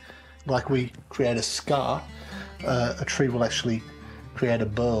injury, Like we create a scar, a tree will actually create a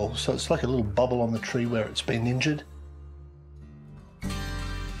burl. So it's like a little bubble on the tree where it's been injured.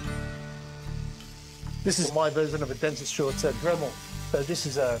 This is my version of a dentist straw. It's a Dremel. So this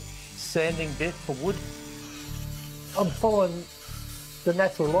is a sanding bit for wood. I'm following the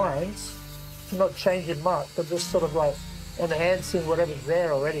natural lines, not changing much, but just sort of like enhancing whatever's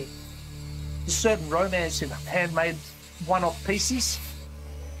there already. There's a certain romance in handmade one-off pieces.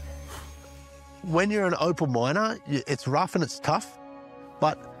 When you're an opal miner, it's rough and it's tough,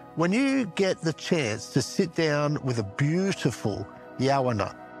 but when you get the chance to sit down with a beautiful yawa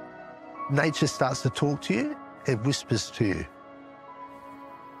nut, nature starts to talk to you, it whispers to you.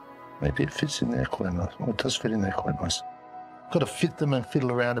 Maybe it fits in there quite nice. Well, it does fit in there quite nice. Got to fit them and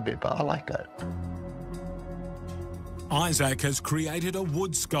fiddle around a bit, but I like that. Isaac has created a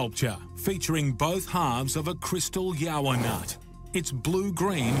wood sculpture featuring both halves of a crystal yawa nut. It's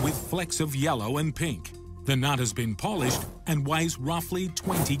blue-green with flecks of yellow and pink. The nut has been polished and weighs roughly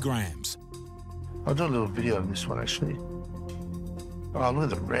 20 grams. I'll do a little video of this one, actually. Oh,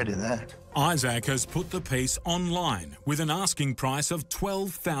 look at the red in that. Isaac has put the piece online with an asking price of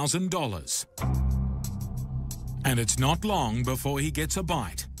 $12,000. And it's not long before he gets a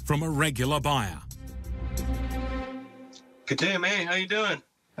bite from a regular buyer. Good day, mate. How you doing?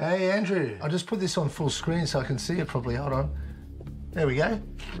 Hey, Andrew. I just put this on full screen so I can see it properly. Hold on. There we go.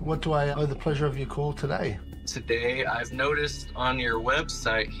 What do I owe the pleasure of your call today? Today, I've noticed on your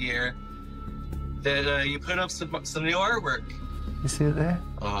website here that you put up some new artwork. You see it there?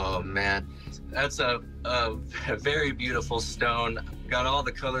 Oh, man. That's a very beautiful stone. Got all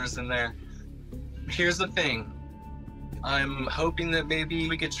the colors in there. Here's the thing. I'm hoping that maybe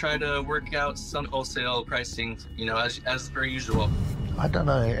we could try to work out some wholesale pricing, you know, as per usual. I don't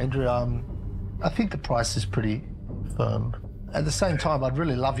know, Andrew. I think the price is pretty firm. At the same time, I'd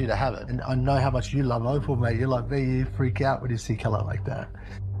really love you to have it. And I know how much you love opal, mate. You're like me, you freak out when you see colour like that.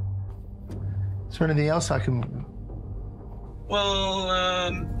 Is there anything else I can... Well,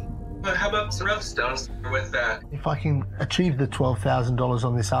 how about some rough stones with that? If I can achieve the $12,000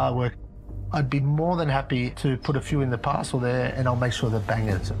 on this artwork, I'd be more than happy to put a few in the parcel there, and I'll make sure they're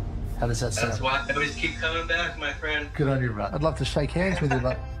bangers. How does that sound? That's why I always keep coming back, my friend. Good on you, bro. I'd love to shake hands with you,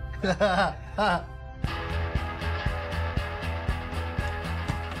 but... Hello.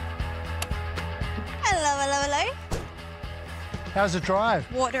 How's the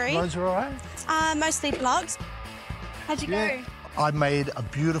drive? Watery. Roads are all right? Mostly blocked. How'd you go? I made a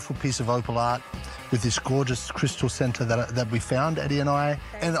beautiful piece of opal art with this gorgeous crystal centre that we found, Eddie and I,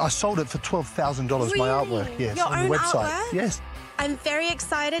 and I sold it for $12,000, my artwork, yes, Your on own the website. Artwork? Yes. I'm very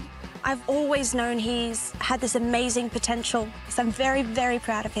excited. I've always known he's had this amazing potential, so I'm very, very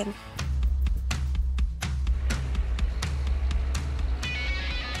proud of him.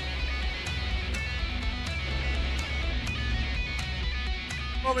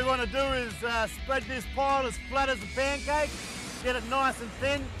 What we want to do is spread this pile as flat as a pancake, get it nice and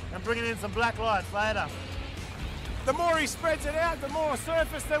thin, and bring it in some black lights later. The more he spreads it out, the more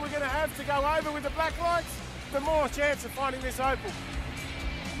surface that we're going to have to go over with the black lights, the more chance of finding this opal.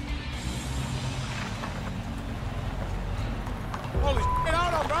 Holy shit,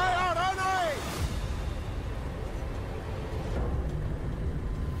 hold on, bro, hold on, hey!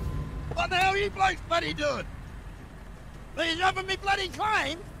 What the hell are you blokes bloody doing? Are you jumping me bloody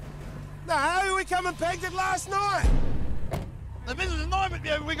claim? No, we come and pegged it last night. The business is nine,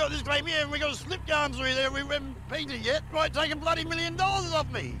 but we got this claim here and we got a slip going through there. We haven't paid it yet. Right, taking bloody $1 million off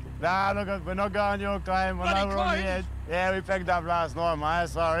me. Nah, look, we're not going your claim. We're Bloody over on the claim? edge. Yeah, we pegged up last night, mate.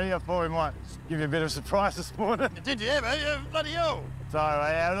 Sorry, I thought we might give you a bit of a surprise this morning. Did you, mate? Bloody hell.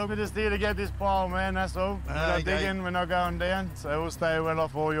 Sorry, yeah, look, we're just here to get this pile, man, that's all. We're not Okay. digging, we're not going down, so we'll stay well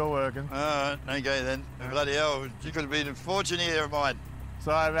off all you're working. All right, okay then. Bloody hell, you could have been a fortune here of mine.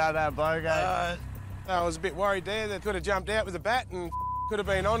 Sorry about that, bloke, eh? I was a bit worried there that could have jumped out with a bat and could have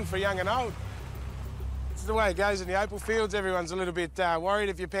been on for young and old. It's the way it goes in the opal fields. Everyone's a little bit worried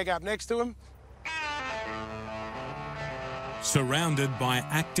if you peg up next to them. Surrounded by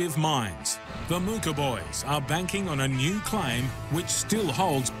active mines, the Mooka boys are banking on a new claim which still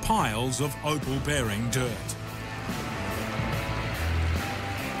holds piles of opal-bearing dirt.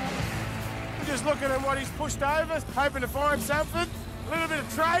 We're just looking at what he's pushed over, hoping to find something. A little bit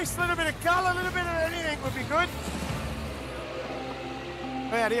of trace, a little bit of colour, a little bit of anything would be good.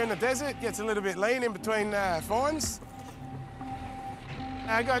 Out here in the desert, gets a little bit lean in between finds.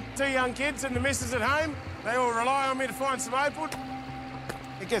 I got 2 young kids and the missus at home. They all rely on me to find some opal.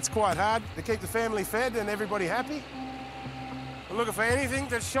 It gets quite hard to keep the family fed and everybody happy. We're looking for anything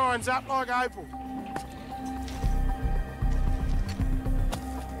that shines up like opal.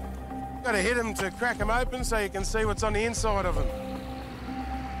 Got to hit them to crack them open so you can see what's on the inside of them.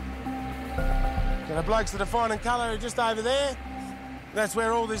 And the blokes that are finding colour are just over there. That's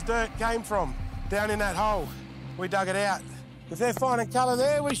where all this dirt came from, down in that hole. We dug it out. If they're finding colour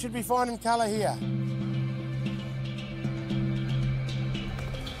there, we should be finding colour here.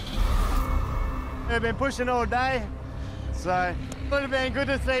 We've been pushing all day, so it would have been good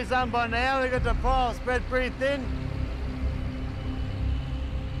to see some by now. We've got the pile spread pretty thin.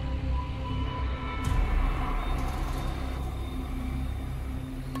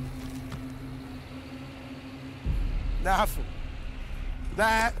 Nothing.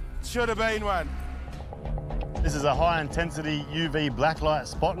 That should have been one. This is a high-intensity UV blacklight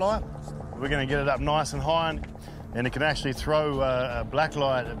spotlight. We're going to get it up nice and high, and it can actually throw a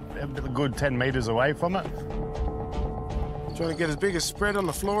blacklight a good 10 metres away from it. Trying to get as big a spread on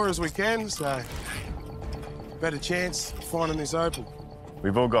the floor as we can, so better chance of finding this opal.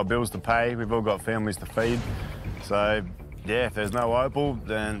 We've all got bills to pay, we've all got families to feed, so yeah, if there's no opal,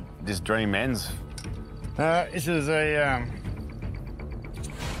 then this dream ends. This is a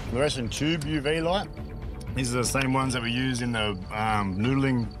fluorescent tube UV light. These are the same ones that we use in the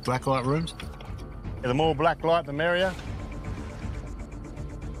noodling blacklight rooms. The more black light, the merrier.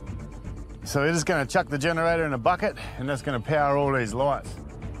 So we're just going to chuck the generator in a bucket, and that's going to power all these lights.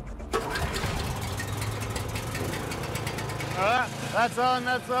 All right, that's on,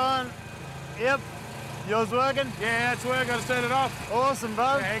 that's on. Yep. Yours working? Yeah, that's working. I'll turn it off. Awesome,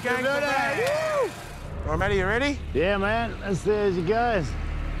 bro. Yeah, going good. Woo! All right, Matty, you ready? Yeah, man. Let's see as it goes.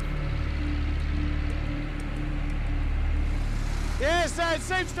 Yeah, so it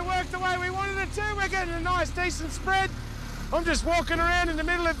seems to work the way we wanted it to. We're getting a nice, decent spread. I'm just walking around in the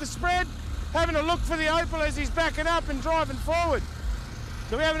middle of the spread, having a look for the opal as he's backing up and driving forward.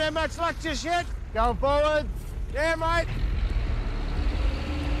 So we haven't had much luck just yet. Going forward? Yeah, mate.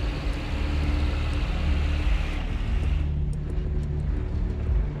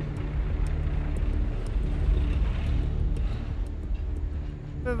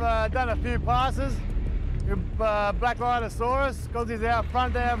 We've done a few passes with Blacklightosaurus, because he's out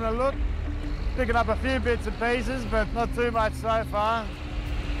front there having a look. Picking up a few bits and pieces, but not too much so far.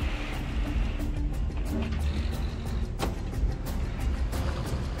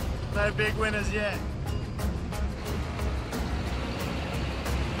 No big winners yet.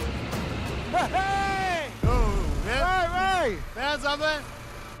 Hey! Oh, yeah. Hey! Found something?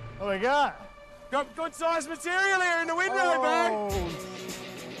 What we got? Got good sized material here in the window, man.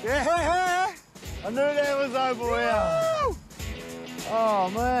 Yeah! I knew there was opal here.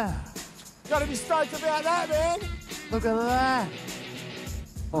 Oh, man. Gotta be stoked about that, man. Look at that.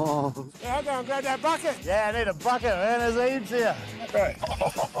 Oh. Yeah, I'll go and grab that bucket. Yeah, I need a bucket, man. There's heaps here. Right.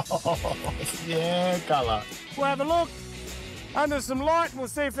 Yeah, colour. We'll have a look under some light and we'll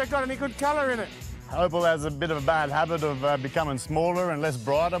see if they've got any good colour in it. Opal has a bit of a bad habit of becoming smaller and less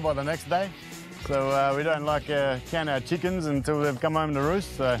brighter by the next day. So we don't like count our chickens until they've come home to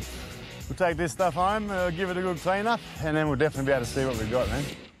roost. So we'll take this stuff home, give it a good clean up, and then we'll definitely be able to see what we've got then.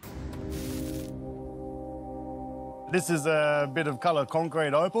 This is a bit of coloured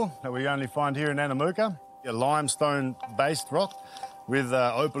concrete opal that we only find here in Anamuka. A limestone-based rock with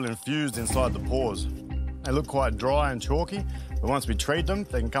opal infused inside the pores. They look quite dry and chalky, but once we treat them,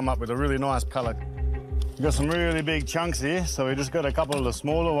 they can come up with a really nice colour. We've got some really big chunks here, so we just got a couple of the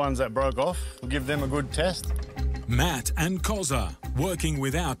smaller ones that broke off. We'll give them a good test. Matt and Kozza, working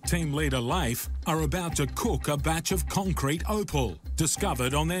without team leader Leif, are about to cook a batch of concrete opal,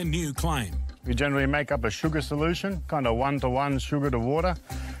 discovered on their new claim. We generally make up a sugar solution, kind of 1-to-1 sugar to water.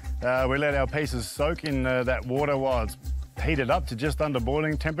 We let our pieces soak in that water while it's heated up to just under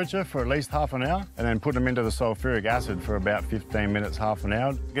boiling temperature for at least half an hour, and then put them into the sulfuric acid for about 15 minutes, half an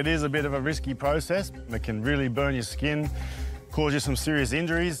hour. It is a bit of a risky process. It can really burn your skin, cause you some serious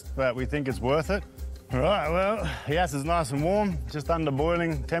injuries, but we think it's worth it. All right, well, the acid's nice and warm, just under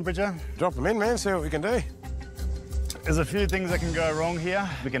boiling temperature. Drop them in, man, see what we can do. There's a few things that can go wrong here.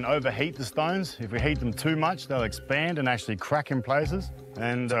 We can overheat the stones. If we heat them too much, they'll expand and actually crack in places.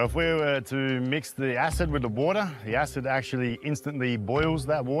 And if we were to mix the acid with the water, the acid actually instantly boils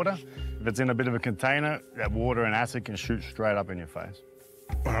that water. If it's in a bit of a container, that water and acid can shoot straight up in your face.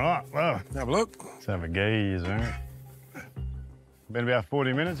 All right, well, have a look. Let's have a gaze, eh? Been about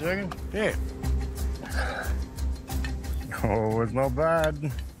 40 minutes, you reckon? Yeah. Oh, it's not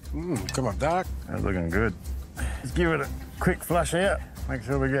bad. Come on, Doc. That's looking good. Let's give it a quick flush out. Make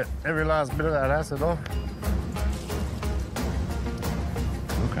sure we get every last bit of that acid off.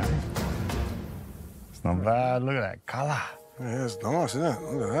 Okay. It's not bad. Look at that colour. Yeah, it's nice, isn't it?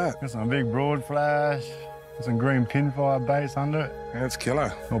 Look at that. Got some big broad flash. Some green pinfire base under it. That's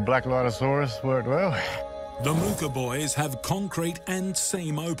killer. Or Black Lightosaurus worked well. The Mooka boys have concrete and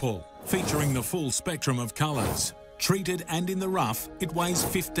seam opal, featuring the full spectrum of colours. Treated and in the rough, it weighs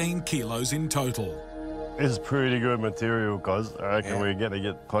 15 kilos in total. This is pretty good material, cuz I reckon we're going to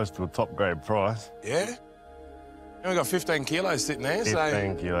get close to a top grade price. Yeah? And we've got 15 kilos sitting there,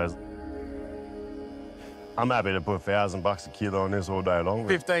 15 kilos. I'm happy to put $1,000 a kilo on this all day long.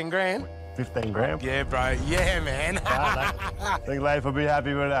 15 grand? 15 grand? Yeah, bro. Yeah, man. I think Leif will be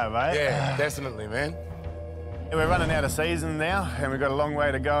happy with that, mate. Yeah, definitely, man. Yeah, we're running out of season now, and we've got a long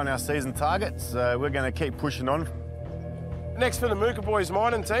way to go on our season targets, so we're going to keep pushing on. Next for the Mooka Boys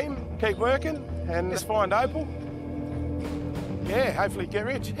mining team, keep working and let's find opal. Yeah, hopefully get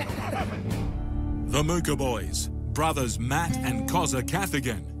rich. The Mooka boys, brothers Matt and Kozza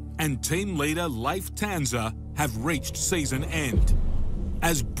Cathigan, and team leader Leif Tanzer have reached season end,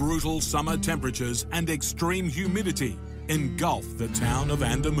 as brutal summer temperatures and extreme humidity engulf the town of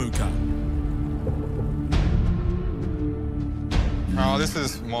Andamooka. This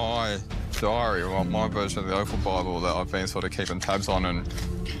is my diary, or my version of the Opal Bible that I've been sort of keeping tabs on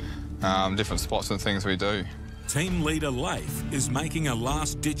and different spots and things we do. Team leader Leif is making a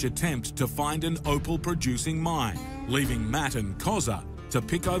last-ditch attempt to find an opal-producing mine, leaving Matt and Kozza to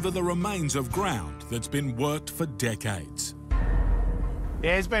pick over the remains of ground that's been worked for decades.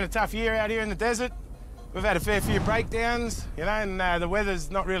 Yeah, it's been a tough year out here in the desert. We've had a fair few breakdowns, you know, and the weather's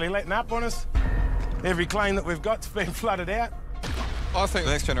not really letting up on us. Every claim that we've got's been flooded out. I think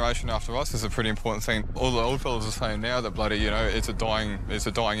the next generation after us is a pretty important thing. All the old fellas are saying now that bloody, you know, it's a dying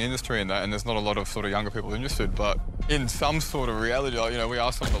industry in that, and there's not a lot of sort of younger people interested. But in some sort of reality, you know, we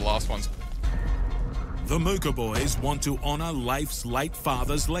are some of the last ones. The Mooka boys want to honour Leif's late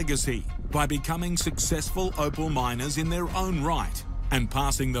father's legacy by becoming successful opal miners in their own right and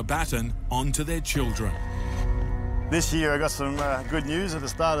passing the baton on to their children. This year I got some good news at the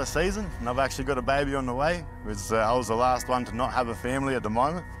start of the season, and I've actually got a baby on the way. I was the last one to not have a family at the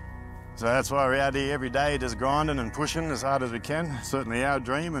moment. So that's why we're out here every day just grinding and pushing as hard as we can. Certainly our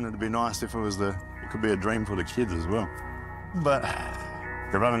dream, and it'd be nice if it could be a dream for the kids as well. But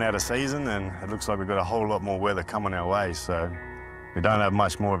we're running out of season, and it looks like we've got a whole lot more weather coming our way, so we don't have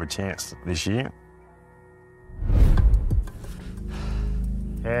much more of a chance this year.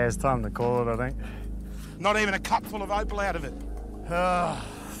 Yeah, it's time to call it, I think. Not even a cup full of opal out of it. Oh,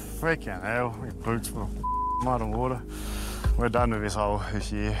 freaking hell, we boots full of mud and water. We're done with this hole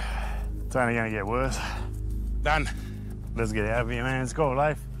this year. It's only going to get worse. Done. Let's get out of here, man. Let's go,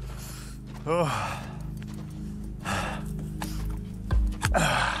 Leif. Oh.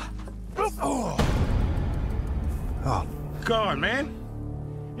 Oh. God, man.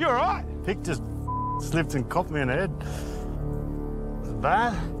 You all right? Pick just slipped and copped me in the head. Is it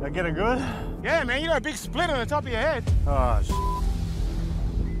bad? Did I get it good? Yeah, man, you got a big split on the top of your head. Oh,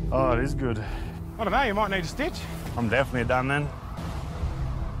 oh, it is good. I don't know, you might need a stitch. I'm definitely done then.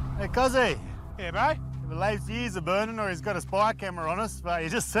 Hey, Cozzy. Yeah, bro? If Leif's ears are burning or he's got a spy camera on us, but he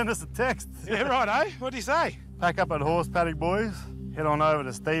just sent us a text. Yeah, right, eh? What'd he say? Pack up at horse paddock, boys. Head on over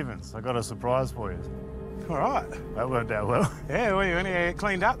to Stevens. I got a surprise for you. All right. That worked out well. Yeah, well, you're going to get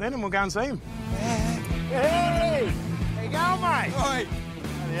cleaned up then and we'll go and see him. Hey! How you going, mate? Oi!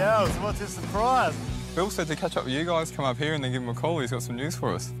 Yeah, so what's his surprise? Bill said to catch up with you guys, come up here and then give him a call. He's got some news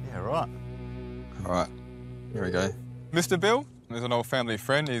for us. Yeah, right. All right, here we go. Mr. Bill is an old family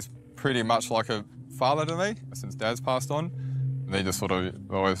friend. He's pretty much like a father to me since Dad's passed on. And he just sort of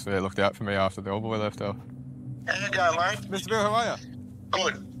always looked out for me after the old boy left off. How you going, mate? Mr. Bill, how are you?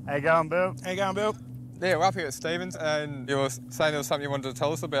 Good. How you going, Bill? How you going, Bill? Yeah, we're up here at Stevens, and you were saying there was something you wanted to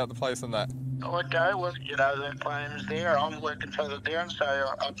tell us about the place and that. Okay, well, you know, the claim's there. I'm working further down, so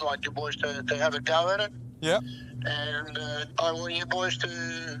I'd like you boys to have a go at it. Yep. And I want you boys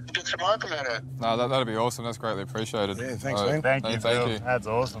to get some opal at it. No, that'd be awesome. That's greatly appreciated. Yeah, thanks, man. Thank you, Bill. That's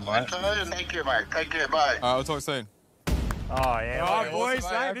awesome, mate. Okay, thank you, mate. Thank you, bye. We'll talk soon. Oh, yeah. Oh, boys,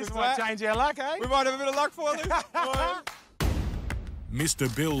 awesome, this might change our luck, eh? We might have a bit of luck for you.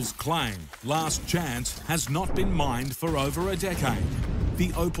 Mr. Bill's claim, Last Chance, has not been mined for over a decade.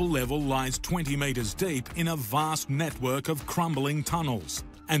 The opal level lies 20 metres deep in a vast network of crumbling tunnels.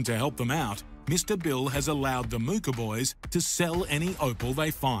 And to help them out, Mr. Bill has allowed the Mooka boys to sell any opal they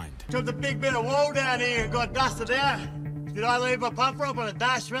find. Took the big bit of wall down here and got dusted out. Did I leave my pump rope on a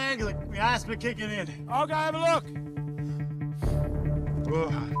dash rag? Like my ass for kicking in. I'll go have a look.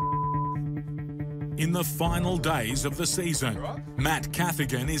 In the final days of the season, Matt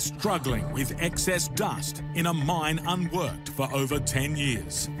Cathigan is struggling with excess dust in a mine unworked for over 10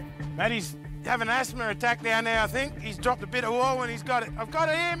 years. Matty's having an asthma attack down there, I think. He's dropped a bit of wall and he's got it. I've got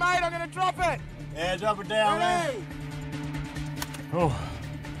it here, mate. I'm going to drop it. Yeah, drop it down, man. Oh.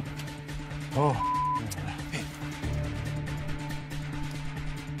 Oh.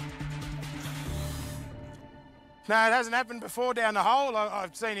 No, it hasn't happened before down the hole.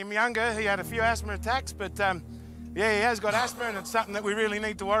 I've seen him younger. He had a few asthma attacks, but yeah, he has got asthma, and it's something that we really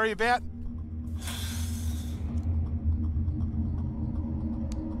need to worry about.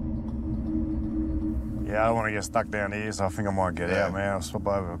 Yeah, I don't want to get stuck down here, so I think I might get out, man. I'll swap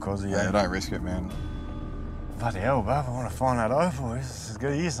over because of you. Yeah, don't risk it, man. Bloody hell, bruv, I want to find that opal. It's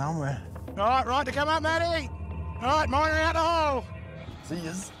got here somewhere. All right to come up, Matty. All right, mine are out the hole. See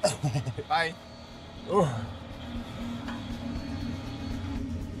yous. Bye. Oh.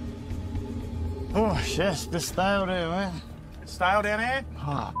 Oh, shit, bit stale there, man. Stale down here?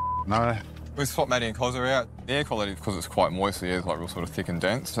 Oh, no. We swap Matty and Cozza out. The air quality, because it's quite moist, the air's like real sort of thick and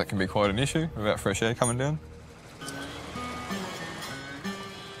dense. That can be quite an issue without fresh air coming down.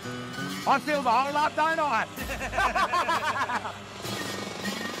 I fill the hole up, don't I?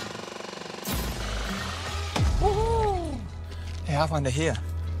 Woohoo! Yeah, half under here.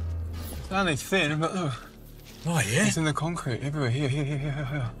 It's only thin, but look. Oh, yeah? It's in the concrete everywhere.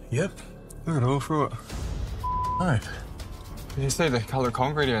 Here. Yep. Look at it all through it. No. You see the colour of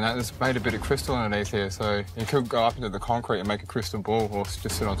concrete here and that, it's made a bit of crystal underneath here, so you could go up into the concrete and make a crystal ball or just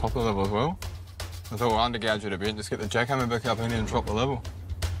sit on top of the level as well. I thought we'll undergouge it a bit and just get the jackhammer back up in here and drop the level.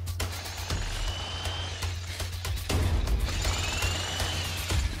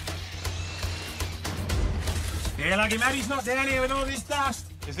 Yeah, lucky Matty's not down here with all this dust.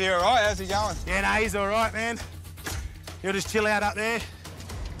 Is he all right? How's he going? Yeah, no, he's all right, man. He'll just chill out up there.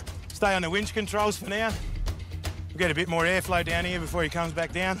 Stay on the winch controls for now. We'll get a bit more airflow down here before he comes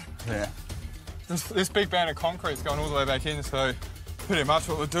back down. Yeah. This big band of concrete's going all the way back in, so pretty much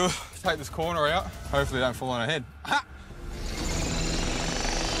what we'll do is take this corner out. Hopefully don't fall on our head. Ha!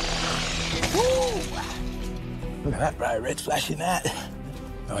 Woo! Look at that, bro. Red flash in that.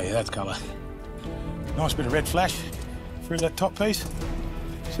 Oh, yeah, that's colour. Nice bit of red flash through that top piece.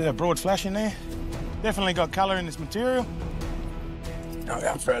 See that broad flash in there? Definitely got colour in this material. Oh,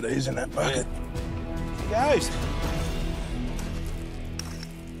 how far it is in that bucket. Yeah. Goes.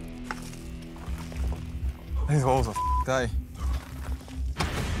 These walls are f***ed, eh?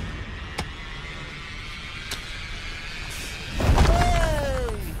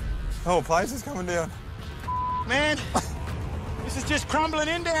 The whole place is coming down. Man, this is just crumbling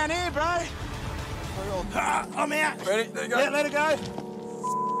in down here, bro. I'm out. Ready? There you go. Yeah, let it go.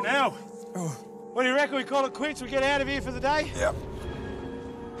 Now, what do you reckon we call it quits? We get out of here for the day? Yep.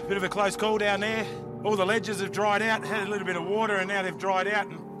 Bit of a close call down there. All the ledges have dried out, had a little bit of water, and now they've dried out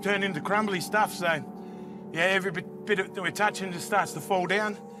and turned into crumbly stuff. So, yeah, every bit that we're touching just starts to fall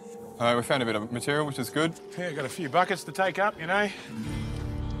down. We found a bit of material, which is good. Yeah, got a few buckets to take up, you know.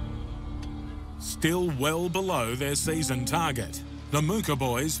 Still well below their season target. The Mooka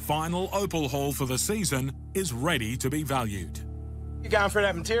Boys' final opal haul for the season is ready to be valued. You going for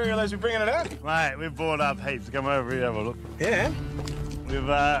that material as we're bringing it out? Mate, we've brought up heaps. Come over here, have a look. Yeah. We've,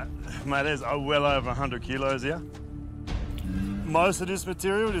 mate, there's well over 100 kilos here. Most of this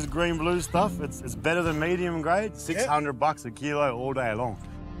material, this green-blue stuff, it's better than medium grade. 600 bucks a kilo all day long.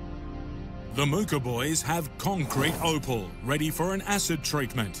 The Mooka Boys have concrete opal, ready for an acid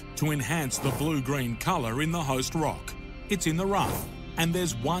treatment to enhance the blue-green colour in the host rock. It's in the rough, and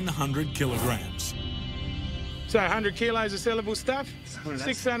there's 100 kilograms. So 100 kilos of sellable stuff,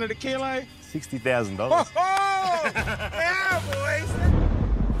 600 a kilo. $60,000. Oh, yeah, boys!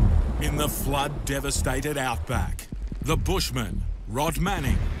 In the flood-devastated Outback, the Bushmen, Rod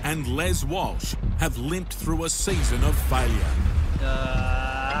Manning and Les Walsh have limped through a season of failure.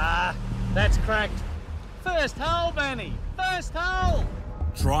 That's cracked. First hole, Benny. First hole.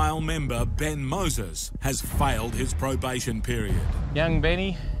 Trial member Ben Moses has failed his probation period. Young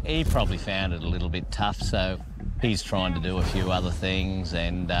Benny, he probably found it a little bit tough, so he's trying to do a few other things,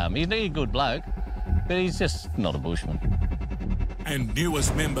 and he's a good bloke, but he's just not a bushman. And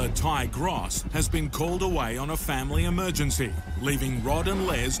newest member Ty Gross has been called away on a family emergency, leaving Rod and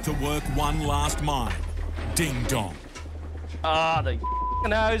Les to work one last mine. Ding dong. Ah, the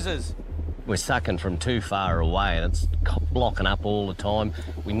hoses. We're sucking from too far away and it's blocking up all the time.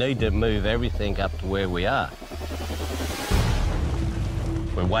 We need to move everything up to where we are.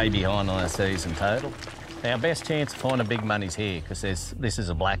 We're way behind on our season total. Our best chance of finding big money's here because this is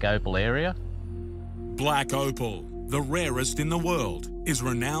a black opal area. Black opal, the rarest in the world, is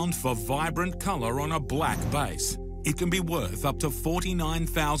renowned for vibrant colour on a black base. It can be worth up to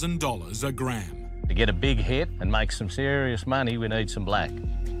 $49,000 a gram. To get a big hit and make some serious money, we need some black.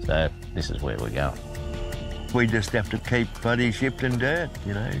 So this is where we're going. We just have to keep bloody shifting dirt,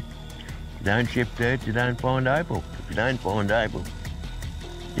 you know. Don't ship dirt, you don't find opal. If you don't find opal,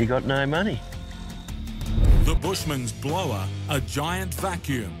 you got no money. The bushman's blower, a giant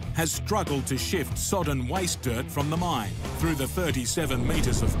vacuum, has struggled to shift sodden waste dirt from the mine through the 37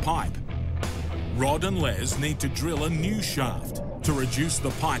 metres of pipe. Rod and Les need to drill a new shaft to reduce the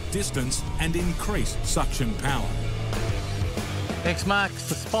pipe distance and increase suction power. X marks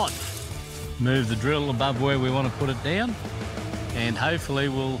the spot. Move the drill above where we want to put it down, and hopefully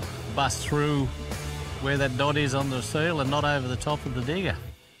we'll bust through where that dot is on the seal and not over the top of the digger.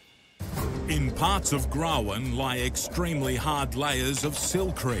 In parts of Grawan lie extremely hard layers of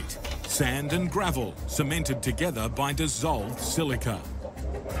silcrete, sand and gravel cemented together by dissolved silica.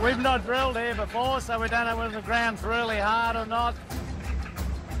 We've not drilled here before, so we don't know whether the ground's really hard or not.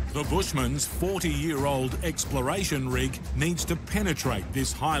 The bushman's 40-year-old exploration rig needs to penetrate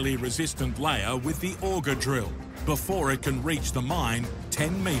this highly resistant layer with the auger drill before it can reach the mine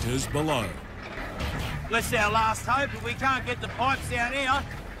 10 metres below. This is our last hope. If we can't get the pipes down here,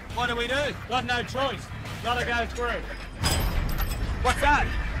 what do we do? Got no choice. Got to go through. What's that?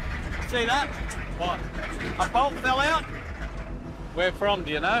 See that? What? A bolt fell out? Where from,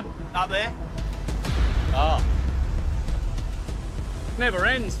 do you know? Up there. Oh. Never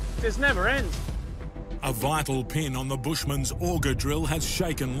ends. This never ends. A vital pin on the bushman's auger drill has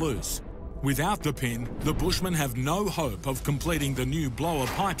shaken loose. Without the pin, the bushmen have no hope of completing the new blower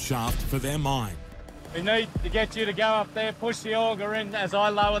pipe shaft for their mine. We need to get you to go up there, push the auger in as I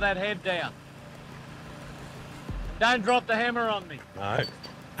lower that head down. Don't drop the hammer on me. No.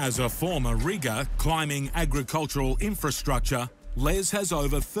 As a former rigger climbing agricultural infrastructure, Les has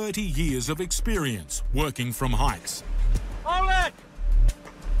over 30 years of experience working from heights. Hold it!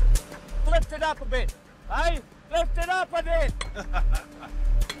 Lift it up a bit. Hey, lift it up a bit.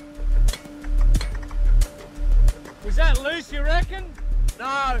 Was that loose, you reckon?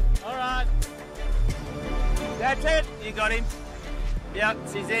 No. All right. That's it. You got him. Yep,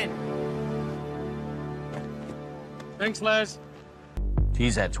 he's in. Thanks, Les.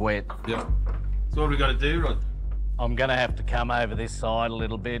 Geez, that's wet. Yep. So what do we got to do, Rod? I'm going to have to come over this side a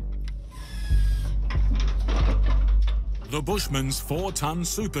little bit. The bushman's 4-ton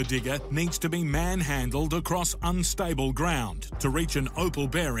super digger needs to be manhandled across unstable ground to reach an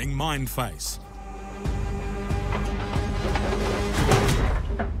opal-bearing mine face.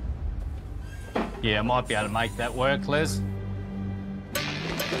 Yeah, I might be able to make that work, Les.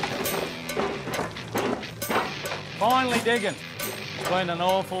 Finally digging. It's been an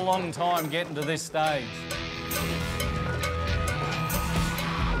awful long time getting to this stage.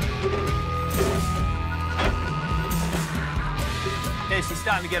 Yeah, she's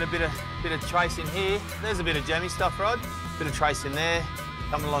starting to get a bit of trace in here. There's a bit of jammy stuff, Rod. Bit of trace in there.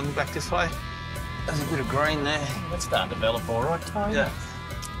 Coming along back this way. There's a bit of green there. That's starting to develop all right, Tony. Yeah.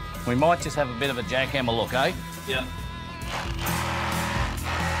 We might just have a bit of a jackhammer look, eh? Yeah.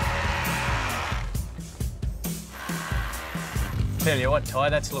 Tell you what, Ty,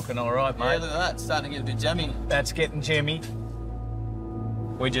 that's looking all right, mate. Yeah, look at that. It's starting to get a bit jammy. That's getting jammy.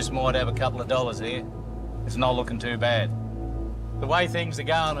 We just might have a couple of dollars here. It's not looking too bad. The way things are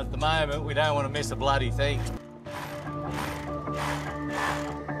going at the moment, we don't want to miss a bloody thing.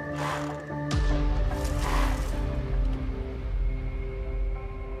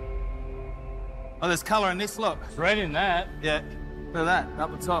 Oh, there's colour in this, look. It's red in that. Yeah. Look at that,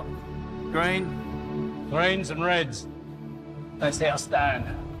 up the top. Green. Greens and reds. That's our stone.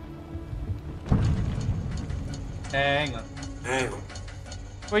 Hang on. Hang on.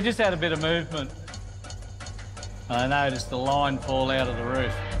 We just had a bit of movement. I noticed the line fall out of the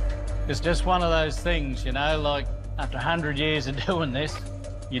roof. It's just one of those things, you know, like after 100 years of doing this,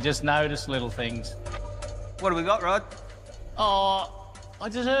 you just notice little things. What do we got, Rod? Oh, I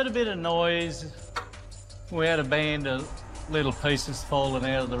just heard a bit of noise. We had a band of little pieces falling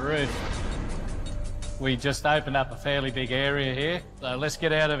out of the roof. We just opened up a fairly big area here, so let's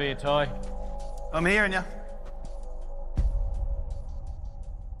get out of here, Ty. I'm hearing you.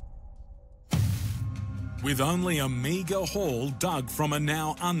 With only a meagre haul dug from a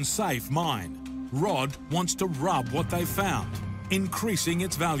now unsafe mine, Rod wants to rub what they found, increasing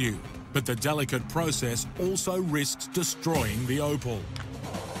its value. But the delicate process also risks destroying the opal.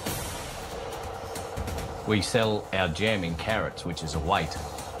 We sell our jam in carats, which is a weight.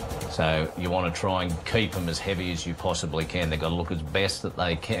 So you want to try and keep them as heavy as you possibly can. They've got to look as best that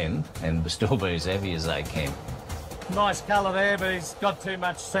they can and still be as heavy as they can. Nice colour there, but he's got too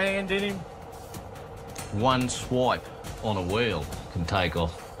much sand in him. One swipe on a wheel can take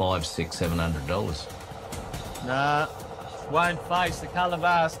off $500, $600, $700. Nah, won't face. The colour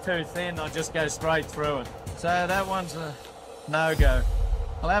bar's too thin. I'll just go straight through it. So that one's a no-go.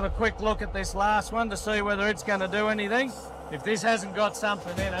 I'll have a quick look at this last one to see whether it's going to do anything. If this hasn't got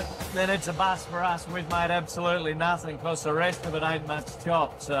something in it, then it's a bust for us. We've made absolutely nothing because the rest of it ain't much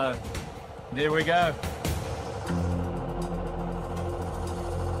chop. So, there we go.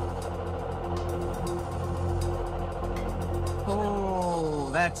 Oh,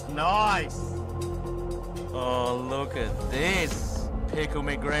 that's nice. Oh, look at this. Pickle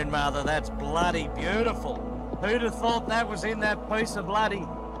me grandmother, that's bloody beautiful. Who'd have thought that was in that piece of bloody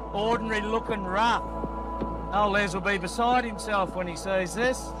ordinary looking rough? Oh, Les will be beside himself when he sees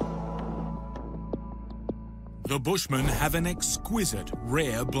this. The Bushmen have an exquisite,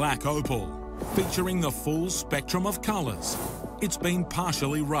 rare black opal, featuring the full spectrum of colours. It's been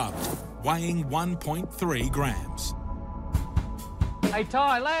partially rubbed, weighing 1.3 grams. Hey,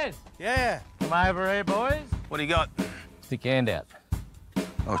 Ty, Les. Yeah. Come over here, boys. What do you got? Stick your hand out.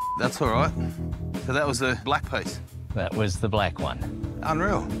 Oh, that's all right. So that was the black piece? That was the black one.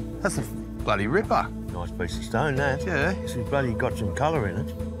 Unreal. That's a bloody ripper. Nice piece of stone, that. Yeah. This has bloody got some colour in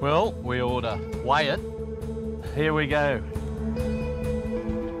it. Well, we ought to weigh it. Here we go.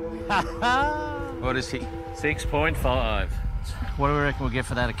 What is he? 6.5. What do we reckon we'll get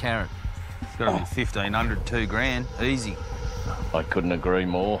for that a carat? It's got to be 1,500, 2 grand. Easy. I couldn't agree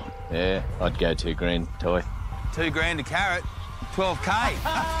more. Yeah, I'd go 2 grand, Toy. 2 grand a carat, 12K.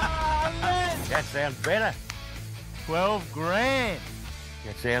 That sounds better. 12 grand.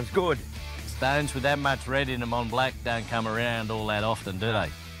 That sounds good. Stones with that much red in them on black don't come around all that often, do they?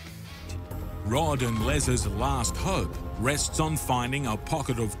 Rod and Les's last hope rests on finding a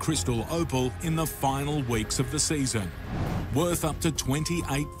pocket of crystal opal in the final weeks of the season, worth up to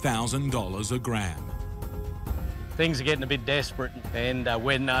 $28,000 a gram. Things are getting a bit desperate and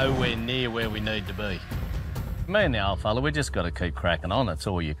we're nowhere near where we need to be. Me and the old fella, we just got to keep cracking on. That's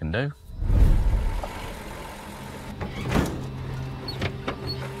all you can do.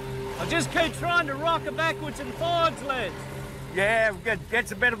 I just keep trying to rock it backwards and forwards, Les. Yeah,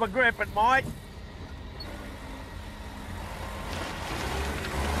 gets a bit of a grip, it might.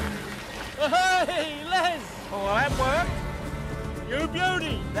 Hey, Les! Oh, well, that worked. You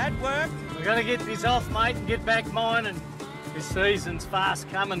beauty! That worked. We're going to get this off, mate, and get back mining. This season's fast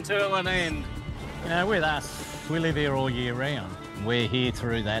coming to an end. You know, with us, we live here all year round. We're here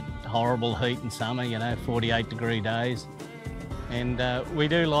through that horrible heat in summer, you know, 48-degree days. And we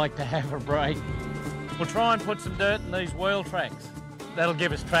do like to have a break. We'll try and put some dirt in these wheel tracks. That'll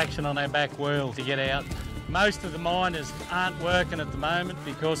give us traction on our back wheel to get out. Most of the miners aren't working at the moment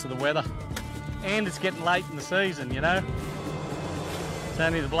because of the weather. And it's getting late in the season, you know. It's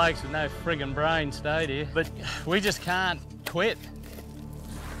only the blokes with no friggin' brain stayed here. But we just can't quit.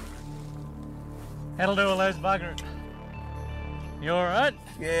 That'll do a Les, bugger it. You all right?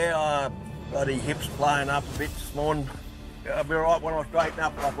 Yeah, bloody hips playing up a bit this morning. I'll be all right when I straighten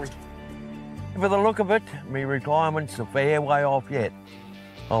up properly. For the look of it, my retirement's a fair way off yet.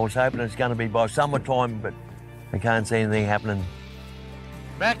 I was hoping it's going to be by summertime, but I can't see anything happening.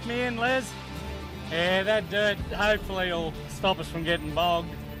 Back me in, Les. Yeah, that dirt hopefully will stop us from getting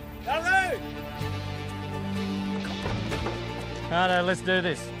bogged. Righto, let's do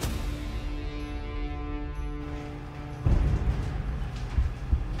this.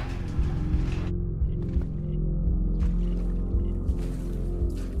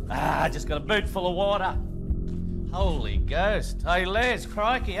 I just got a boot full of water. Holy ghost. Hey, Les,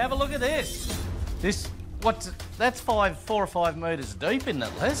 crikey, have a look at this. That's 4 or 5 metres deep, isn't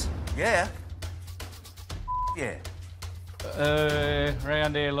it, Les? Yeah. Yeah.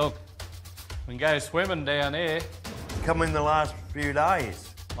 Round here, look. We can go swimming down here. Come in the last few days.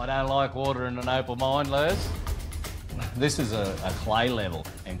 I don't like water in an opal mine, Les. This is a clay level,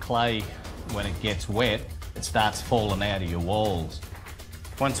 and clay, when it gets wet, it starts falling out of your walls.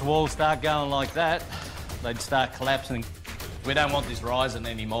 Once the walls start going like that, they'd start collapsing. We don't want this rising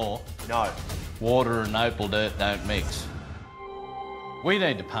anymore. No. Water and opal dirt don't mix. We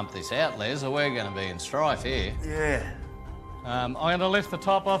need to pump this out, Les, or we're going to be in strife here. Yeah. I'm going to lift the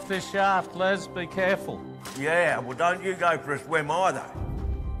top off this shaft, Les. Be careful. Yeah, well, don't you go for a swim either.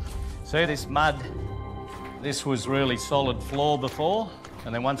 See this mud? This was really solid floor before,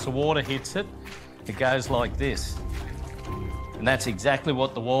 and then once the water hits it, it goes like this. And that's exactly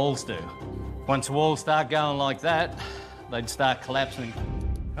what the walls do. Once the walls start going like that, they'd start collapsing.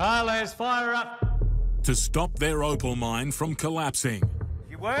 All right, Les, fire up. To stop their opal mine from collapsing,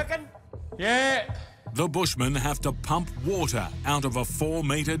 You working? Yeah. the Bushmen have to pump water out of a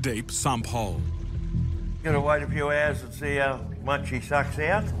 4-metre deep sump hole. Gonna wait a few hours and see how much he sucks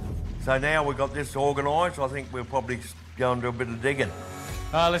out. So now we've got this organised, I think we'll probably go and do a bit of digging.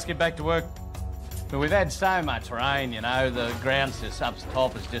 All right, let's get back to work. But we've had so much rain, you know, the ground just up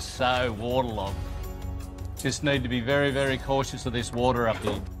top is just so waterlogged. Just need to be very, very cautious of this water up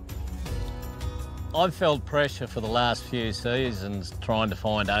here. I've felt pressure for the last few seasons trying to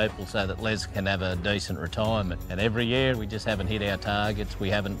find opal so that Les can have a decent retirement. And every year we just haven't hit our targets. We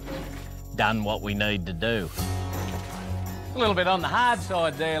haven't done what we need to do. A little bit on the hard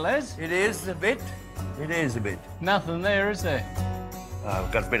side there, Les. It is a bit. It is a bit. Nothing there, is there? Oh,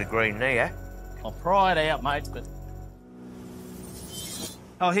 we've got a bit of green there. I'll pry it out, mate, but...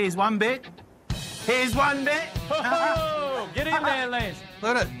 Oh, here's one bit. Here's one bit. Oh, get in there, Les.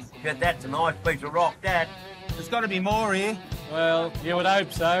 Look at it. Get that's a nice piece of rock, that. There's got to be more here. Well, you would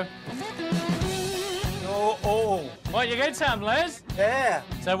hope so. Oh. What, you get some, Les? Yeah.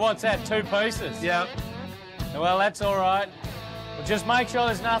 So what's that, 2 pieces? Yep. Well, that's all right. Well, just make sure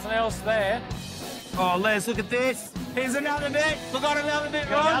there's nothing else there. Oh, Les, look at this. Here's another bit. We've got another bit,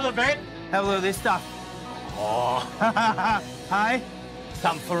 right? Another bit? Have a look at this stuff. Oh. Hey?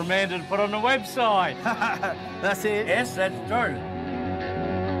 Something for Amanda to put on the website. That's it. Yes, that's true.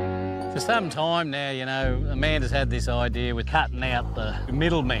 For some time now, you know, Amanda's had this idea with cutting out the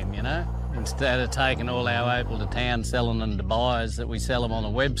middlemen, you know, instead of taking all our opal to town, selling them to buyers, that we sell them on a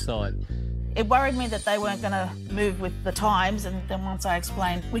website. It worried me that they weren't going to move with the times, and then once I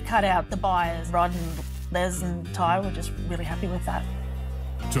explained, we cut out the buyers. Rod and Les and Ty were just really happy with that.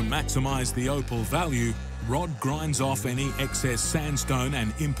 To maximise the opal value, Rod grinds off any excess sandstone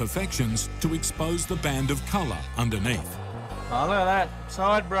and imperfections to expose the band of colour underneath. Oh, look at that.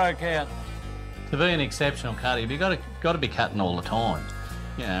 Side broke out. To be an exceptional cutter, you've got to be cutting all the time.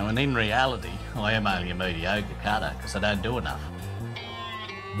 You know, and in reality, I am only a mediocre cutter because I don't do enough.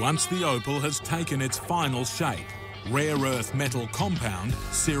 Once the opal has taken its final shape, rare earth metal compound,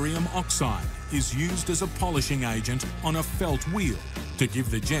 cerium oxide, is used as a polishing agent on a felt wheel to give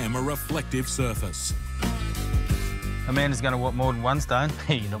the gem a reflective surface. Amanda's going to want more than one stone.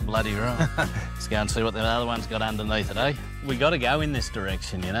 You're not bloody right. Let's go and see what the other one's got underneath it, eh? We got to go in this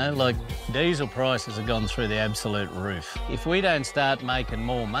direction, you know? Like, diesel prices have gone through the absolute roof. If we don't start making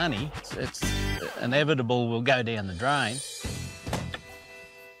more money, it's inevitable we'll go down the drain.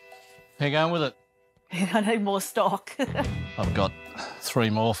 How you going with it? I need more stock. I've got 3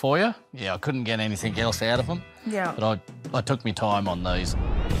 more for you. Yeah, I couldn't get anything else out of them. Yeah. But I took my time on these.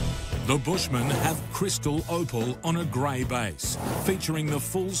 The Bushmen have crystal opal on a grey base, featuring the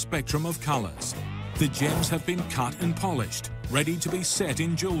full spectrum of colours. The gems have been cut and polished, ready to be set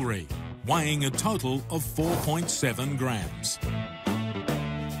in jewellery, weighing a total of 4.7 grams.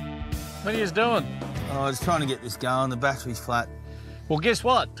 What are you doing? Oh, I was trying to get this going. The battery's flat. Well, guess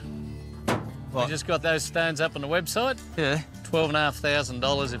what? We just got those stones up on the website. Yeah.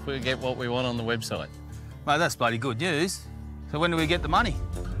 $12,500 if we get what we want on the website. Mate, that's bloody good news. So when do we get the money?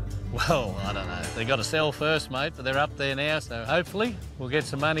 Well, I don't know. They've got to sell first, mate, but they're up there now, so hopefully we'll get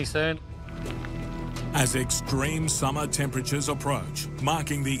some money soon. As extreme summer temperatures approach,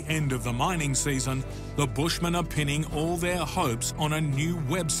 marking the end of the mining season, the Bushmen are pinning all their hopes on a new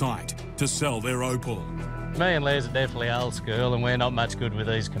website to sell their opal. Me and Les are definitely old school, and we're not much good with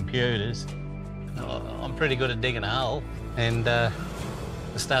these computers. I'm pretty good at digging a hole, and the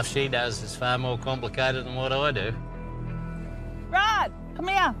stuff she does is far more complicated than what I do. Rod, come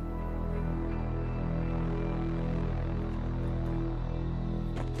here.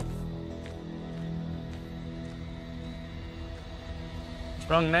 What's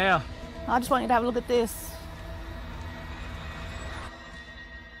wrong now? I just want you to have a look at this.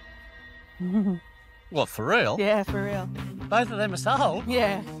 What, for real? Yeah, for real. Both of them are sold?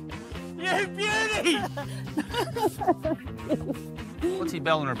 Yeah. You beauty! What's he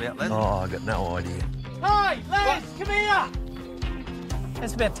belling her about, Les? Oh, I got no idea. Hey, Les, come here!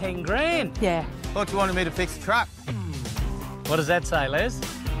 That's about 10 grand. Yeah. Thought you wanted me to fix the truck. What does that say, Les?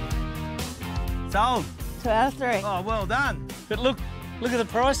 Sold. 2 out of 3. Oh, well done. But look at the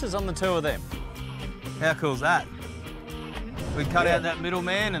prices on the 2 of them. How cool's that? We cut out that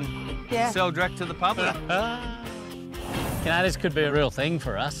middleman and sell direct to the public. You know, this could be a real thing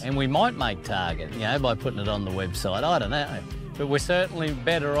for us, and we might make target, you know, by putting it on the website. I don't know. But we're certainly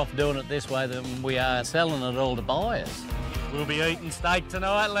better off doing it this way than we are selling it all to buyers. We'll be eating steak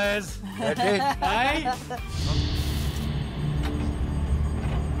tonight, Les. That's it. Hey?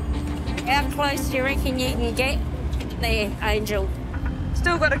 How close do you reckon you can get there, Angel?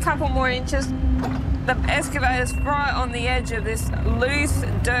 Still got a couple more inches. The excavator's right on the edge of this loose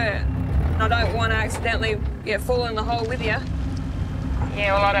dirt. I don't want to accidentally fall in the hole with you.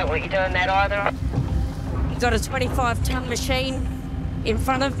 Yeah, well, I don't want you doing that either. You've got a 25-ton machine in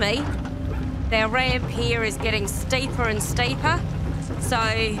front of me. Our ramp here is getting steeper and steeper.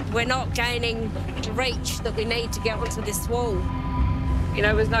 So we're not gaining the reach that we need to get onto this wall. You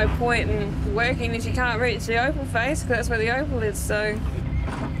know, there's no point in working if you can't reach the opal face, because that's where the opal is. So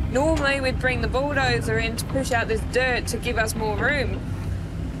normally we'd bring the bulldozer in to push out this dirt to give us more room.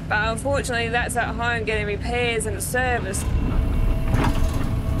 But unfortunately, that's at home getting repairs and serviced.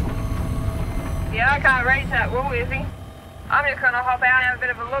 Yeah, I can't reach that wall, Izzy. I'm just going to hop out and have a bit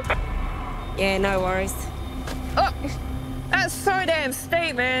of a look. Yeah, no worries. Oh, that's so damn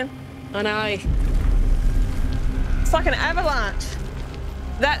steep, man. I know. It's like an avalanche.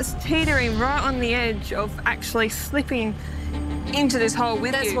 That's teetering right on the edge of actually slipping into this hole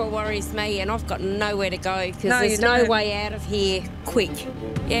with That's you. what worries me, and I've got nowhere to go because No, there's you no don't. way out of here quick.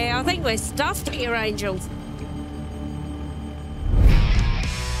 Yeah, I think we're stuffed here, Angels.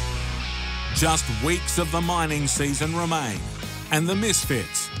 Just weeks of the mining season remain, and the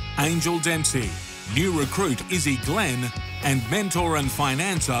misfits, Angel Dempsey, new recruit Izzy Glenn, and mentor and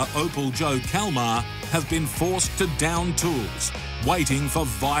financer Opal Joe Kalmar have been forced to down tools, waiting for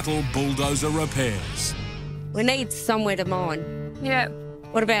vital bulldozer repairs. We need somewhere to mine. Yeah.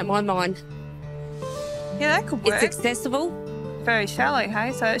 What about my mine? Yeah, that could work. It's accessible. Very shallow,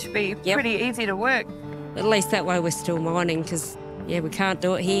 hey? So it should be pretty easy to work. At least that way we're still mining because, yeah, we can't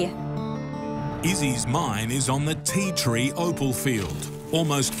do it here. Izzy's mine is on the Tea Tree Opal Field,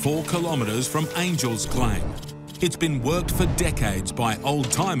 almost 4 kilometres from Angel's claim. It's been worked for decades by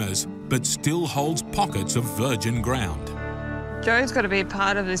old-timers, but still holds pockets of virgin ground. Joe's got to be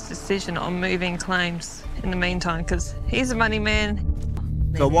part of this decision on moving claims in the meantime, because he's a money man.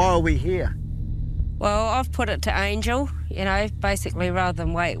 So why are we here? Well, I've put it to Angel, you know, basically rather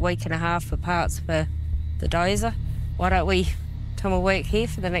than wait a week and a half for parts for the dozer, why don't we come and work here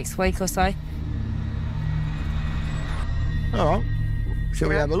for the next week or so? All right. Shall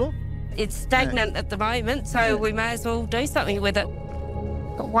we have a look? It's stagnant at the moment, so we may as well do something with it.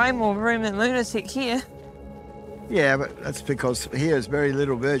 Got way more room than lunatic here. Yeah, but that's because here is very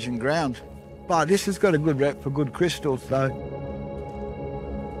little virgin ground. But this has got a good rep for good crystals, though.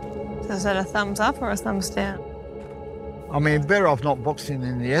 So is that a thumbs up or a thumbs down? I mean, better off not boxing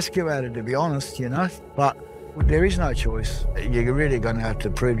in the excavator, to be honest, you know. But there is no choice. You're really going to have to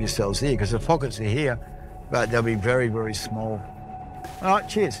prove yourselves here, because the pockets are here, but they'll be very, very small. All right,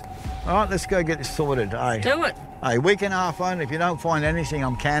 cheers. All right, let's go get this sorted, eh? Do it. Hey, week and a half only. If you don't find anything,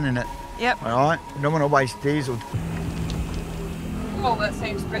 I'm canning it. Yep. All right? I don't want to waste diesel. Oh, that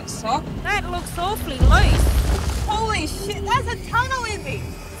seems a bit soft. That looks awfully loose. Holy shit, that's a tunnel, Izzy.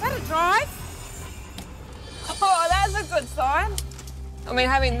 Is that a drive? Oh, that's a good sign. I mean,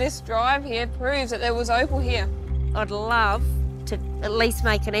 having this drive here proves that there was opal here. I'd love to at least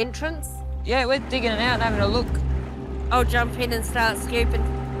make an entrance. Yeah, we're digging it out and having a look. I'll jump in and start scooping.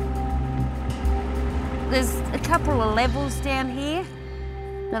 There's a couple of levels down here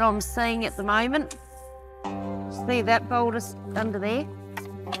that I'm seeing at the moment. See that boulder under there?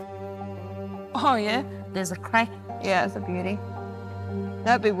 Oh, yeah? There's a crack. Yeah, it's a beauty.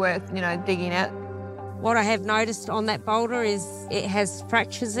 That'd be worth, you know, digging out. What I have noticed on that boulder is it has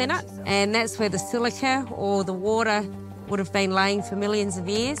fractures in it, and that's where the silica or the water would have been laying for millions of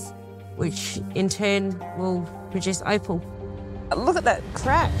years, which in turn will produce opal. Look at that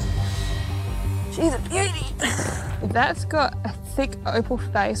crack. She's a beauty. That's got a thick opal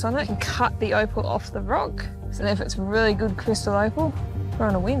face on it and cut the opal off the rock. So if it's really good crystal opal, we're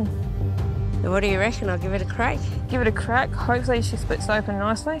on a win. So what do you reckon? I'll give it a crack? Give it a crack. Hopefully she splits open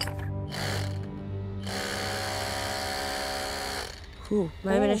nicely. Ooh,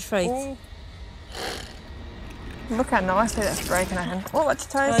 moment of truth. Ooh. Look how nicely that's breaking open. Oh, watch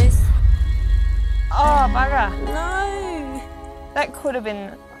your toes. Oh, bugger. No. That could have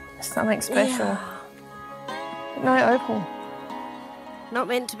been something special. Yeah. No opal. Not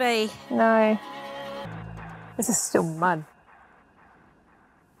meant to be. No. This is still mud.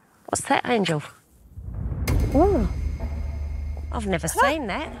 What's that, Angel? Ooh. I've never seen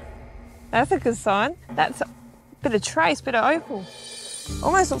that. That's a good sign. That's a bit of trace, bit of opal.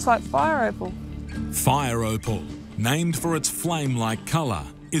 Almost looks like fire opal. Fire opal, named for its flame-like colour,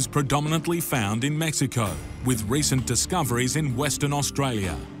 is predominantly found in Mexico, with recent discoveries in Western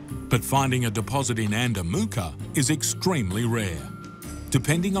Australia. But finding a deposit in Andamuka is extremely rare.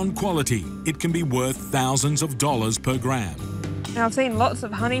 Depending on quality, it can be worth thousands of dollars per gram. Now, I've seen lots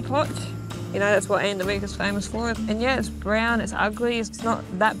of honey pots. You know, that's what Andamuka's famous for. And yeah, it's brown, it's ugly, it's not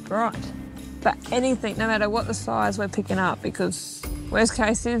that bright. But anything, no matter what the size, we're picking up, because worst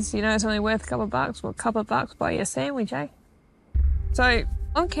case is, you know, it's only worth a couple of bucks. Well, a couple of bucks buy you a sandwich, eh? So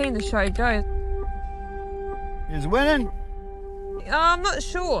I'm keen to show Joe. He's winning? I'm not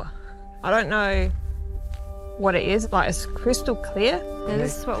sure. I don't know what it is. Like, it's crystal clear. And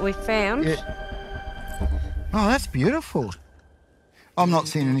this is what we found. Yeah. Oh, that's beautiful. I've not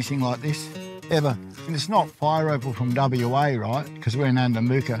seen anything like this, ever. And it's not fire opal from WA, right? Because we're in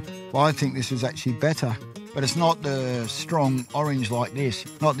Andamuka. Well, I think this is actually better. But it's not the strong orange like this.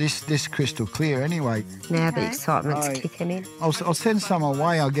 Not this crystal clear anyway. Now the excitement's kicking in. I'll send some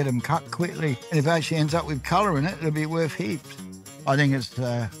away, I'll get them cut quickly. And if it actually ends up with colour in it, it'll be worth heaps. I think it's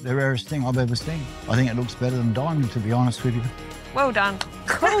the rarest thing I've ever seen. I think it looks better than diamond, to be honest with you. Well done.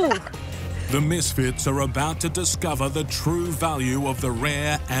 Cool. The misfits are about to discover the true value of the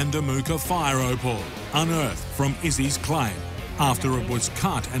rare Andamuka fire opal, unearthed from Izzy's claim, after it was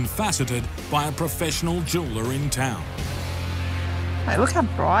cut and faceted by a professional jeweller in town. Hey, look how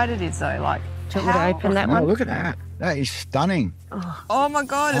bright it is, though. Like, do you want me to open that one? Oh, look at that. That is stunning. Oh my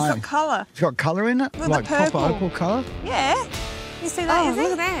God, it's got colour. It's got colour in it? Look, like the purple. proper opal colour? Yeah. You see that, Izzy?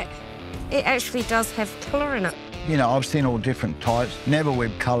 Look at that. It actually does have colour in it. You know, I've seen all different types, never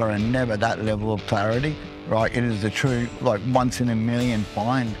with colour and never that level of clarity, right? It is the true, like, once in a million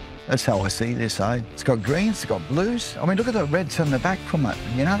find. That's how I see this, eh? It's got greens, it's got blues. I mean, look at the reds on the back from it,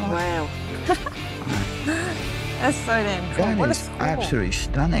 you know? Wow. That's so damn cool. That What a is score. absolutely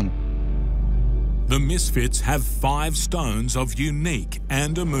stunning. The misfits have 5 stones of unique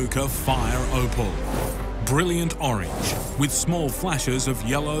Andamuka fire opal. Brilliant orange, with small flashes of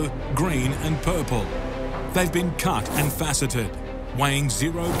yellow, green and purple. They've been cut and faceted, weighing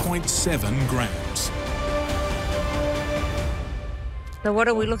 0.7 grams. So what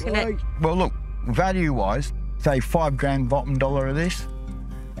are we looking at? Well, look, value-wise, say $5 bottom dollar of this,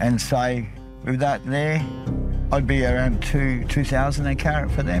 and say with that there, I'd be around 2,000 a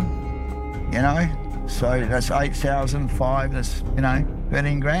carat for them, you know? So that's 8,000, 5, that's, you know,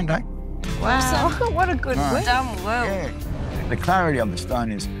 13 grand, eh? Wow. What a good Right. work. Done well. Yeah. The clarity of the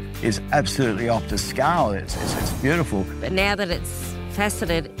stone is absolutely off the scale. It's beautiful. But now that it's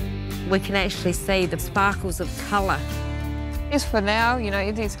faceted, we can actually see the sparkles of colour. Just for now, you know,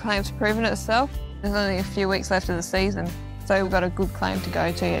 Izzy's claim's proven itself. There's only a few weeks left of the season, so we've got a good claim to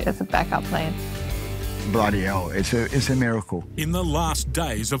go to as a backup plan. Bloody hell, it's a miracle. In the last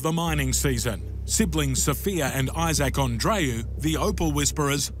days of the mining season, siblings Sophia and Isaac Andreu, the opal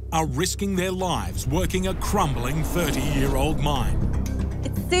whisperers, are risking their lives working a crumbling 30-year-old mine.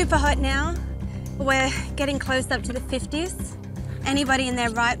 It's super hot now. We're getting close up to the 50s. Anybody in their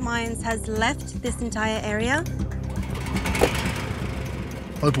right minds has left this entire area.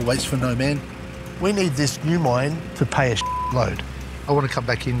 Opal waits for no man. We need this new mine to pay a load. I want to come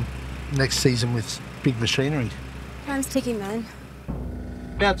back in next season with big machinery. Time's ticking, man.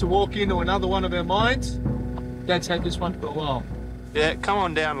 About to walk into another one of our mines. Dad's had this one for a while. Yeah, come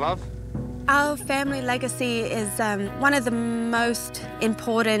on down, love. Our family legacy is one of the most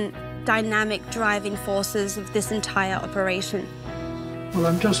important dynamic driving forces of this entire operation. Well,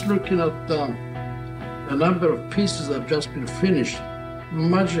 I'm just looking at the number of pieces that have just been finished.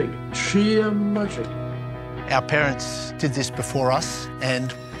 Magic, sheer magic. Our parents did this before us,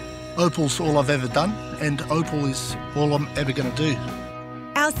 and opal's all I've ever done, and opal is all I'm ever going to do.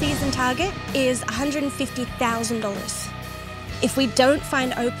 Our season target is $150,000. If we don't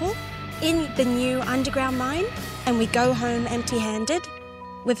find opal in the new underground mine and we go home empty-handed,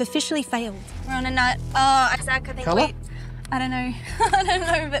 we've officially failed. We're on a nut. Oh, Isaac, I think I don't know. I don't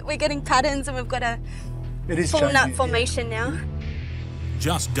know, but we're getting patterns and we've got a full nut formation now.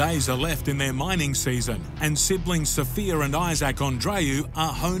 Just days are left in their mining season, and siblings Sophia and Isaac Andreu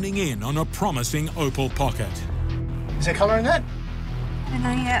are honing in on a promising opal pocket. Is there colour in that? I don't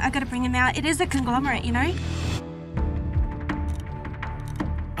know yet. I got to bring him out. It is a conglomerate, you know?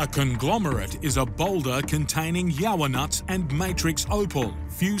 A conglomerate is a boulder containing yawa nuts and matrix opal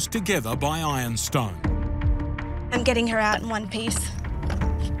fused together by ironstone. I'm getting her out in one piece.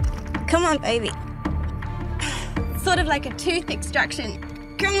 Come on, baby. Sort of like a tooth extraction.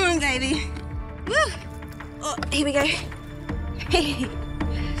 Come on, baby. Woo. Oh, here we go. Hey.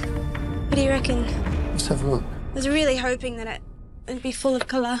 What do you reckon? Let's have a look. I was really hoping that it'd be full of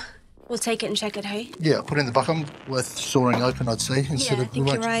colour. We'll take it and check it, hey? Yeah, put it in the bucket. Worth sawing open, I'd say. Instead I of think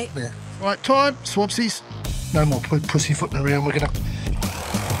you're right. Yeah. Right, time. Swapsies. No more pussyfooting around. We're going to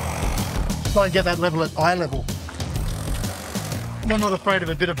try and get that level at eye level. We're not afraid of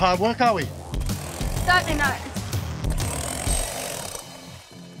a bit of hard work, are we? Certainly not.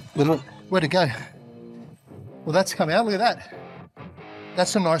 Little, where'd it go? Well, that's come out. Look at that.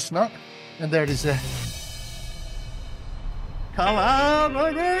 That's a nice nut. And there it is there. Colour,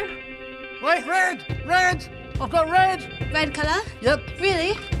 baby! Wait, red! Red! I've got red! Red colour? Yep.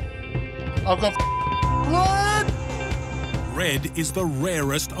 Really? I've got blood! Red is the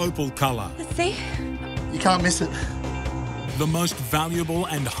rarest opal colour. Let's see. You can't miss it. The most valuable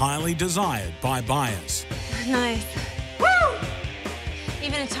and highly desired by buyers. Nice. Woo!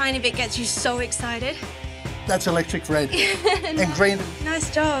 Even a tiny bit gets you so excited. That's electric red and green.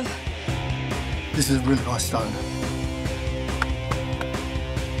 Nice job. This is a really nice stone.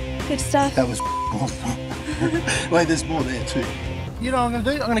 Good stuff. That was awesome. Wait, there's more there too. You know what I'm going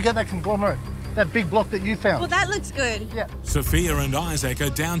to do? I'm going to get that conglomerate, that big block that you found. Well, that looks good. Yeah. Sophia and Isaac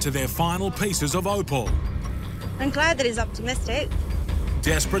are down to their final pieces of opal. I'm glad that he's optimistic.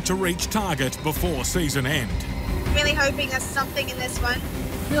 Desperate to reach target before season end. Really hoping there's something in this one.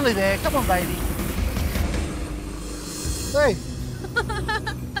 Nearly there. Come on, baby. Hey.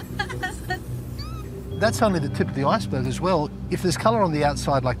 That's only the tip of the iceberg as well. If there's colour on the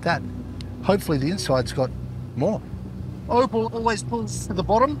outside like that, hopefully the inside's got more. Opal always pulls to the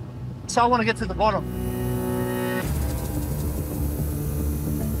bottom, so I want to get to the bottom.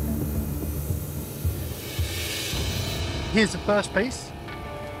 Here's the first piece.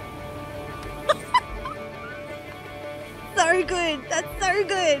 So good. That's so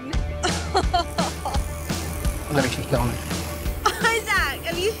good. I'm going to keep going. Isaac,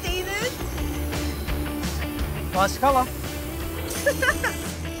 have you seen this? Nice colour.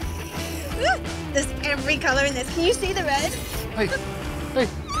 There's every colour in this. Can you see the red? Hey, hey.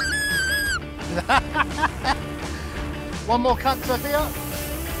 One more cut, Sophia.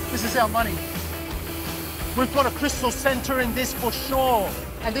 This is our money. We've got a crystal centre in this for sure.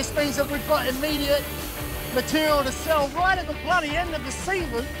 And this means that we've got immediate material to sell right at the bloody end of the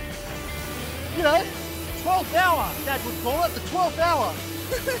season. You know, 12th hour, Dad would call it, the 12th hour.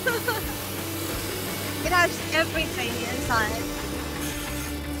 It has everything inside.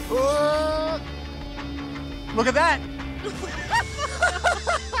 Look at that.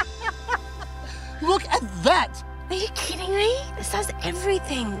 Look at that. Are you kidding me? This has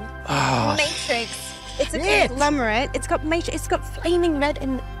everything. Oh, Matrix. It's a conglomerate. It's got matrix. It's got flaming red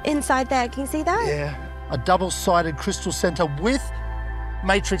inside there. Can you see that? Yeah. A double-sided crystal centre with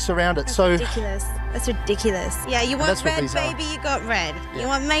matrix around it. That's so ridiculous. That's ridiculous. Yeah, you want red, baby, you got red. Yeah. You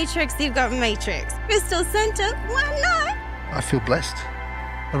want matrix, you've got matrix. Crystal centre, why not? I feel blessed.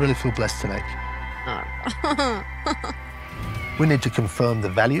 I really feel blessed today. Oh. We need to confirm the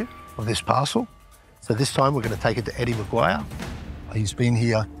value of this parcel. So this time we're going to take it to Eddie Maguire. He's been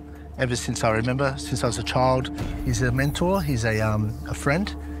here ever since I remember, since I was a child. He's a mentor, he's a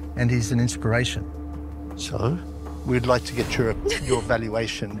friend, and he's an inspiration. So we'd like to get your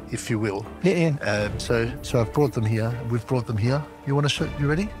valuation, if you will. Yeah. So I've brought them here. We've brought them here. You want to show? You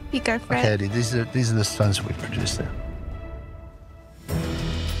ready? You go for Okay, it. Eddie. These are the stones that we've produced there.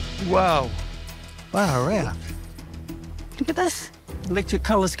 Wow. Wow, wow. Look at this. Electric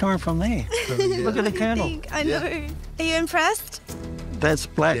colours coming from there. Look at the kernel. I know. Are you impressed? That's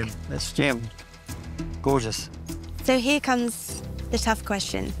black. That's gem. Gorgeous. So here comes the tough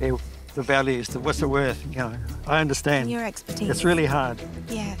question. Yeah, the values, what's it worth? You know, I understand. Your expertise. It's really hard.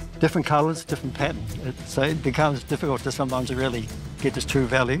 Yeah. Different colours, different pattern. So it becomes difficult to sometimes really get this true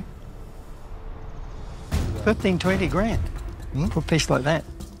value. 15, 20 grand for a piece like that.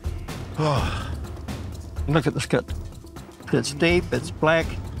 Oh. Look at the skit. It's deep, it's black.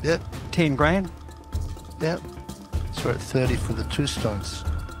 Yep. 10 grand. Yep. So we're at 30 for the two stones.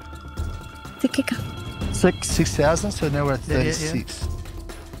 The kicker. 6,000, so now we're at 36.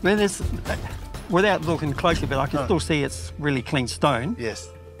 I mean, there's, without looking closely, but I can still see it's really clean stone. Yes.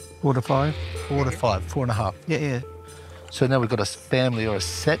 4 to 5. 4 to 5, 4.5. Yeah, yeah. So now we've got a family or a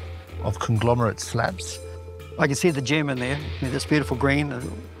set of conglomerate slabs. I can see the gem in there. I mean, this beautiful green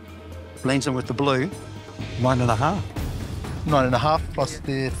blends in with the blue. 9.5. 9.5 plus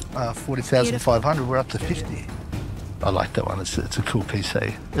the 40,500. We're up to 50. I like that one. It's a cool piece,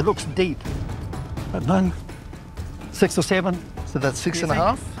 eh? It looks deep. But no, 6 or 7. So that's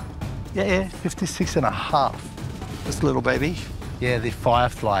 6.5? Yeah, yeah. 56.5. This little baby. Yeah, the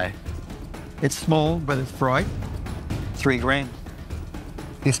Firefly. It's small, but it's bright. 3 grand.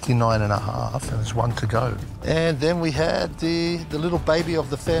 59.5, and there's one to go. And then we had the little baby of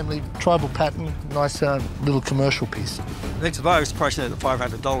the family, tribal pattern, nice little commercial piece. Next of those priced at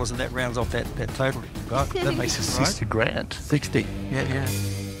 $500, and that rounds off that total. Right, that makes it 60 grand. 60, yeah, yeah.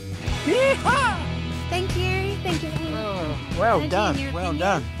 Yeehaw! Thank you, thank you. Well done, well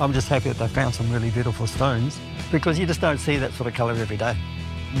done. I'm just happy that they found some really beautiful stones, because you just don't see that sort of colour every day.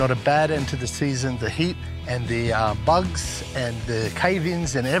 Not a bad end to the season. The heat and the bugs and the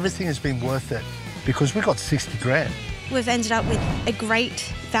cave-ins and everything has been worth it, because we got 60 grand. We've ended up with a great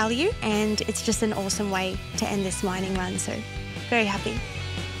value, and it's just an awesome way to end this mining run, so very happy.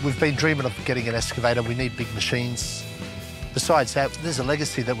 We've been dreaming of getting an excavator. We need big machines. Besides that, there's a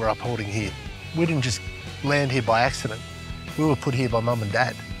legacy that we're upholding here. We didn't just land here by accident. We were put here by Mum and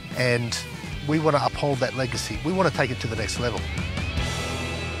Dad, and we want to uphold that legacy. We want to take it to the next level.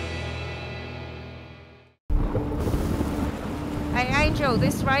 Hey, Angel,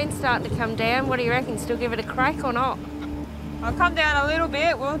 this rain's starting to come down. What do you reckon? Still give it a crack or not? I'll come down a little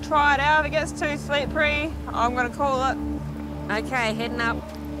bit. We'll try it out. If it gets too slippery, I'm going to call it. Okay, heading up.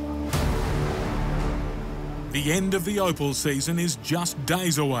 The end of the opal season is just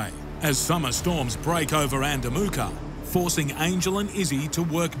days away as summer storms break over Andamuka, forcing Angel and Izzy to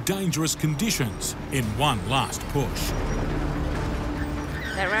work dangerous conditions in one last push.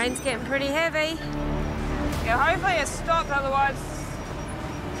 That rain's getting pretty heavy. Yeah, hopefully it stopped, otherwise,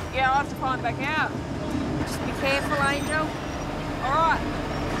 yeah, I'll have to climb back out. Just be careful, Angel. All right.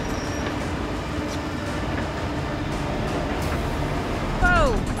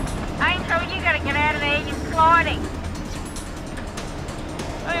 Whoa! Angel, you gotta get out of there, you're sliding.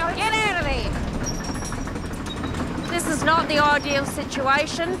 Get out of there! This is not the ideal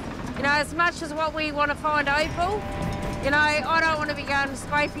situation. You know, as much as what we want to find opal, you know, I don't want to be going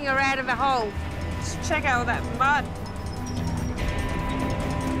scraping her out of a hole. Just check out all that mud.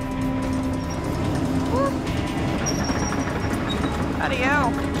 Bloody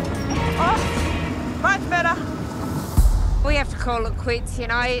hell. Oh, much better. We have to call it quits, you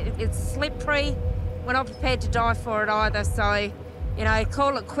know. It's slippery. We're not prepared to die for it either, so, you know,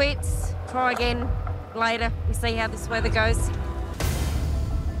 call it quits. Try again later and see how this weather goes.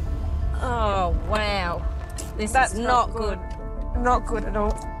 Oh, wow. That's not good. Not good at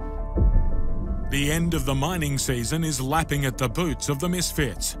all. The end of the mining season is lapping at the boots of the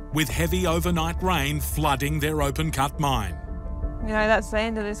misfits, with heavy overnight rain flooding their open-cut mine. You know, that's the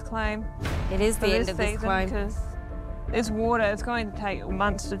end of this claim. It is the end of this claim. Because this water, it's going to take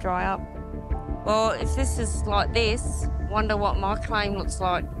months to dry up. Well, if this is like this, wonder what my claim looks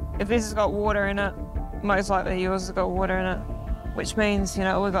like. If this has got water in it, most likely yours has got water in it, which means, you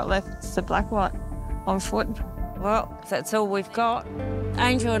know, all we've got left is the blacklight on foot. Well, if that's all we've got.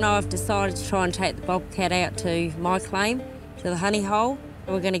 Angel and I have decided to try and take the bobcat out to my claim, to the honey hole.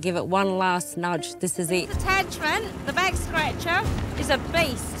 We're going to give it one last nudge. This is it. Attachment, the back scratcher, is a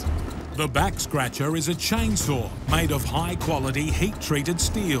beast. The back scratcher is a chainsaw made of high-quality heat-treated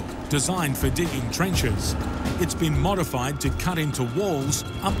steel, designed for digging trenches. It's been modified to cut into walls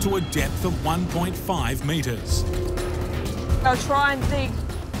up to a depth of 1.5 metres. I'll try and dig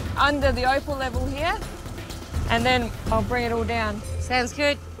under the opal level here, and then I'll bring it all down. Sounds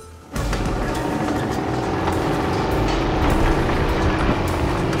good.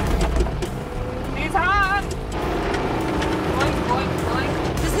 It's hard. Boink, boink, boink.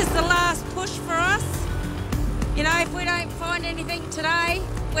 This is the last push for us. You know, if we don't find anything today,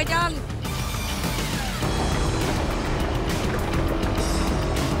 we're done.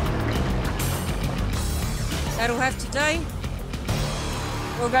 That'll have to do.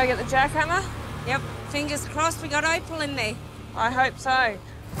 We'll go get the jackhammer? Yep. Fingers crossed we got opal in there. I hope so.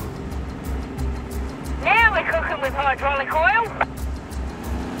 Now we're cooking with hydraulic oil.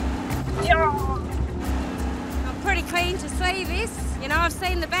 I'm pretty keen to see this. You know, I've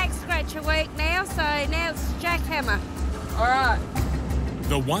seen the back scratcher work now, so now it's jackhammer. All right.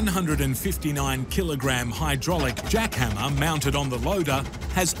 The 159-kilogram hydraulic jackhammer mounted on the loader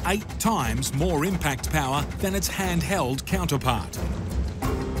has 8 times more impact power than its handheld counterpart.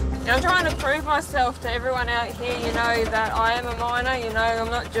 I'm trying to prove myself to everyone out here, you know, that I am a miner, you know, I'm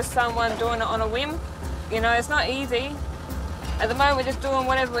not just someone doing it on a whim. You know, it's not easy. At the moment, we're just doing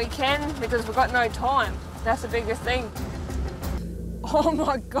whatever we can because we've got no time. That's the biggest thing. Oh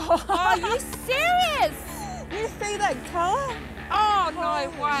my God. Are you serious? You see that colour? Oh,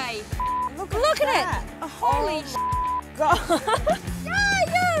 no way. Look at it. Holy God.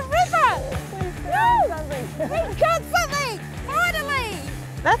 Yeah, Ripper. We've got something. Finally.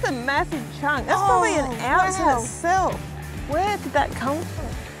 That's a massive chunk. That's probably an ounce in itself. Where did that come from?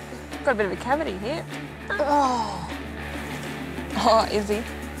 Got a bit of a cavity here. Oh, Izzy.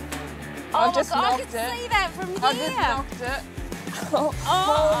 I've just knocked it. I can see that from here. I've just knocked it.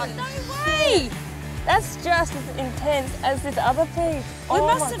 Oh, no way. That's just as intense as this other piece. We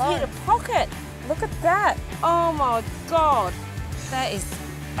must have hit a pocket. Look at that. Oh my God. That is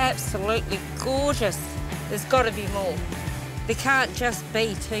absolutely gorgeous. There's got to be more. There can't just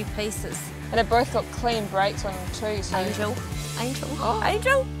be 2 pieces. And they've both got clean brakes on them too, so... Angel. Oh.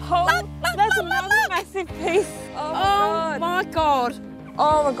 Angel. Oh, that's another massive piece. Oh my God.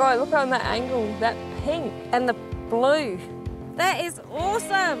 Oh my God, look on that angle, that pink. And the blue. That is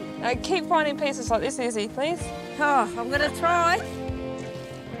awesome. Keep finding pieces like this, Izzy, please. Oh, I'm going to try.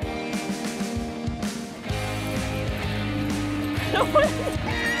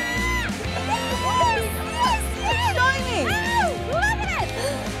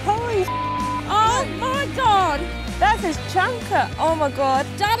 this chunker. Oh my God.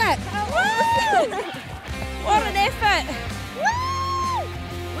 Done it! Woo! What an effort. Woo!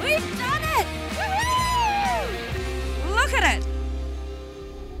 We've done it! Woo! Look at it!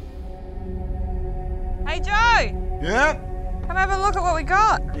 Hey, Joe. Yep. Come have a look at what we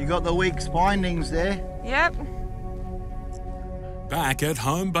got. You got the week's findings there. Yep. Back at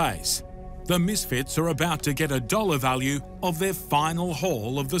home base, the Misfits are about to get a dollar value of their final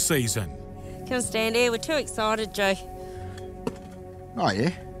haul of the season. Come stand here. We're too excited, Joe. Oh,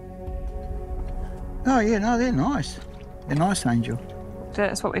 yeah. Oh, yeah, no, they're nice. They're nice, Angel.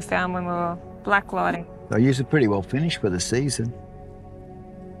 That's what we found when we were blacklighting. So you're pretty well finished for the season.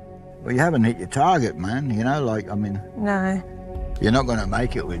 Well, you haven't hit your target, man. You know, like, I mean... No. You're not going to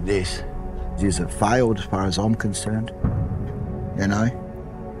make it with this. You've failed as far as I'm concerned. You know?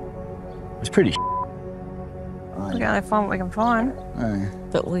 It's pretty We're going to find what we can find. Oh.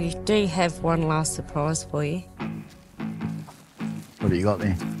 But we do have one last surprise for you. What do you got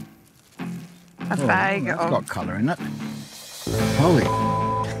there? A bag It's of... got colour in it. Holy...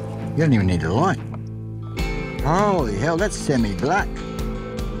 You don't even need a light. Holy hell, that's semi-black.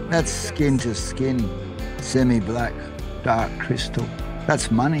 That's skin to skin, semi-black, dark crystal.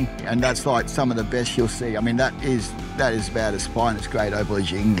 That's money, and that's like some of the best you'll see. I mean, that is about as fine as grade opal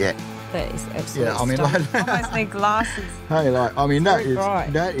as you can get. That is absolutely Yeah, I mean, like, Almost need glasses. hey, like, I mean, Very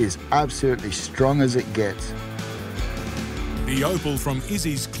bright. that is absolutely strong as it gets. The opal from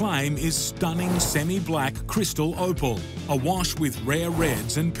Izzy's claim is stunning semi-black crystal opal, awash with rare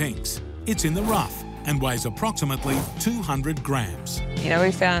reds and pinks. It's in the rough and weighs approximately 200 grams. You know,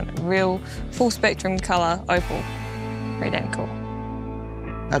 we found real full spectrum colour opal. Very damn cool.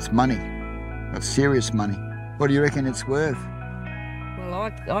 That's money. That's serious money. What do you reckon it's worth?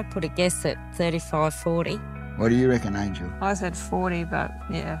 Well, I'd put a guess at 35, 40. What do you reckon, Angel? I said 40, but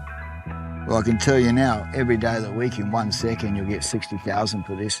yeah. Well, I can tell you now, every day of the week in 1 second, you'll get 60,000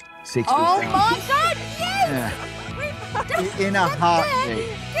 for this. 60,000. Oh my God, yes! Yeah. We've In a heartbeat.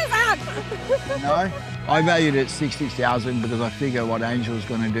 Give up! No? I valued it at 60,000 because I figure what Angel's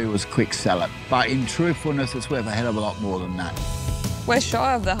going to do was quick sell it. But in truthfulness, it's worth a hell of a lot more than that. We're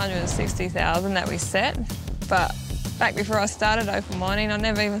shy of the 160,000 that we set, but back before I started opal mining, I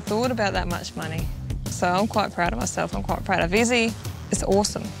never even thought about that much money. So I'm quite proud of myself. I'm quite proud of Izzy. It's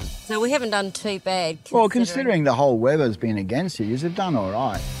awesome. So we haven't done too bad. Well, considering the whole weather's been against you, you've done all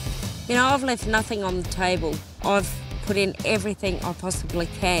right. You know, I've left nothing on the table. I've put in everything I possibly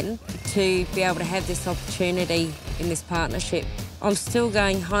can to be able to have this opportunity in this partnership. I'm still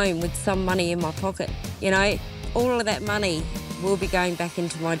going home with some money in my pocket. You know, all of that money will be going back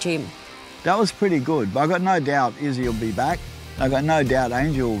into my gym. That was pretty good, but I got no doubt Izzy will be back. I got no doubt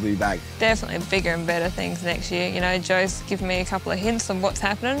Angel will be back. Definitely bigger and better things next year. You know, Joe's given me a couple of hints on what's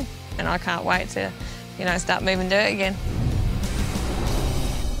happening, and I can't wait to, you know, start moving dirt again.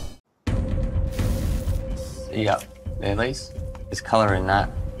 Yeah, there, Lise. There's colour in that.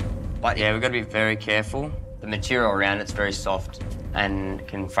 But yeah, we've got to be very careful. The material around it's very soft and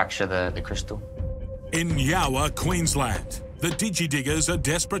can fracture the crystal. In Yowa, Queensland, the DigiDiggers are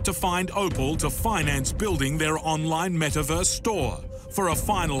desperate to find opal to finance building their online metaverse store for a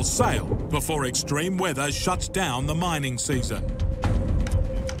final sale before extreme weather shuts down the mining season.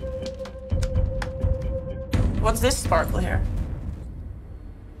 What's this sparkle here?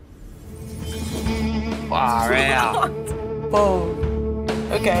 Far out. Whoa.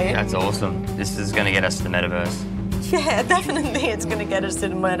 Okay. That's awesome. This is going to get us to the metaverse. Yeah, definitely it's going to get us to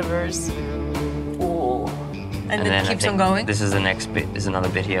the metaverse. Oh. And then it keeps on going? This is the next bit. There's another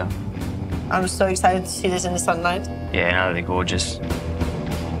bit here. I'm so excited to see this in the sunlight. Yeah, no, they're gorgeous.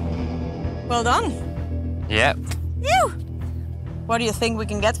 Well done. Yep. Ew. What do you think we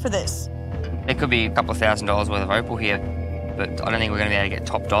can get for this? It could be a couple of $1,000s worth of opal here, but I don't think we're going to be able to get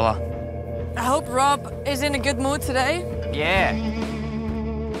top dollar. I hope Rob is in a good mood today. Yeah.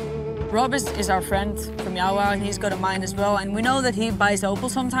 Rob is our friend from Yowa, and he's got a mine as well, and we know that he buys opal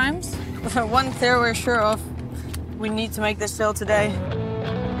sometimes. But one thing we're sure of, we need to make this sale today.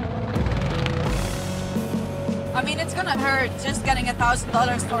 I mean, it's gonna hurt just getting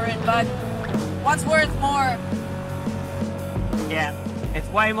 $1,000 for it, but what's worth more? Yeah, it's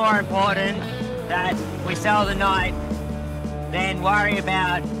way more important that we sell the night than worry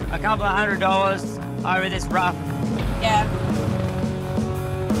about a couple of $100 over this rough. Yeah.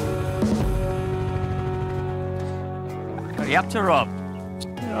 What are you up to, Rob?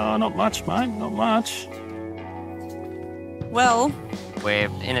 Oh, not much, mate, not much. Well, We're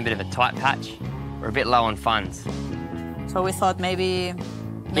in a bit of a tight patch. We're a bit low on funds. so we thought maybe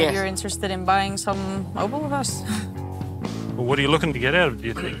Yeah. you're interested in buying some opal with us. Well, what are you looking to get out of it, do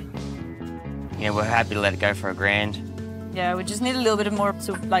you think? Yeah, we're happy to let it go for $1,000. Yeah, we just need a little bit more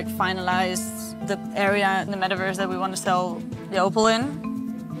to like finalize the area in the metaverse that we want to sell the Opal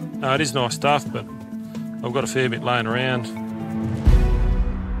in. No, it is nice stuff, but I've got a fair bit laying around.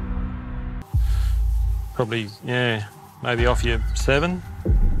 Probably, yeah, maybe off you 7.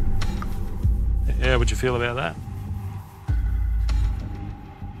 How would you feel about that?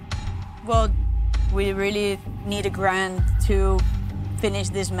 Well, we really need $1,000 to finish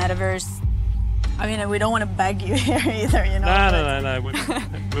this metaverse. I mean, we don't want to beg you here either, you know. No.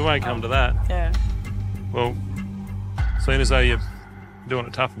 We won't come to that. Yeah. Well, seeing as though you're doing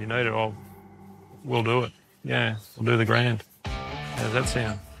it tough and you need it, we'll do it. Yeah, we'll do the $1,000. How does that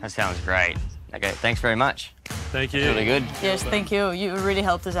sound? That sounds great. Okay, thanks very much. Thank you. That's really good. Yes, thank you. You really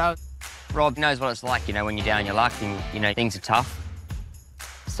helped us out. Rob knows what it's like, you know, when you're down on your luck and, you know, things are tough.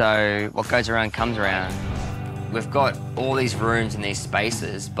 So what goes around comes around. We've got all these rooms and these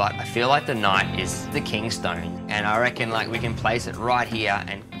spaces, but I feel like the night is the kingstone. And I reckon, like, we can place it right here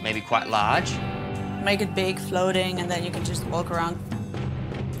and maybe quite large. Make it big, floating, and then you can just walk around.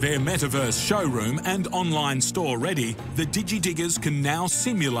 Their metaverse showroom and online store ready, the DigiDiggers can now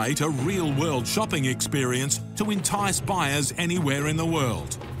simulate a real-world shopping experience to entice buyers anywhere in the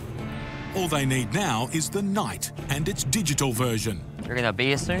world. All they need now is the night and its digital version. You reckon they'll be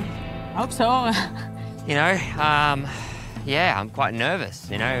here soon? Hope so. You know, yeah, I'm quite nervous,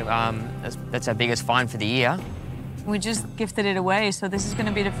 you know. That's our biggest find for the year. We just gifted it away, so this is going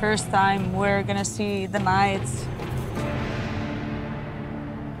to be the first time we're going to see the nights.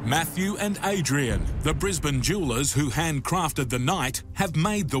 Matthew and Adrian, the Brisbane jewellers who handcrafted the night, have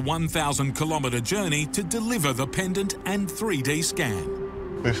made the 1,000-kilometre journey to deliver the pendant and 3D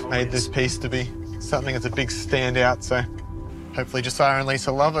scan. We've made this piece to be something that's a big standout, so hopefully Josiah and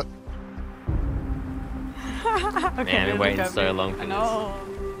Lisa love it. Okay, man, I've been waiting so long for this.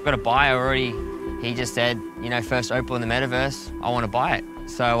 I've got a buyer already. He just said, you know, first Opal in the metaverse, I want to buy it.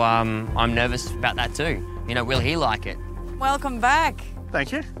 So I'm nervous about that too. You know, will he like it? Welcome back.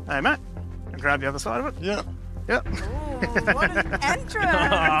 Thank you. Hey, Matt. I'll grab the other side of it. Yeah. Yep. Ooh, what an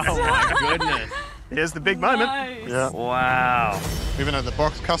entrance. Oh, my goodness. Here's the big moment. Nice. Yeah. Wow. We even had the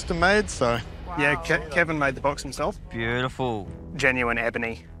box custom made, so. Wow. Yeah, Kevin made the box himself. Beautiful. Genuine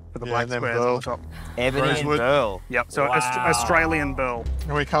ebony with the black and then squares burl. on the top. Ebony and Rosewood. burl. Yep, so Wow. Australian burl.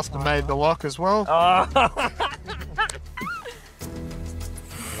 And we custom made the lock as well. Oh.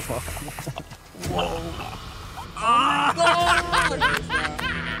 Whoa. Oh,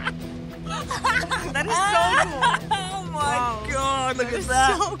 that is so cool. Oh my God, look at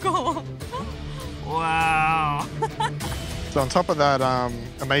that. So cool. Wow. So on top of that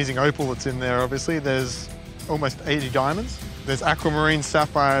amazing opal that's in there, obviously, there's almost 80 diamonds. There's aquamarine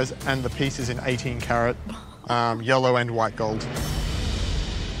sapphires and the pieces in 18-carat yellow and white gold.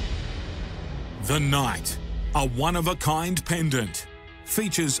 The Night, a one-of-a-kind pendant,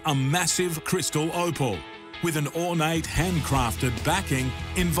 features a massive crystal opal with an ornate handcrafted backing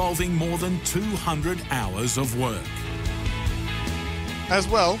involving more than 200 hours of work. As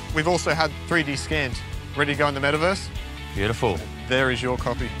well, we've also had 3D scanned, ready to go in the metaverse. Beautiful. There is your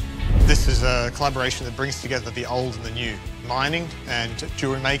copy. This is a collaboration that brings together the old and the new. Mining and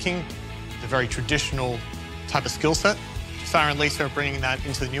jewelry making, the very traditional type of skill set. Sarah and Lisa are bringing that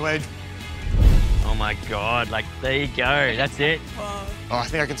into the new age. Oh my God, like, there you go, that's it. Oh, I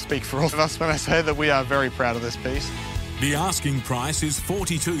think I can speak for all of us when I say that we are very proud of this piece. The asking price is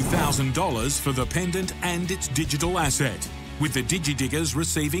 $42,000 for the pendant and its digital asset, with the DigiDiggers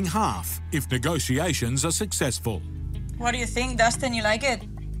receiving half if negotiations are successful. What do you think, Dustin? You like it?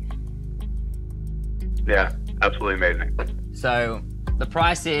 Yeah, absolutely amazing. So the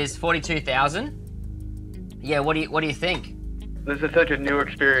price is $42,000. Yeah, what do you think? This is such a new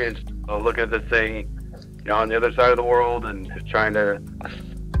experience. Look at this thing, you know, on the other side of the world and just trying to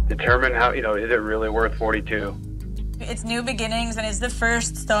determine how, you know, is it really worth 42? It's new beginnings, and it's the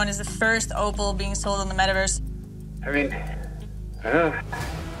first stone, it's the first opal being sold on the metaverse. I mean,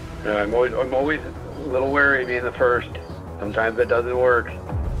 I'm always a little wary being the first. Sometimes it doesn't work.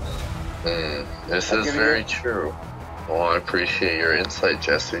 This is very true. Well, I appreciate your insight,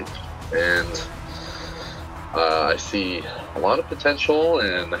 Jesse. And I see a lot of potential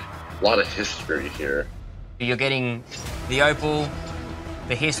and a lot of history here. You're getting the opal,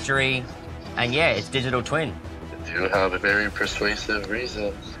 the history, and yeah, it's digital twin. You have a very persuasive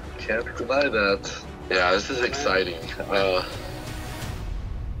reason. Can't deny that. Yeah, this is exciting.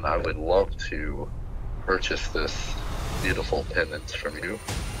 I would love to purchase this beautiful pendant from you.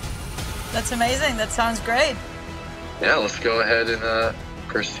 That's amazing. That sounds great. Yeah, let's go ahead and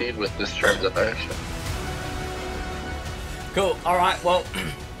proceed with this transaction. Cool. All right. Well,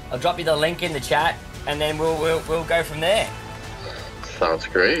 I'll drop you the link in the chat. and then we'll go from there. Sounds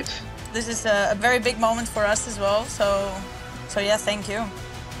great. This is a very big moment for us as well, so yeah, thank you.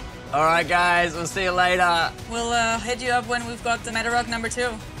 All right, guys, we'll see you later. We'll hit you up when we've got the Meta Rock number 2.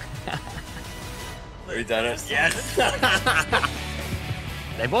 We've done it. Yes.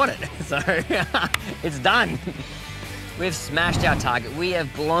 They bought it, so it's done. We've smashed our target. We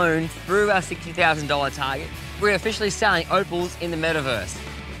have blown through our $60,000 target. We're officially selling opals in the metaverse.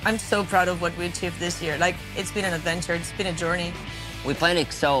 I'm so proud of what we achieved this year. Like, it's been an adventure, it's been a journey. We plan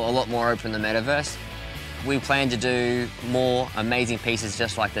to sell a lot more opal in the metaverse. We plan to do more amazing pieces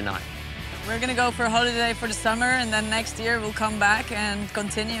just like the night. We're gonna go for a holiday for the summer, and then next year we'll come back and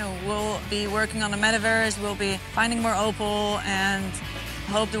continue. We'll be working on the metaverse, we'll be finding more opal, and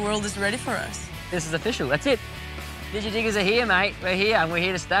hope the world is ready for us. This is official, that's it. Digidiggers are here, mate. We're here and we're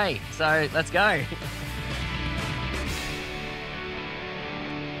here to stay. So let's go.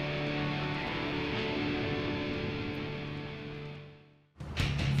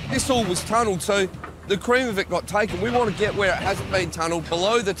 This all was tunnelled, so the cream of it got taken. We want to get where it hasn't been tunnelled,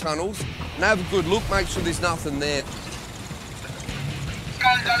 below the tunnels, and have a good look, make sure there's nothing there.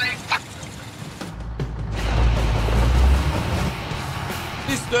 Go, darling.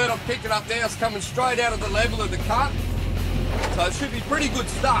 This dirt I'm picking up now is coming straight out of the level of the cut, so it should be pretty good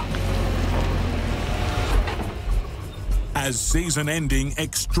stuff. As season-ending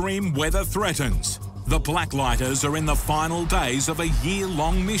extreme weather threatens, the Blacklighters are in the final days of a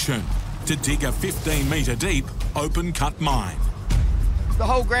year-long mission to dig a 15-metre deep open-cut mine. The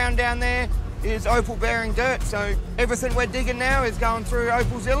whole ground down there is opal-bearing dirt, so everything we're digging now is going through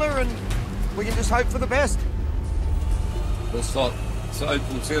Opalzilla, and we can just hope for the best. Looks like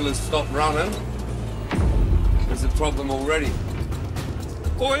Opalzilla's stopped running. There's a problem already.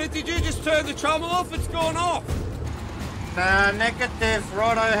 Boy, did you just turn the trommel off? It's gone off. Nah, negative.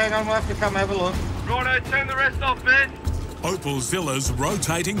 Righto, hang on, we'll have to come have a look. Righto, turn the rest off, man. Opalzilla's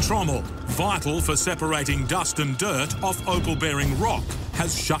rotating trommel, vital for separating dust and dirt off opal-bearing rock,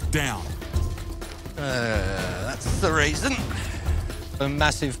 has shut down. That's the reason. A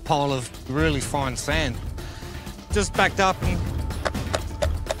massive pile of really fine sand. Just backed up and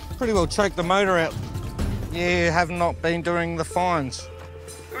pretty well choked the motor out. Yeah, have not been doing the fines.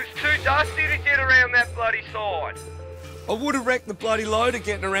 It was too dusty to get around that bloody side. I would have wrecked the bloody loader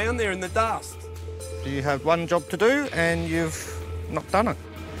getting around there in the dust. You have one job to do and you've not done it.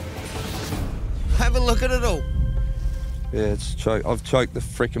 Have a look at it all. Yeah, it's choked. I've choked the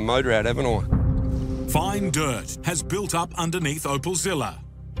freaking motor out, haven't I? Fine dirt has built up underneath Opalzilla,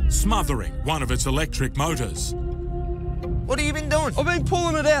 smothering one of its electric motors. What have you been doing? I've been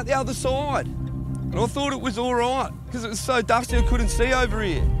pulling it out the other side. And I thought it was all right, because it was so dusty I couldn't see over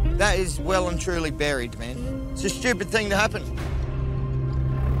here. That is well and truly buried, man. It's a stupid thing to happen.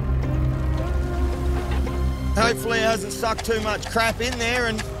 Hopefully it hasn't sucked too much crap in there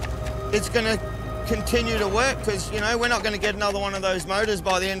and it's going to continue to work, because, you know, we're not going to get another one of those motors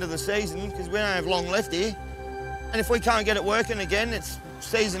by the end of the season because we don't have long left here. And if we can't get it working again, it's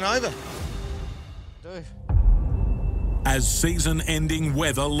season over. As season-ending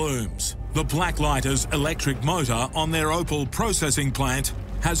weather looms, the Blacklighters' electric motor on their opal processing plant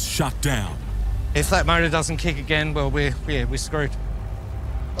has shut down. If that motor doesn't kick again, well, we're screwed.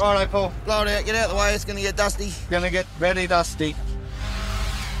 Righto, Paul. Blow it out. Get out of the way. It's going to get dusty. Going to get very dusty.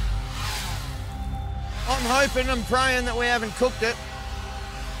 I'm hoping and praying that we haven't cooked it.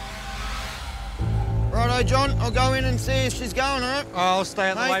 Righto, John. I'll go in and see if she's going, all right? Oh, I'll stay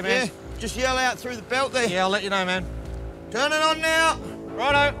out of the way, man. Yeah, just yell out through the belt there. Yeah, I'll let you know, man. Turn it on now.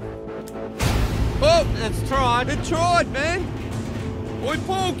 Righto. Oh, it's tried. It tried, man. Oi,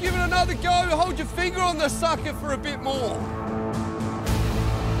 Paul, give it another go. Hold your finger on the sucker for a bit more.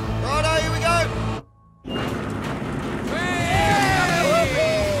 Righto, here we go.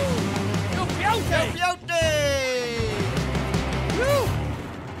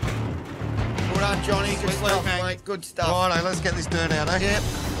 Well done, Johnny. Good stuff, mate. Good stuff. Righto, let's get this dirt out, eh? Yep.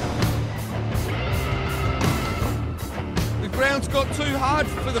 The ground's got too hard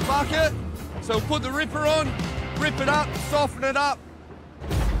for the bucket, so we'll put the ripper on, rip it up, soften it up.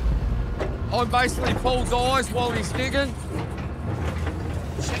 I'm basically Paul's eyes while he's digging.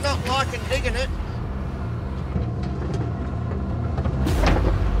 She's not liking digging it.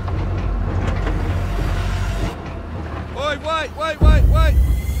 Wait.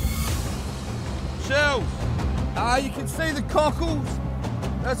 Shells. You can see the cockles.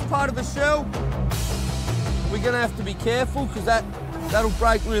 That's part of the shell. We're going to have to be careful because that'll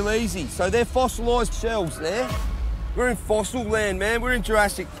break real easy. So they're fossilised shells there. We're in fossil land, man. We're in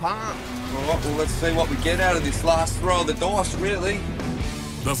Jurassic Park. All right, well, let's see what we get out of this last throw of the dice, really.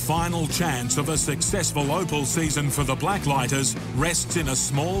 The final chance of a successful opal season for the Blacklighters rests in a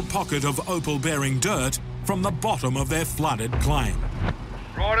small pocket of opal-bearing dirt from the bottom of their flooded claim.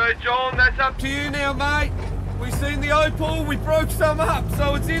 Righto, John, that's up to you now, mate. We've seen the opal, we broke some up,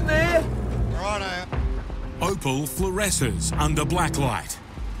 so it's in there. Righto. Opal fluoresces under blacklight.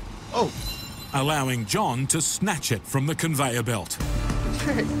 Oh. Allowing John to snatch it from the conveyor belt.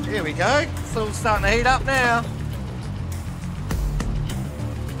 Here we go. It's all starting to heat up now.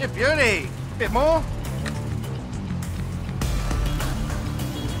 Yeah, beauty. Bit more.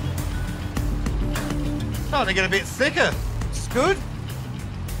 Starting to get a bit thicker. It's good.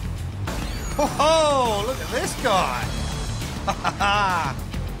 Oh, look at this guy.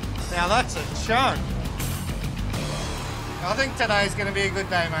 Now that's a chunk. I think today's going to be a good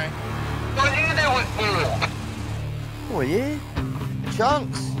day, mate. What are you doing? Oh, yeah?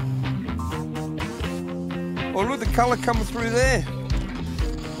 Chunks. Oh, look, the colour coming through there.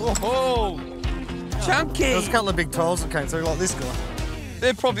 Whoa, chunky. There's a couple of big tiles that came through, like this guy.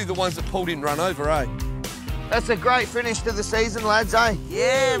 They're probably the ones that pulled in run over, eh? That's a great finish to the season, lads, eh?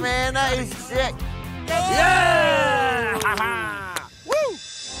 Yeah, man, that is sick. Yeah! Woo!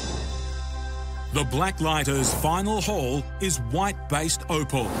 The Blacklighters' final haul is white-based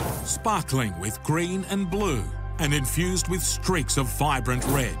opal, sparkling with green and blue and infused with streaks of vibrant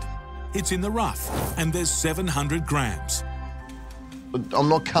red. It's in the rough, and there's 700 grams. I'm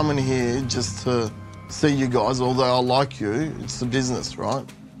not coming here just to see you guys, although I like you. It's the business, right?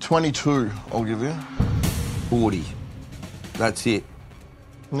 22, I'll give you. 40. That's it.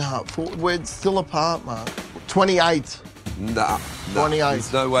 No, we're still apart, mate. 28. Nah. 28.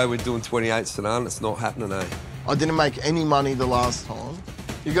 There's no way we're doing 28, Sinan. It's not happening, eh? I didn't make any money the last time.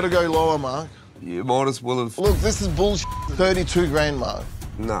 You got to go lower, Mark. You might as well have... Look, this is bullshit. 32 grand, Mark.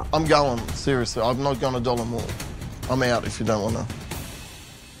 No. I'm going, seriously. I'm not going $1 more. I'm out if you don't want to.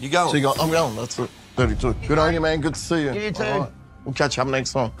 You going? So I'm going, that's it. 32. Good on you, man. Good to see you. You too. All right. We'll catch up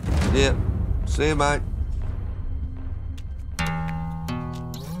next time. Yeah. See you, mate.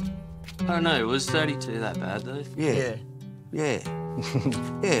 I don't know, was 32 that bad, though? Yeah. Yeah.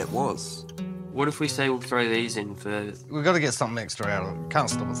 Yeah, it was. What if we say we'll throw these in for... We've got to get something extra out of it. Can't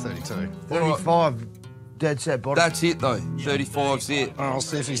stop at 32. 35, dead set bottom. That's it, though. 35's it. I'll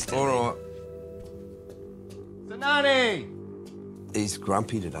see if he's... All right. Zanani! He's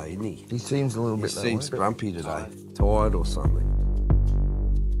grumpy today, isn't he? He seems a little bit that way. He seems grumpy today. Tired or something.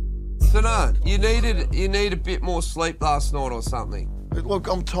 Sinan, you need a bit more sleep last night or something. Look,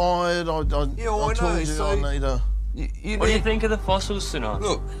 I'm tired. I told you I need a... What do you think of the fossils, Sinan?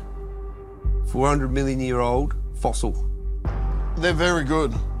 Look, 400 million year old fossil. They're very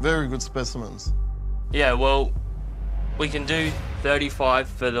good specimens. Yeah, well, we can do 35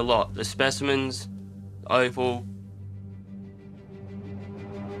 for the lot. The specimens, opal.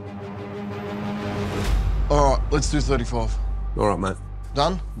 All right, let's do 35. All right, mate.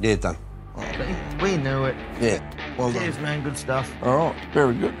 Done? Yeah, done. We knew it. Yeah. Well done. Cheers, man. Good stuff. All right,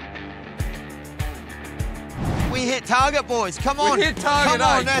 very good. We hit target, boys. Come on. We hit target,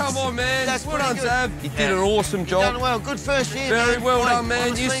 Come on, Come on, man. That's well done, pretty Zab. You did an awesome job. You've done well. Good first year, Very man. well Like, done, man.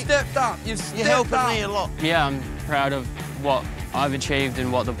 honestly, You stepped up. You're helping me a lot. Yeah, I'm proud of what I've achieved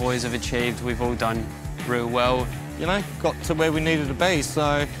and what the boys have achieved. We've all done real well. You know, got to where we needed to be,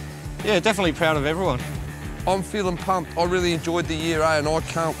 so, yeah, definitely proud of everyone. I'm feeling pumped. I really enjoyed the year, and I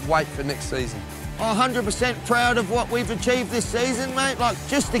can't wait for next season. 100% proud of what we've achieved this season, mate. Like,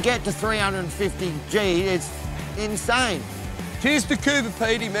 just to get to 350 G, it's insane. Cheers to Cooper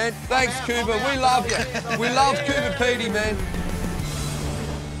Petey, man. Thanks, Cooper. We love you. We love Cooper Petey, man.